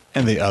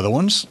 and the other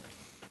ones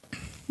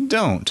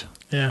don't.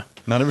 Yeah.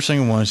 Not every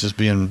single one is just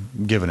being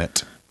given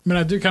it.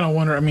 I do kind of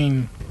wonder,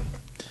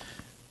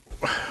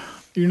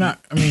 you're not,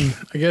 I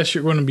guess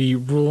you're going to be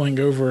ruling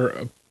over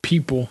a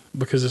people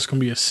because it's going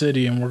to be a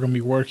city and we're going to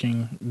be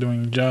working,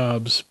 doing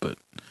jobs, but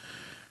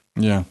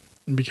yeah,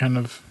 it'd be kind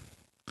of,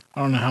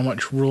 I don't know how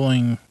much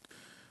ruling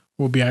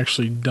will be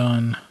actually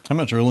done. How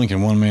much ruling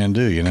can one man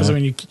do? You know, because I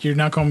mean, you're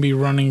not going to be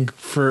running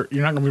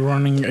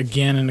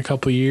again in a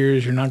couple of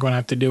years. You're not going to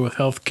have to deal with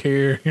health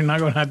care. You're not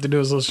going to have to deal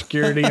with Social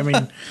Security. I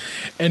mean,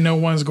 and no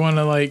one's going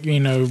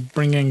to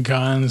bring in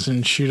guns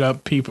and shoot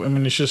up people. I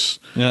mean, it's just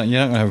you're not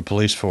going to have a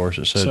police force,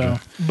 etc.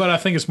 So, but I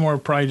think it's more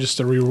probably just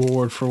a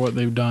reward for what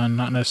they've done,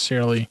 not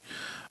necessarily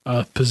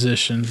a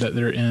position that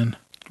they're in.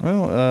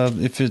 Well,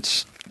 if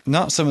it's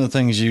not some of the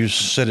things you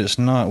said it's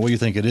not, what do you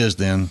think it is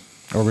then?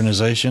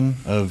 Organization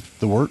of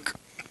the work?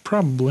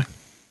 Probably.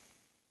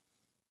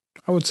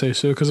 I would say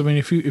so, because I mean,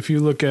 if you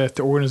look at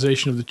the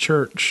organization of the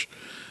church,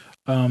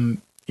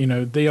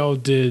 they all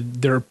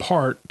did their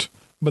part,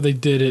 but they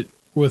did it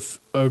with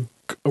a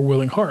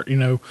willing heart.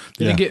 They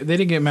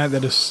didn't get mad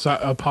at the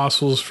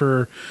apostles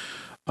for,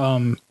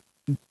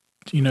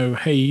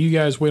 hey, you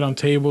guys wait on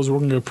tables, we're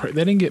gonna go pray.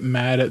 They didn't get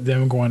mad at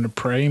them going to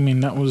pray. I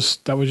mean, that was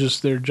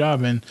just their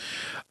job. And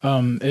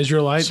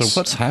Israelites. So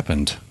what's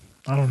happened?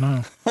 I don't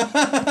know.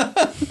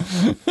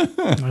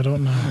 I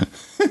don't know.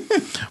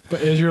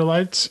 But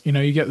Israelites,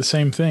 you get the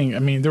same thing. I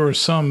mean, there were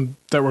some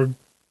that were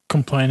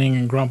complaining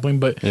and grumbling,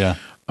 but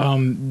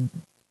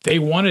they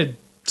wanted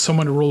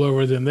someone to rule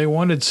over them. They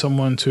wanted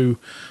someone to,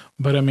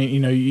 but I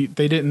mean,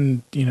 they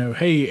didn't,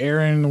 hey,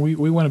 Aaron,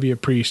 we want to be a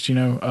priest,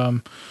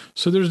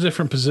 So there's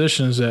different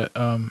positions that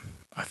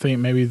I think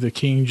maybe the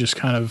king just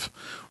kind of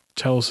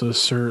tells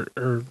us or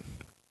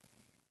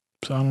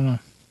so I don't know.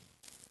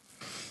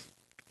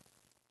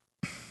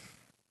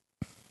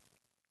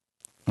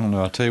 I don't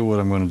know. I'll tell you what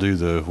I'm going to do,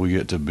 though, if we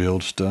get to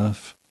build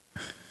stuff.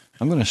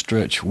 I'm going to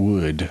stretch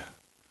wood.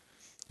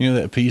 You know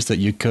that piece that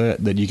you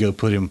cut, that you go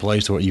put in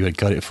place what you had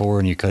cut it for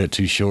and you cut it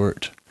too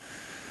short?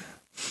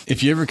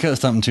 If you ever cut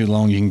something too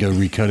long, you can go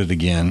recut it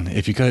again.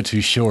 If you cut it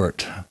too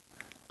short,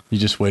 you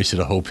just wasted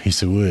a whole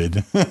piece of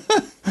wood.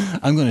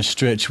 I'm going to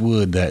stretch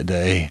wood that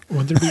day.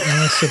 Would there be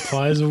any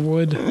supplies of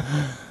wood?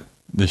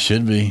 There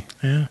should be.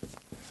 Yeah.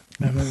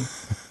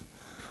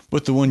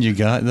 But the one you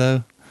got,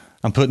 though,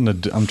 I'm trying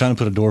to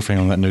put a door frame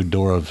on that new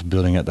door of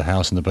building at the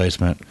house in the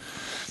basement.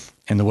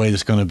 And the way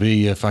that's going to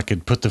be, if I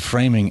could put the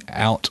framing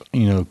out,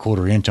 a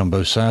quarter inch on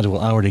both sides, well,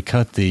 I already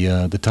cut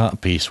the top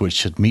piece, which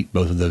should meet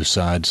both of those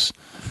sides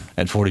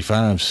at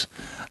 45s.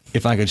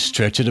 If I could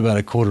stretch it about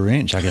a quarter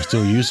inch, I could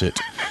still use it.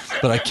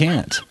 But I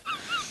can't.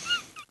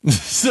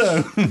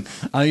 So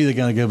I'm either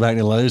going to go back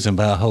to Lowe's and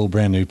buy a whole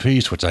brand new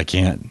piece, which I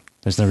can't.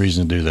 There's no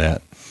reason to do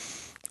that.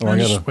 Or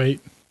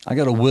I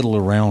got to whittle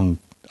around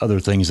other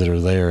things that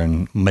are there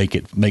and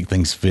make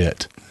things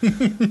fit.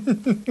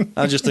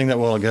 I just think that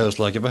while ago, it's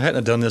like, if I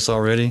hadn't done this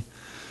already,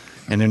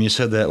 and then you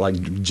said that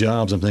like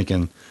jobs, I'm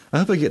thinking, I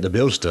hope I get to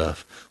build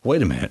stuff.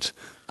 Wait a minute.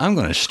 I'm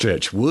going to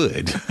stretch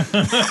wood.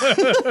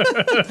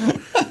 I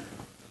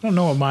don't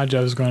know what my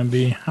job is going to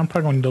be. I'm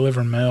probably going to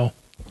deliver mail.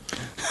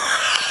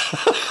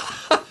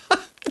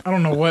 I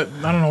don't know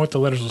what the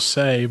letters will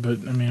say, but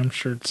I mean, I'm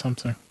sure it's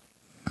something.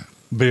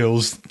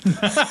 Bills.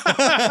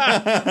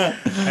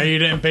 Hey, you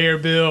didn't pay your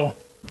bill.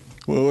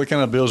 Well, what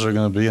kind of bills are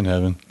going to be in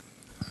heaven?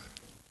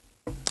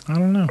 I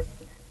don't know.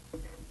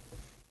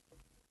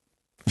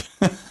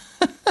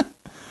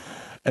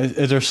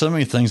 There's so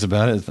many things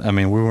about it. I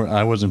mean,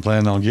 I wasn't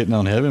planning on getting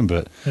on heaven,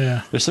 but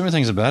there's so many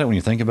things about it when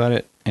you think about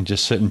it and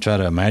just sit and try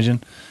to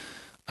imagine.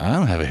 I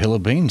don't have a hill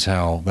of beans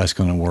how that's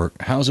going to work.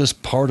 How's this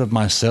part of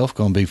myself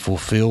going to be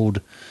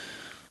fulfilled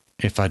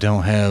if I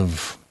don't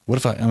have? We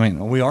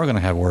are going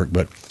to have work,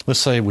 but let's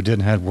say we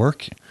didn't have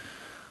work.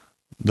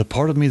 The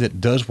part of me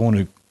that does want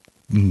to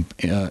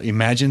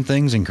imagine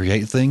things and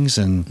create things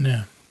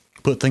and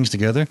put things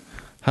together,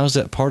 how's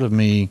that part of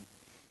me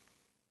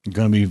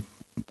going to be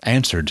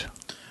answered?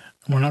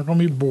 We're not going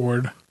to be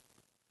bored,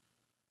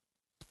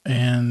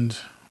 and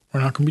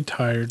we're not going to be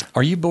tired.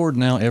 Are you bored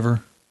now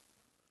ever?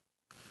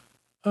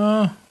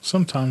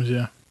 Sometimes,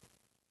 yeah.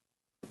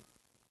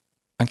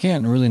 I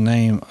can't really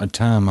name a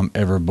time I'm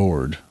ever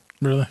bored.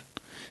 Really?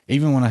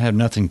 Even when I have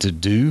nothing to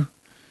do,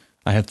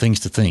 I have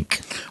things to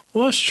think.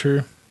 Well, that's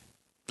true.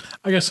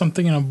 I guess I'm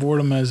thinking of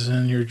boredom as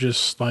in you're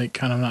just like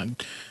kind of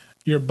not,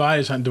 your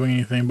body's not doing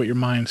anything, but your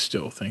mind's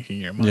still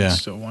thinking, your mind's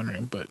still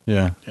wondering. But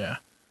yeah.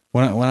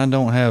 When I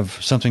don't have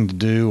something to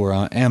do, or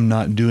I am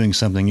not doing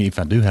something, if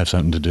I do have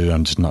something to do,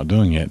 I'm just not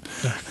doing it.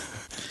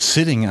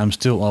 Sitting, I'm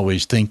still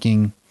always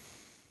thinking,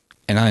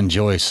 and I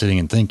enjoy sitting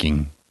and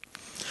thinking.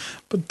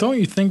 But don't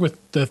you think with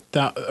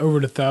over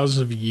the thousands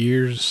of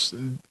years,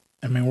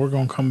 I mean, we're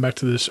going to come back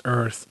to this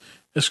earth,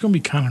 it's going to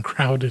be kind of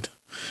crowded.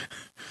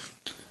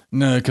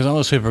 No, because all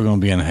those people are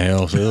going to be in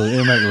hell, so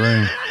it'll make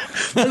room.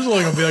 There's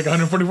only going to be like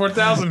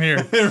 144,000 here.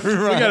 Right. We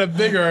got a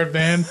big earth,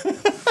 man.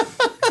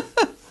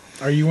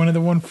 Are you one of the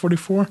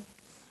 144?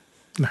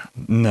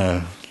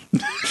 No.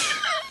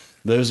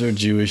 Those are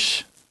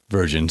Jewish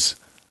virgins,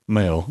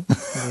 male.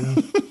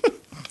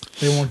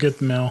 They won't get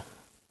the mail.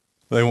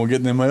 They won't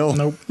get the mail?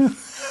 Nope.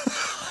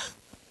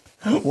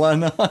 Why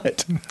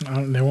not?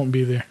 They won't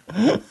be there.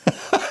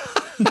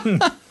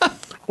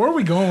 Where are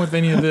we going with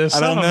any of this?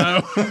 I don't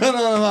know. I don't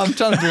know. I'm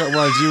trying to figure out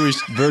why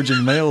Jewish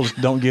virgin males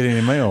don't get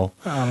any mail.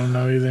 I don't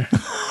know either.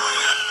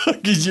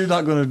 Because you're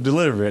not going to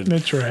deliver it.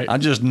 That's right.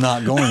 I'm just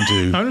not going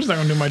to. I'm just not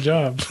going to do my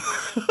job.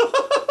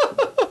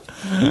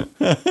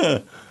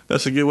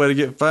 That's a good way to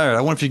get fired.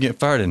 I wonder if you get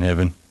fired in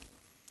heaven.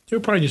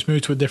 You'll probably just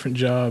move to a different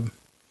job.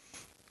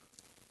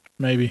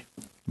 Maybe.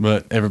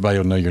 But everybody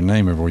will know your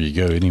name everywhere you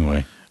go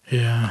anyway.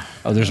 Yeah.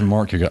 Oh, there's a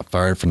Mark who got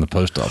fired from the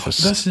post office.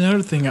 That's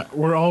another thing.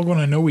 We're all going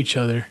to know each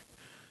other.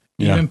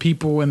 Even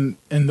people in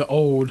the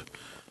old.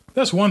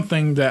 That's one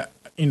thing that,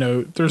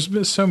 there's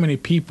been so many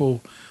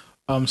people,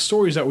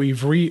 stories that we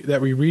read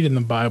in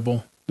the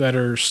Bible that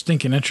are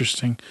stinking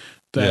interesting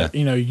that,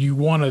 you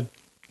want to,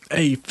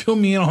 hey, fill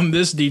me in on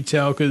this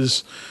detail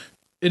because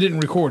it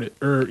didn't record it,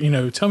 or,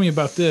 tell me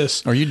about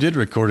this. Or you did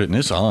record it and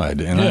it's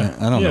odd, and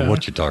I don't know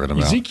what you're talking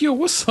about. Ezekiel,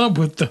 what's up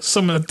with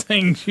some of the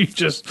things you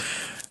just,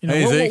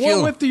 hey,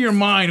 what went through your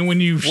mind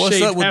when you what's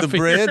shaved up with the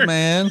bread,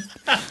 man?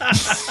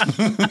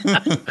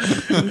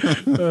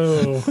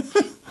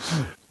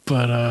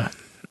 But, I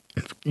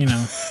don't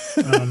know.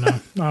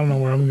 I don't know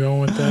where I'm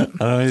going with that.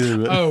 I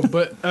don't either.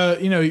 But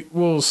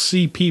we'll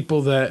see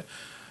people that,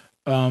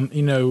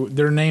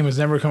 their name has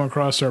never come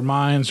across our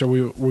minds, or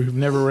we've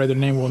never read their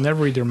name. We'll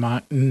never read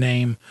their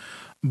name,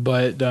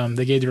 but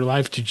they gave their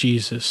life to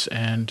Jesus,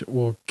 and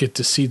we'll get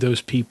to see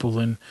those people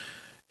and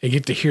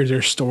get to hear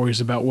their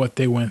stories about what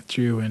they went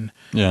through. And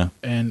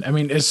I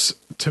mean, it's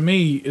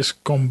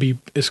going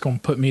to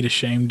put me to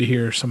shame to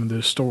hear some of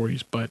those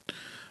stories, but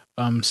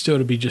still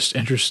to be just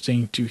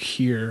interesting to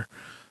hear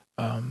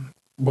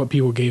what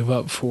people gave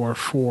up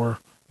for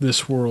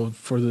this world,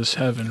 for this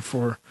heaven,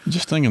 for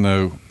just thinking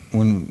though,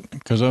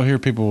 because I'll hear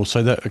people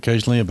say that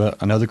occasionally about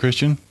another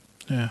Christian.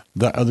 Yeah,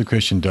 that other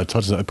Christian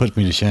it puts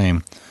me to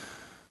shame.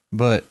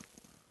 But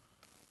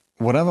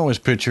what I've always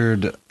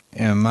pictured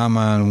in my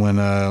mind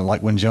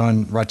when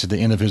John writes at the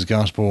end of his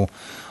gospel,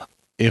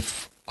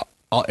 if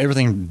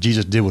everything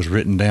Jesus did was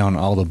written down,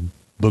 all the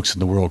books in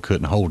the world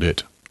couldn't hold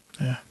it.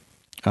 Yeah.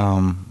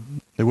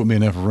 There wouldn't be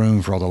enough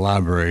room for all the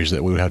libraries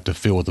that we would have to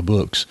fill with the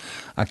books.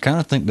 I kind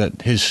of think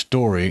that his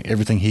story,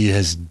 everything he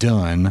has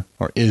done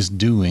or is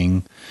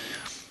doing,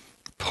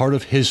 part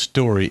of his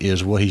story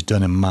is what he's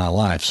done in my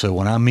life. So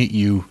when I meet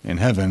you in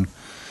heaven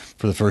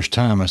for the first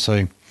time, I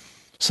say,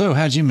 so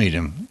how'd you meet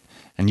him?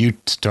 And you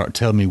start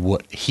telling me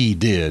what he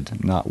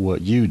did, not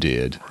what you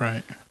did.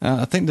 Right.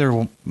 I think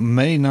there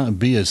may not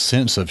be a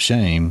sense of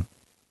shame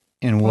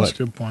in what. That's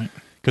a good point.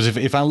 Because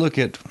if I look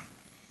at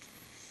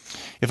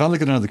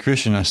another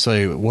Christian, I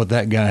say what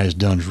that guy has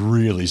done is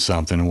really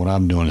something, and what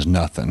I'm doing is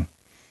nothing.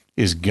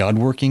 Is God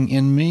working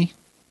in me?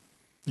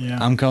 Yeah.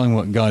 I'm calling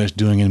what God is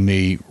doing in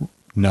me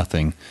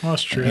nothing. Well,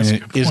 that's true.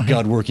 And is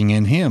God working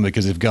in him?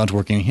 Because if God's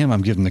working in him,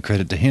 I'm giving the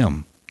credit to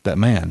him, that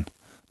man,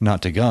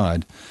 not to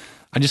God.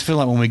 I just feel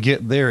like when we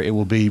get there, it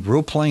will be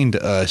real plain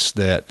to us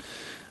that,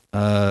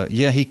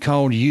 he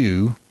called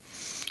you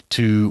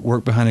to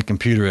work behind a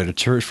computer at a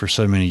church for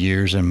so many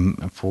years,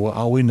 and for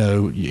all we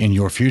know, in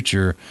your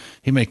future,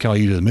 he may call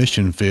you to the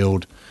mission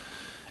field,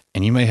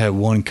 and you may have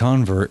one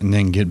convert and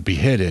then get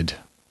beheaded.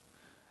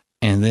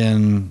 And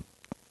then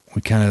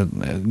we kind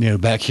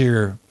of, back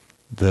here,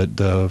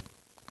 the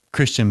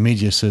Christian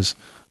media says,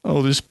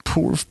 oh, this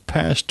poor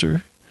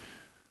pastor,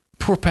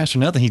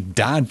 nothing. He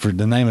died for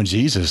the name of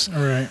Jesus.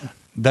 All right.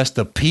 That's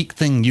the peak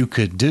thing you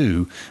could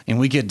do. And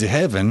we get to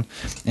heaven,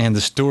 and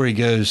the story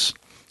goes,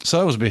 so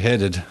I was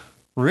beheaded.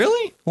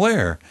 Really?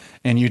 Where?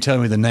 And you tell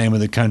me the name of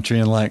the country,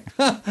 and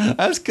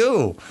that's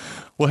cool.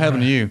 What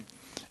happened to you?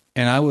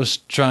 And I was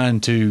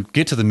trying to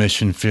get to the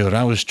mission field.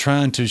 I was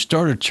trying to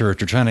start a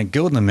church or trying to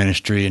go in the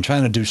ministry and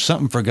trying to do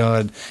something for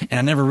God. And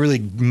I never really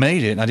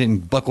made it. I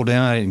didn't buckle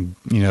down. I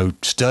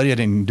didn't, study. I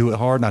didn't do it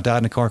hard. And I died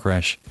in a car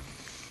crash.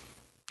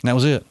 And that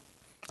was it.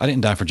 I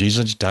didn't die for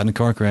Jesus. I just died in a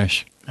car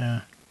crash.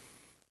 Yeah.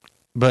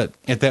 But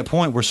at that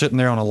point, we're sitting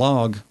there on a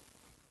log,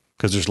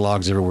 because there's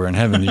logs everywhere in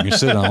heaven that you can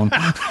sit on.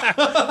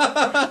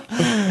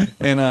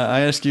 And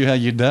I ask you how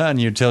you died,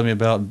 and you tell me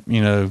about,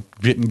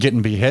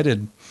 getting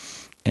beheaded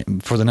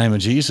for the name of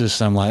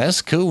Jesus. I'm like,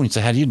 that's cool. And you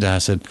say, how do you die? I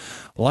said,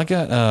 well, I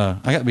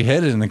got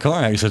beheaded in a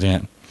car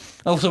accident.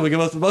 Oh, so we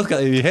both got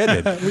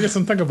beheaded. We got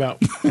something to think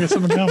about. We got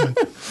something coming.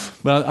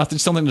 But I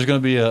think there's going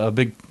to be a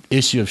big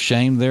issue of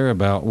shame there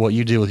about what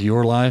you did with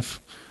your life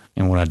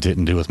and what I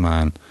didn't do with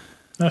mine.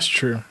 That's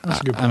true. That's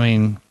a good point. I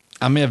mean,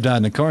 I may have died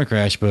in a car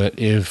crash, but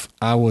if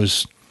I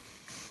was,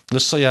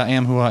 let's say I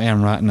am who I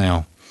am right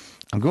now,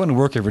 I'm going to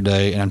work every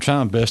day, and I'm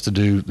trying my best to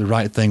do the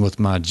right thing with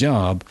my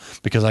job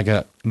because I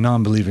got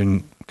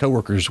non-believing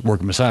coworkers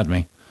working beside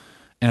me,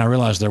 and I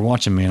realize they're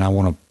watching me, and I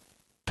want to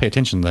pay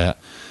attention to that.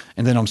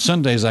 And then on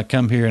Sundays, I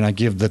come here and I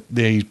give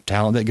the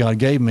talent that God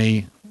gave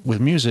me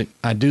with music.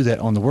 I do that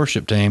on the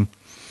worship team.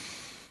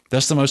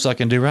 That's the most I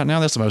can do right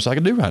now. That's the most I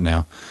can do right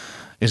now.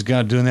 Is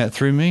God doing that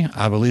through me?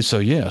 I believe so,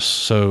 yes.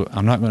 So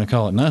I'm not going to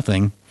call it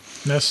nothing.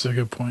 That's a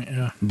good point,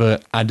 yeah.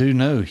 But I do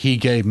know he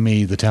gave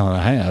me the talent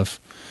I have.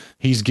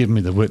 He's given me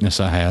the witness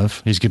I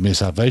have. He's given me the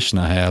salvation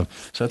I have.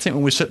 So I think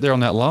when we sit there on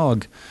that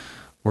log,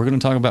 we're going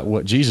to talk about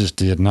what Jesus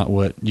did, not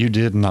what you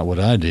did, and not what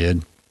I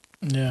did.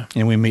 Yeah.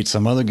 And we meet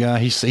some other guy.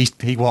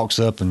 He walks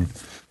up and,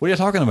 what are you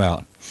talking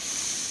about?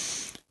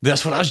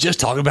 That's what I was just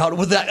talking about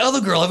with that other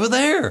girl over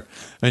there.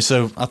 And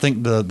so I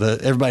think the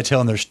everybody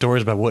telling their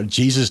stories about what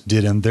Jesus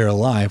did in their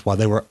life while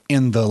they were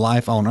in the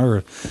life on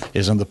earth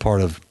is on the part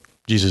of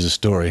Jesus'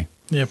 story.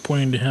 Yeah,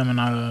 pointing to him and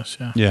not us.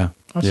 Yeah. Yeah.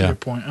 That's a good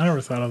point. I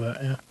never thought of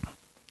that. Yeah.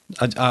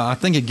 I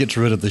think it gets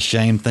rid of the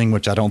shame thing,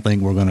 which I don't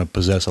think we're going to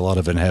possess a lot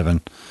of in heaven.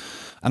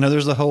 I know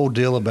there's the whole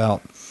deal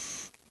about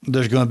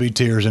there's going to be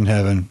tears in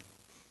heaven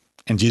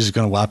and Jesus is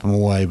going to wipe them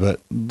away, but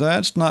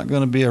that's not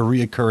going to be a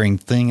reoccurring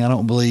thing, I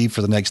don't believe,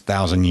 for the next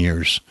 1,000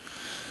 years.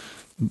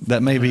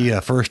 That may be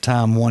a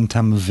first-time,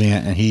 one-time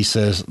event, and he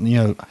says,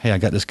 hey, I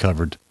got this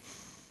covered.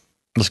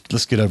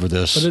 Let's get over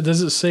this. But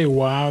does it say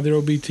why there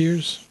will be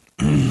tears?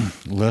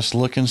 Let's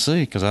look and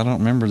see, because I don't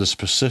remember the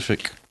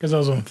specific because I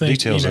was going to think,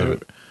 details of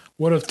it.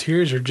 What if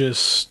tears are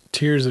just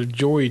tears of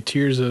joy,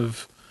 tears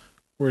of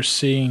we're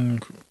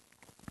seeing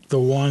the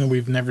one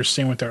we've never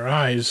seen with our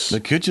eyes?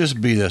 It could just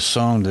be the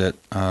song that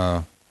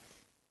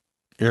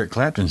Eric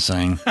Clapton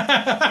sang.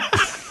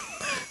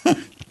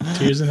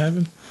 Tears in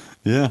Heaven?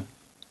 Yeah.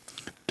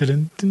 I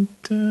learned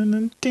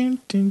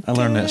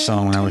that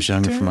song when I was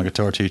younger from my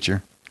guitar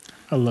teacher.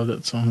 I love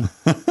that song.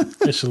 I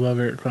used to love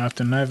Eric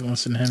Clapton. I haven't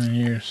listened to him in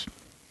years.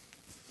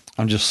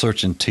 I'm just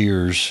searching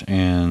tears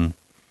in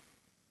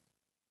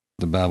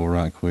the Bible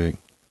right quick.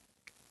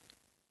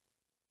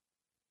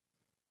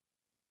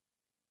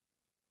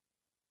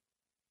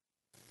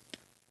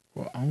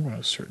 Well, I'm going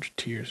to search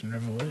tears in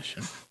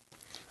Revelation.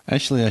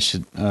 Actually, I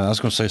was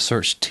going to say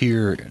search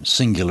tear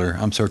singular.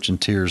 I'm searching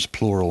tears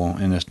plural,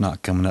 and it's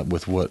not coming up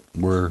with what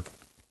we're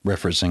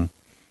referencing.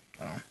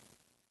 Oh.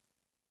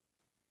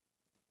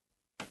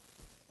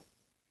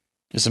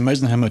 It's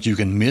amazing how much you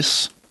can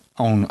miss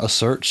on a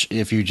search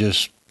if you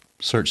just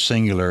search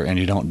singular and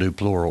you don't do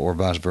plural or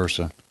vice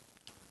versa.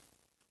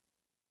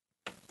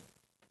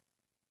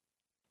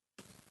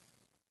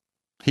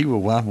 He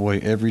will wipe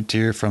away every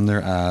tear from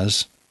their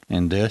eyes,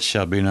 and death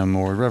shall be no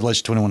more.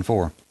 Revelation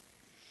 21:4.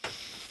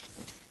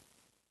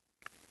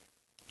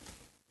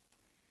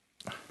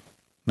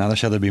 Neither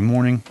shall there be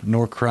mourning,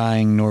 nor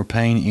crying, nor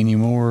pain any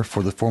more,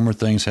 for the former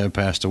things have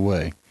passed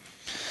away.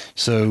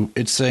 So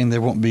it's saying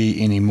there won't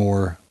be any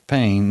more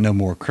pain, no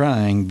more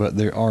crying, but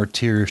there are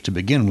tears to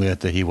begin with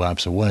that he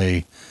wipes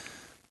away.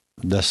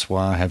 That's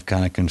why I have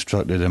kind of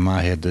constructed in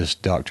my head this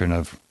doctrine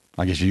of,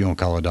 I guess you don't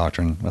call it a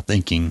doctrine, a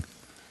thinking.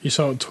 You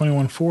saw it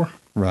 21:4?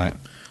 Right.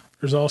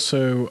 There's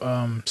also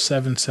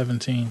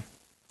 7:17.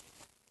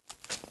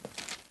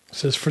 It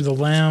says, for the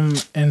Lamb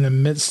in the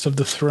midst of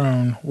the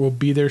throne will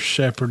be their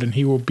shepherd, and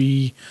he will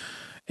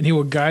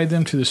guide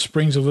them to the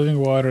springs of living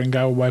water, and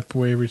God will wipe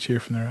away every tear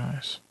from their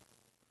eyes.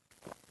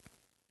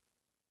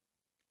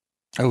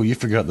 Oh, you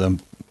forgot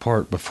the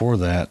part before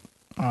that.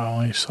 Oh, I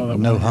only saw that.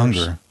 No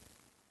hunger.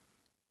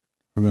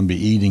 We're going to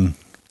be eating.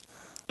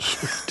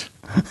 Sweet.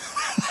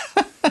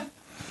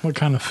 What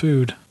kind of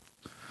food?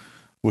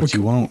 What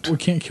you want. We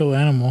can't kill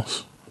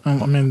animals.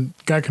 I mean,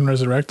 God can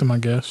resurrect them, I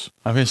guess.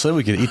 I mean, so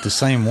we could eat the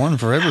same one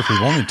forever if we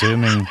wanted to. I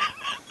mean,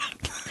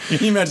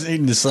 can you imagine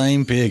eating the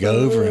same pig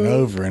over and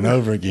over and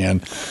over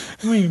again?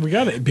 I mean, we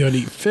got to be able to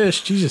eat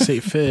fish. Jesus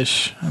ate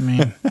fish. I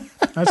mean,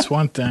 that's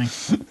one thing.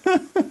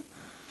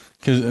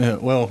 Because,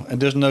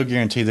 there's no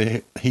guarantee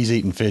that he's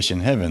eating fish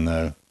in heaven,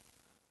 though.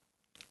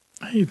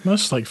 He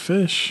must like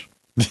fish.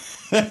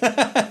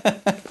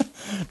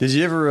 Did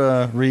you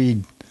ever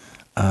read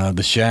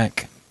The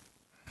Shack?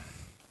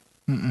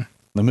 Mm-mm.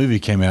 The movie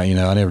came out,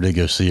 I never did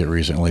go see it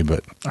recently,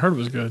 but I heard it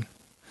was good.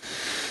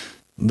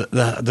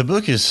 The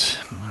book is,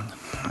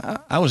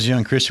 I was a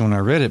young Christian when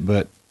I read it,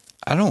 but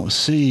I don't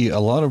see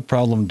a lot of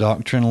problem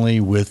doctrinally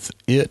with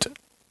it.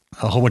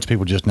 A whole bunch of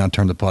people just now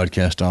turned the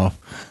podcast off.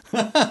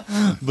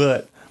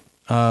 But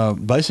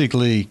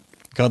basically,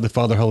 God the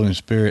Father, Holy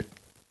Spirit,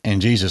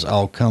 and Jesus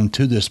all come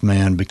to this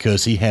man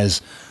because he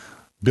has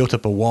built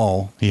up a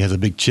wall. He has a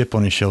big chip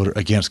on his shoulder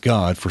against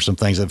God for some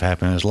things that have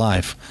happened in his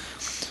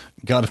life.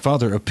 God the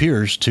Father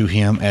appears to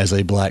him as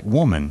a black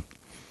woman.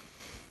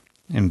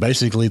 And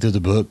basically through the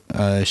book,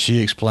 she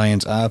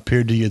explains, I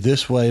appeared to you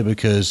this way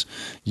because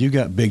you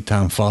got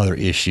big-time father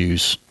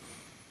issues.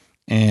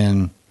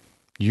 And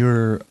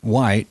you're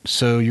white,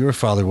 so your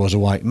father was a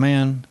white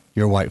man,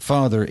 your white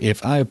father.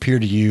 If I appear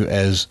to you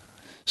as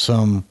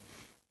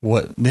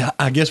what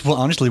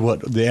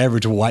the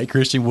average white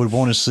Christian would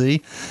want to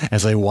see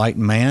as a white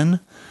man,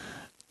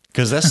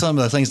 because that's some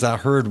of the things that I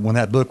heard when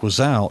that book was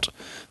out,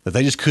 that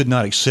they just could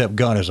not accept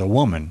God as a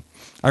woman.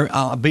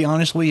 I'll be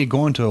honest with you,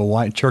 going to a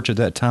white church at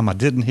that time, I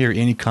didn't hear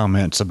any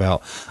comments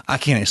about, I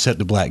can't accept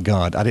the black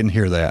God. I didn't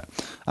hear that.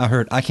 I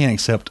heard, I can't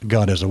accept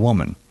God as a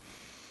woman.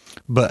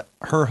 But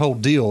her whole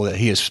deal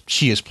that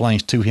she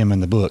explains to him in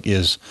the book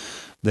is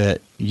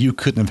that you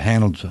couldn't have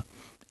handled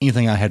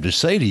anything I had to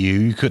say to you.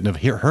 You couldn't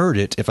have heard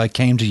it if I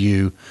came to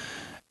you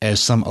as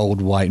some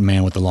old white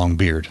man with a long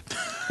beard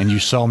and you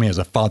saw me as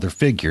a father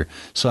figure.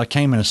 So I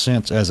came in a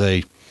sense as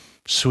a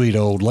sweet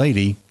old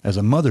lady, as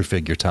a mother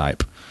figure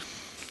type.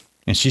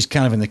 And she's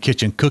kind of in the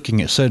kitchen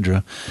cooking,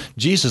 etc.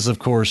 Jesus, of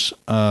course,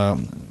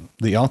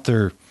 the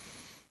author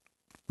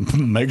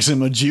makes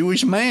him a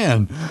Jewish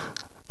man.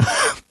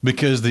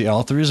 Because the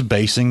author is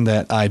basing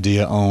that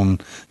idea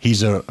on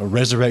he's a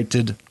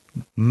resurrected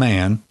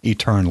man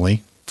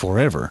eternally,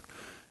 forever.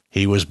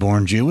 He was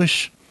born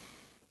Jewish.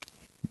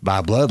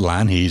 By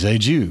bloodline, he's a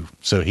Jew.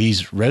 So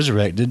he's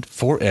resurrected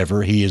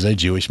forever. He is a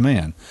Jewish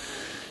man.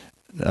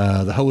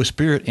 The Holy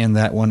Spirit in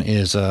that one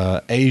is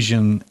a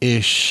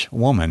Asian-ish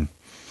woman.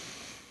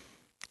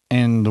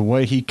 And the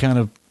way he kind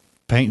of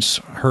paints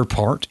her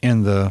part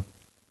in the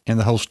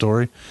whole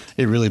story,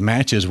 it really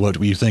matches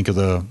what you think of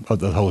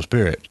the Holy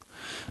Spirit.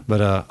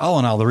 But all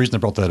in all, the reason I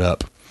brought that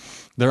up,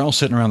 they're all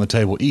sitting around the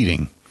table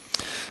eating.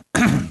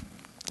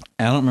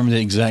 I don't remember the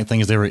exact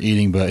things they were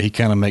eating, but he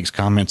kind of makes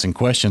comments and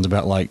questions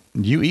about, like,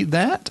 you eat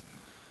that?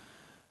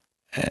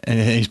 And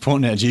he's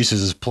pointing at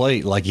Jesus'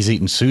 plate like he's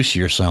eating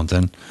sushi or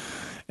something.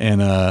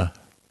 And I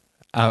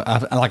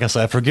like I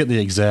said, I forget the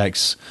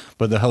exacts,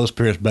 but the Holy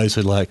Spirit's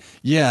basically like,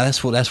 yeah,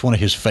 that's one of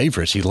his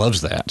favorites. He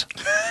loves that.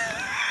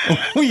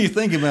 When you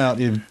think about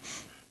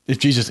if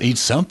Jesus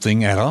eats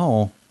something at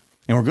all,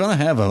 and we're going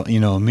to have a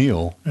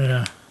meal,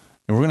 yeah,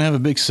 and we're going to have a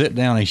big sit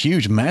down, a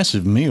huge,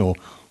 massive meal,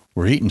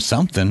 we're eating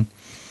something.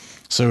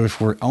 So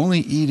if we're only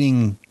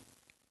eating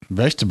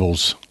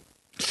vegetables,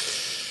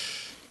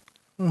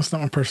 well, that's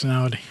not my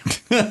personality.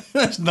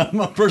 That's not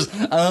my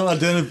person. I don't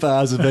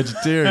identify as a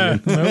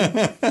vegetarian.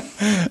 Nope.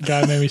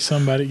 God made me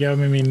somebody. God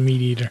made me a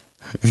meat eater.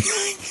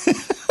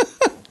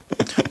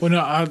 Well,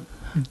 no,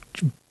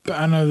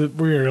 I know that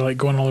we're like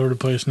going all over the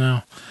place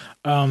now.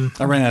 I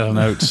ran out of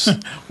notes.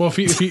 Well, if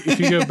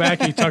you go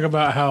back, you talk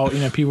about how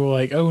people are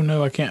like, oh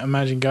no, I can't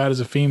imagine God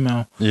as a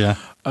female. Yeah.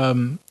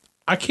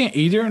 I can't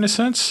either, in a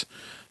sense.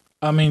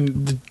 I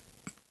mean,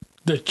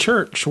 the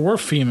church, we're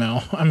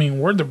female. I mean,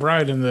 we're the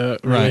bride in the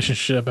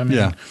relationship. I mean,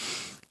 yeah.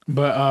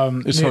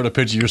 But it's hard to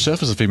picture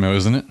yourself as a female,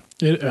 isn't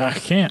it? I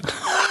can't.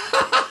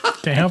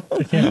 Can't help.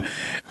 I can't.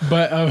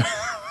 But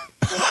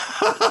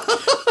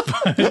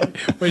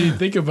when you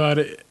think about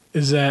it,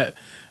 is that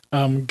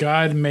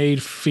God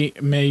made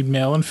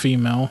male and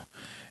female,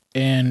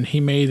 and He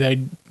made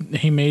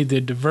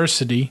the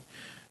diversity,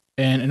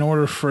 and in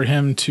order for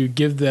Him to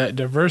give that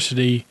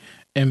diversity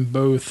in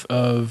both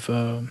of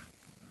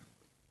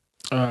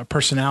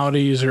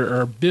personalities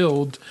or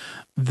build,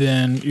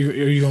 then are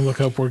you going to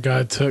look up where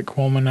God took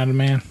woman out of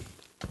man?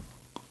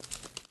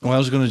 Well, I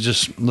was going to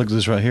just look at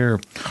this right here.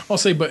 I'll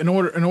say, but in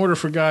order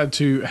for God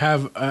to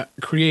have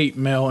create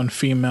male and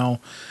female,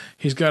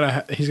 he's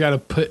got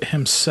to put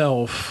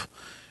himself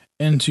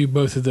into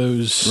both of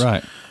those.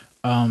 Right.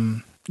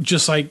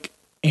 Just like,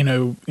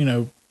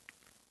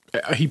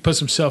 he puts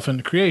himself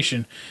into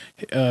creation.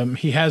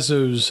 He has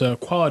those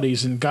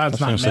qualities, and God's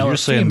not male or female. You're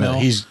saying that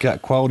he's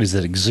got qualities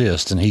that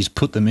exist, and he's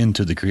put them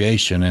into the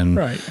creation. And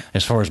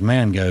as far as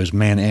man goes,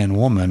 man and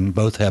woman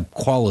both have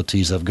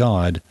qualities of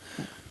God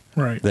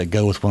that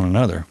go with one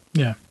another.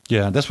 Yeah.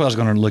 Yeah, that's what I was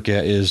going to look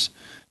at is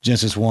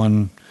Genesis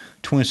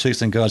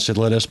 1:26, and God said,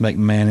 let us make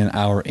man in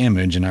our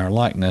image and our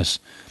likeness.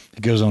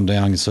 It goes on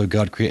down, and so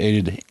God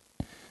created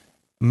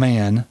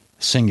man,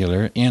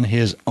 singular, in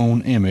his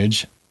own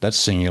image, that's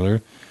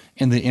singular.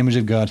 In the image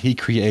of God, he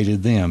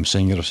created them,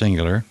 singular,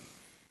 singular.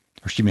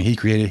 Or excuse me, he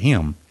created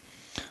him.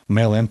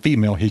 Male and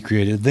female, he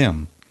created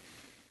them.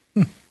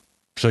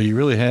 So you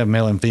really have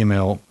male and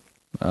female.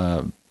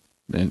 In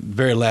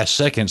very last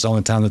seconds, the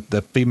only time that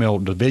the female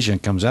division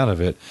comes out of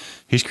it,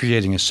 he's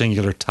creating a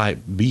singular type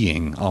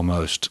being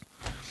almost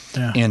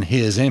in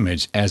his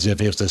image, as if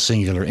it's a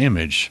singular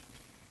image.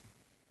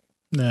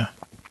 Yeah.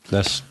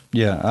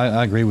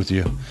 I agree with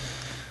you.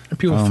 And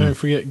people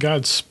forget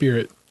God's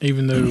spirit,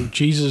 even though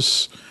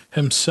Jesus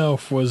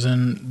himself was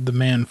in the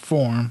man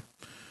form,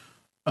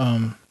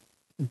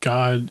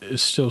 God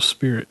is still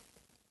spirit.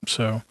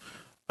 So,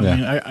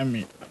 I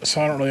mean,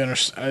 so I don't really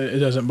understand. It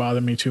doesn't bother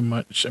me too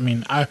much. I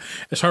mean,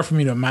 it's hard for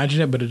me to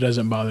imagine it, but it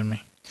doesn't bother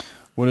me.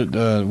 What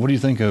do you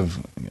think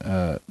of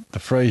the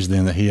phrase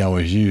then that he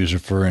always used,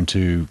 referring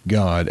to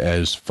God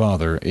as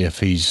Father, if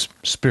he's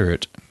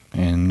spirit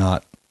and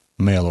not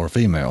male or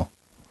female?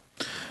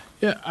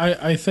 Yeah,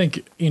 I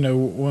think,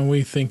 when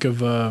we think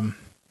of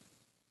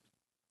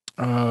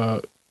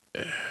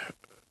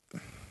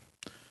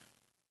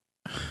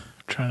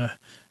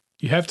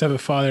you have to have a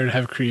father to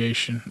have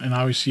creation, and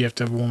obviously you have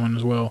to have a woman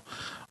as well.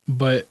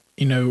 But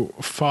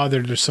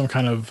father, there's some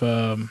kind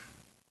of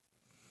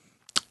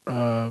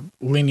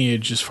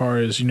lineage as far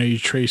as you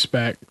trace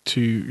back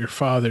to your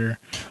father.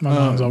 My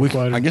mom's all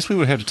I guess we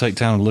would have to take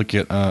time to look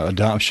at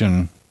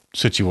adoption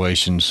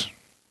situations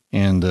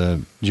in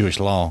the Jewish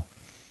law,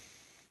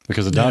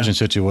 because adoption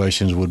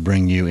situations would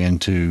bring you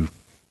into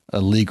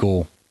a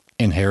legal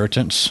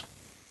inheritance.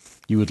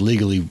 You would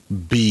legally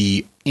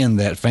be in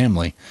that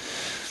family.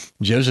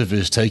 Joseph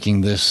is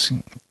taking this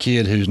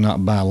kid who's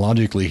not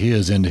biologically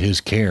his into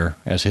his care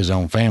as his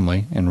own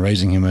family and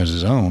raising him as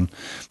his own.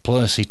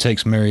 Plus, he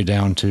takes Mary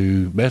down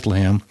to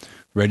Bethlehem,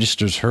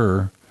 registers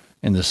her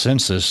in the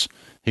census.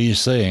 He is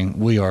saying,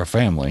 we are a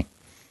family.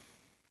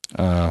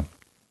 I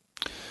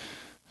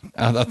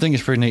think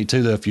it's pretty neat,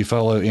 too, though, if you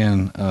follow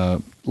in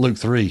Luke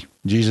 3,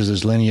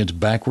 Jesus' lineage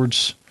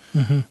backwards.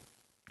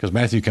 Because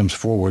Matthew comes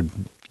forward,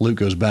 Luke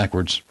goes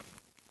backwards.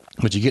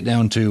 But you get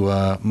down to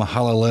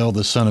Mahalalel,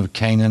 the son of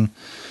Canaan,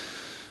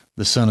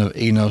 the son of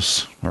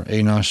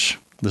Enosh,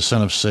 the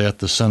son of Seth,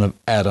 the son of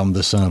Adam,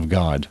 the son of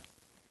God.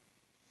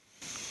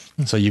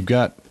 So you've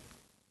got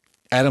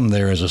Adam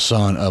there as a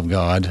son of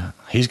God.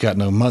 He's got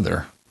no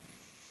mother.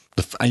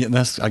 I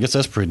guess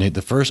that's pretty neat.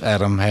 The first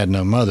Adam had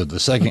no mother. The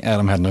second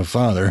Adam had no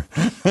father,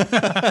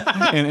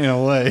 in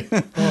a way.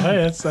 Well,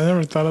 hey, I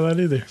never thought of that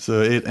either.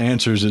 So it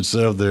answers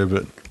itself there.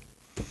 But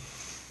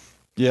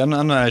yeah, I'm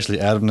not actually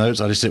out of notes.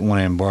 I just didn't want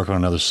to embark on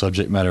another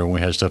subject matter when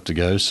we had stuff to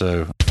go.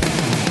 So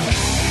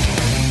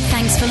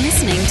thanks for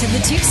listening to the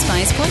Two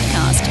Spice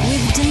podcast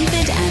with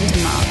David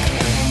and Mark.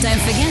 Don't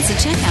forget to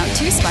check out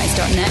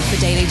twospice.net for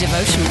daily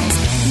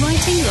devotionals,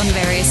 writings on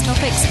various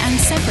topics, and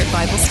separate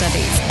Bible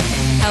studies.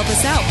 Help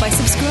us out by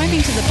subscribing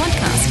to the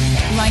podcast,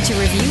 write a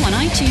review on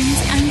iTunes,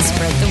 and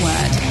spread the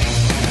word.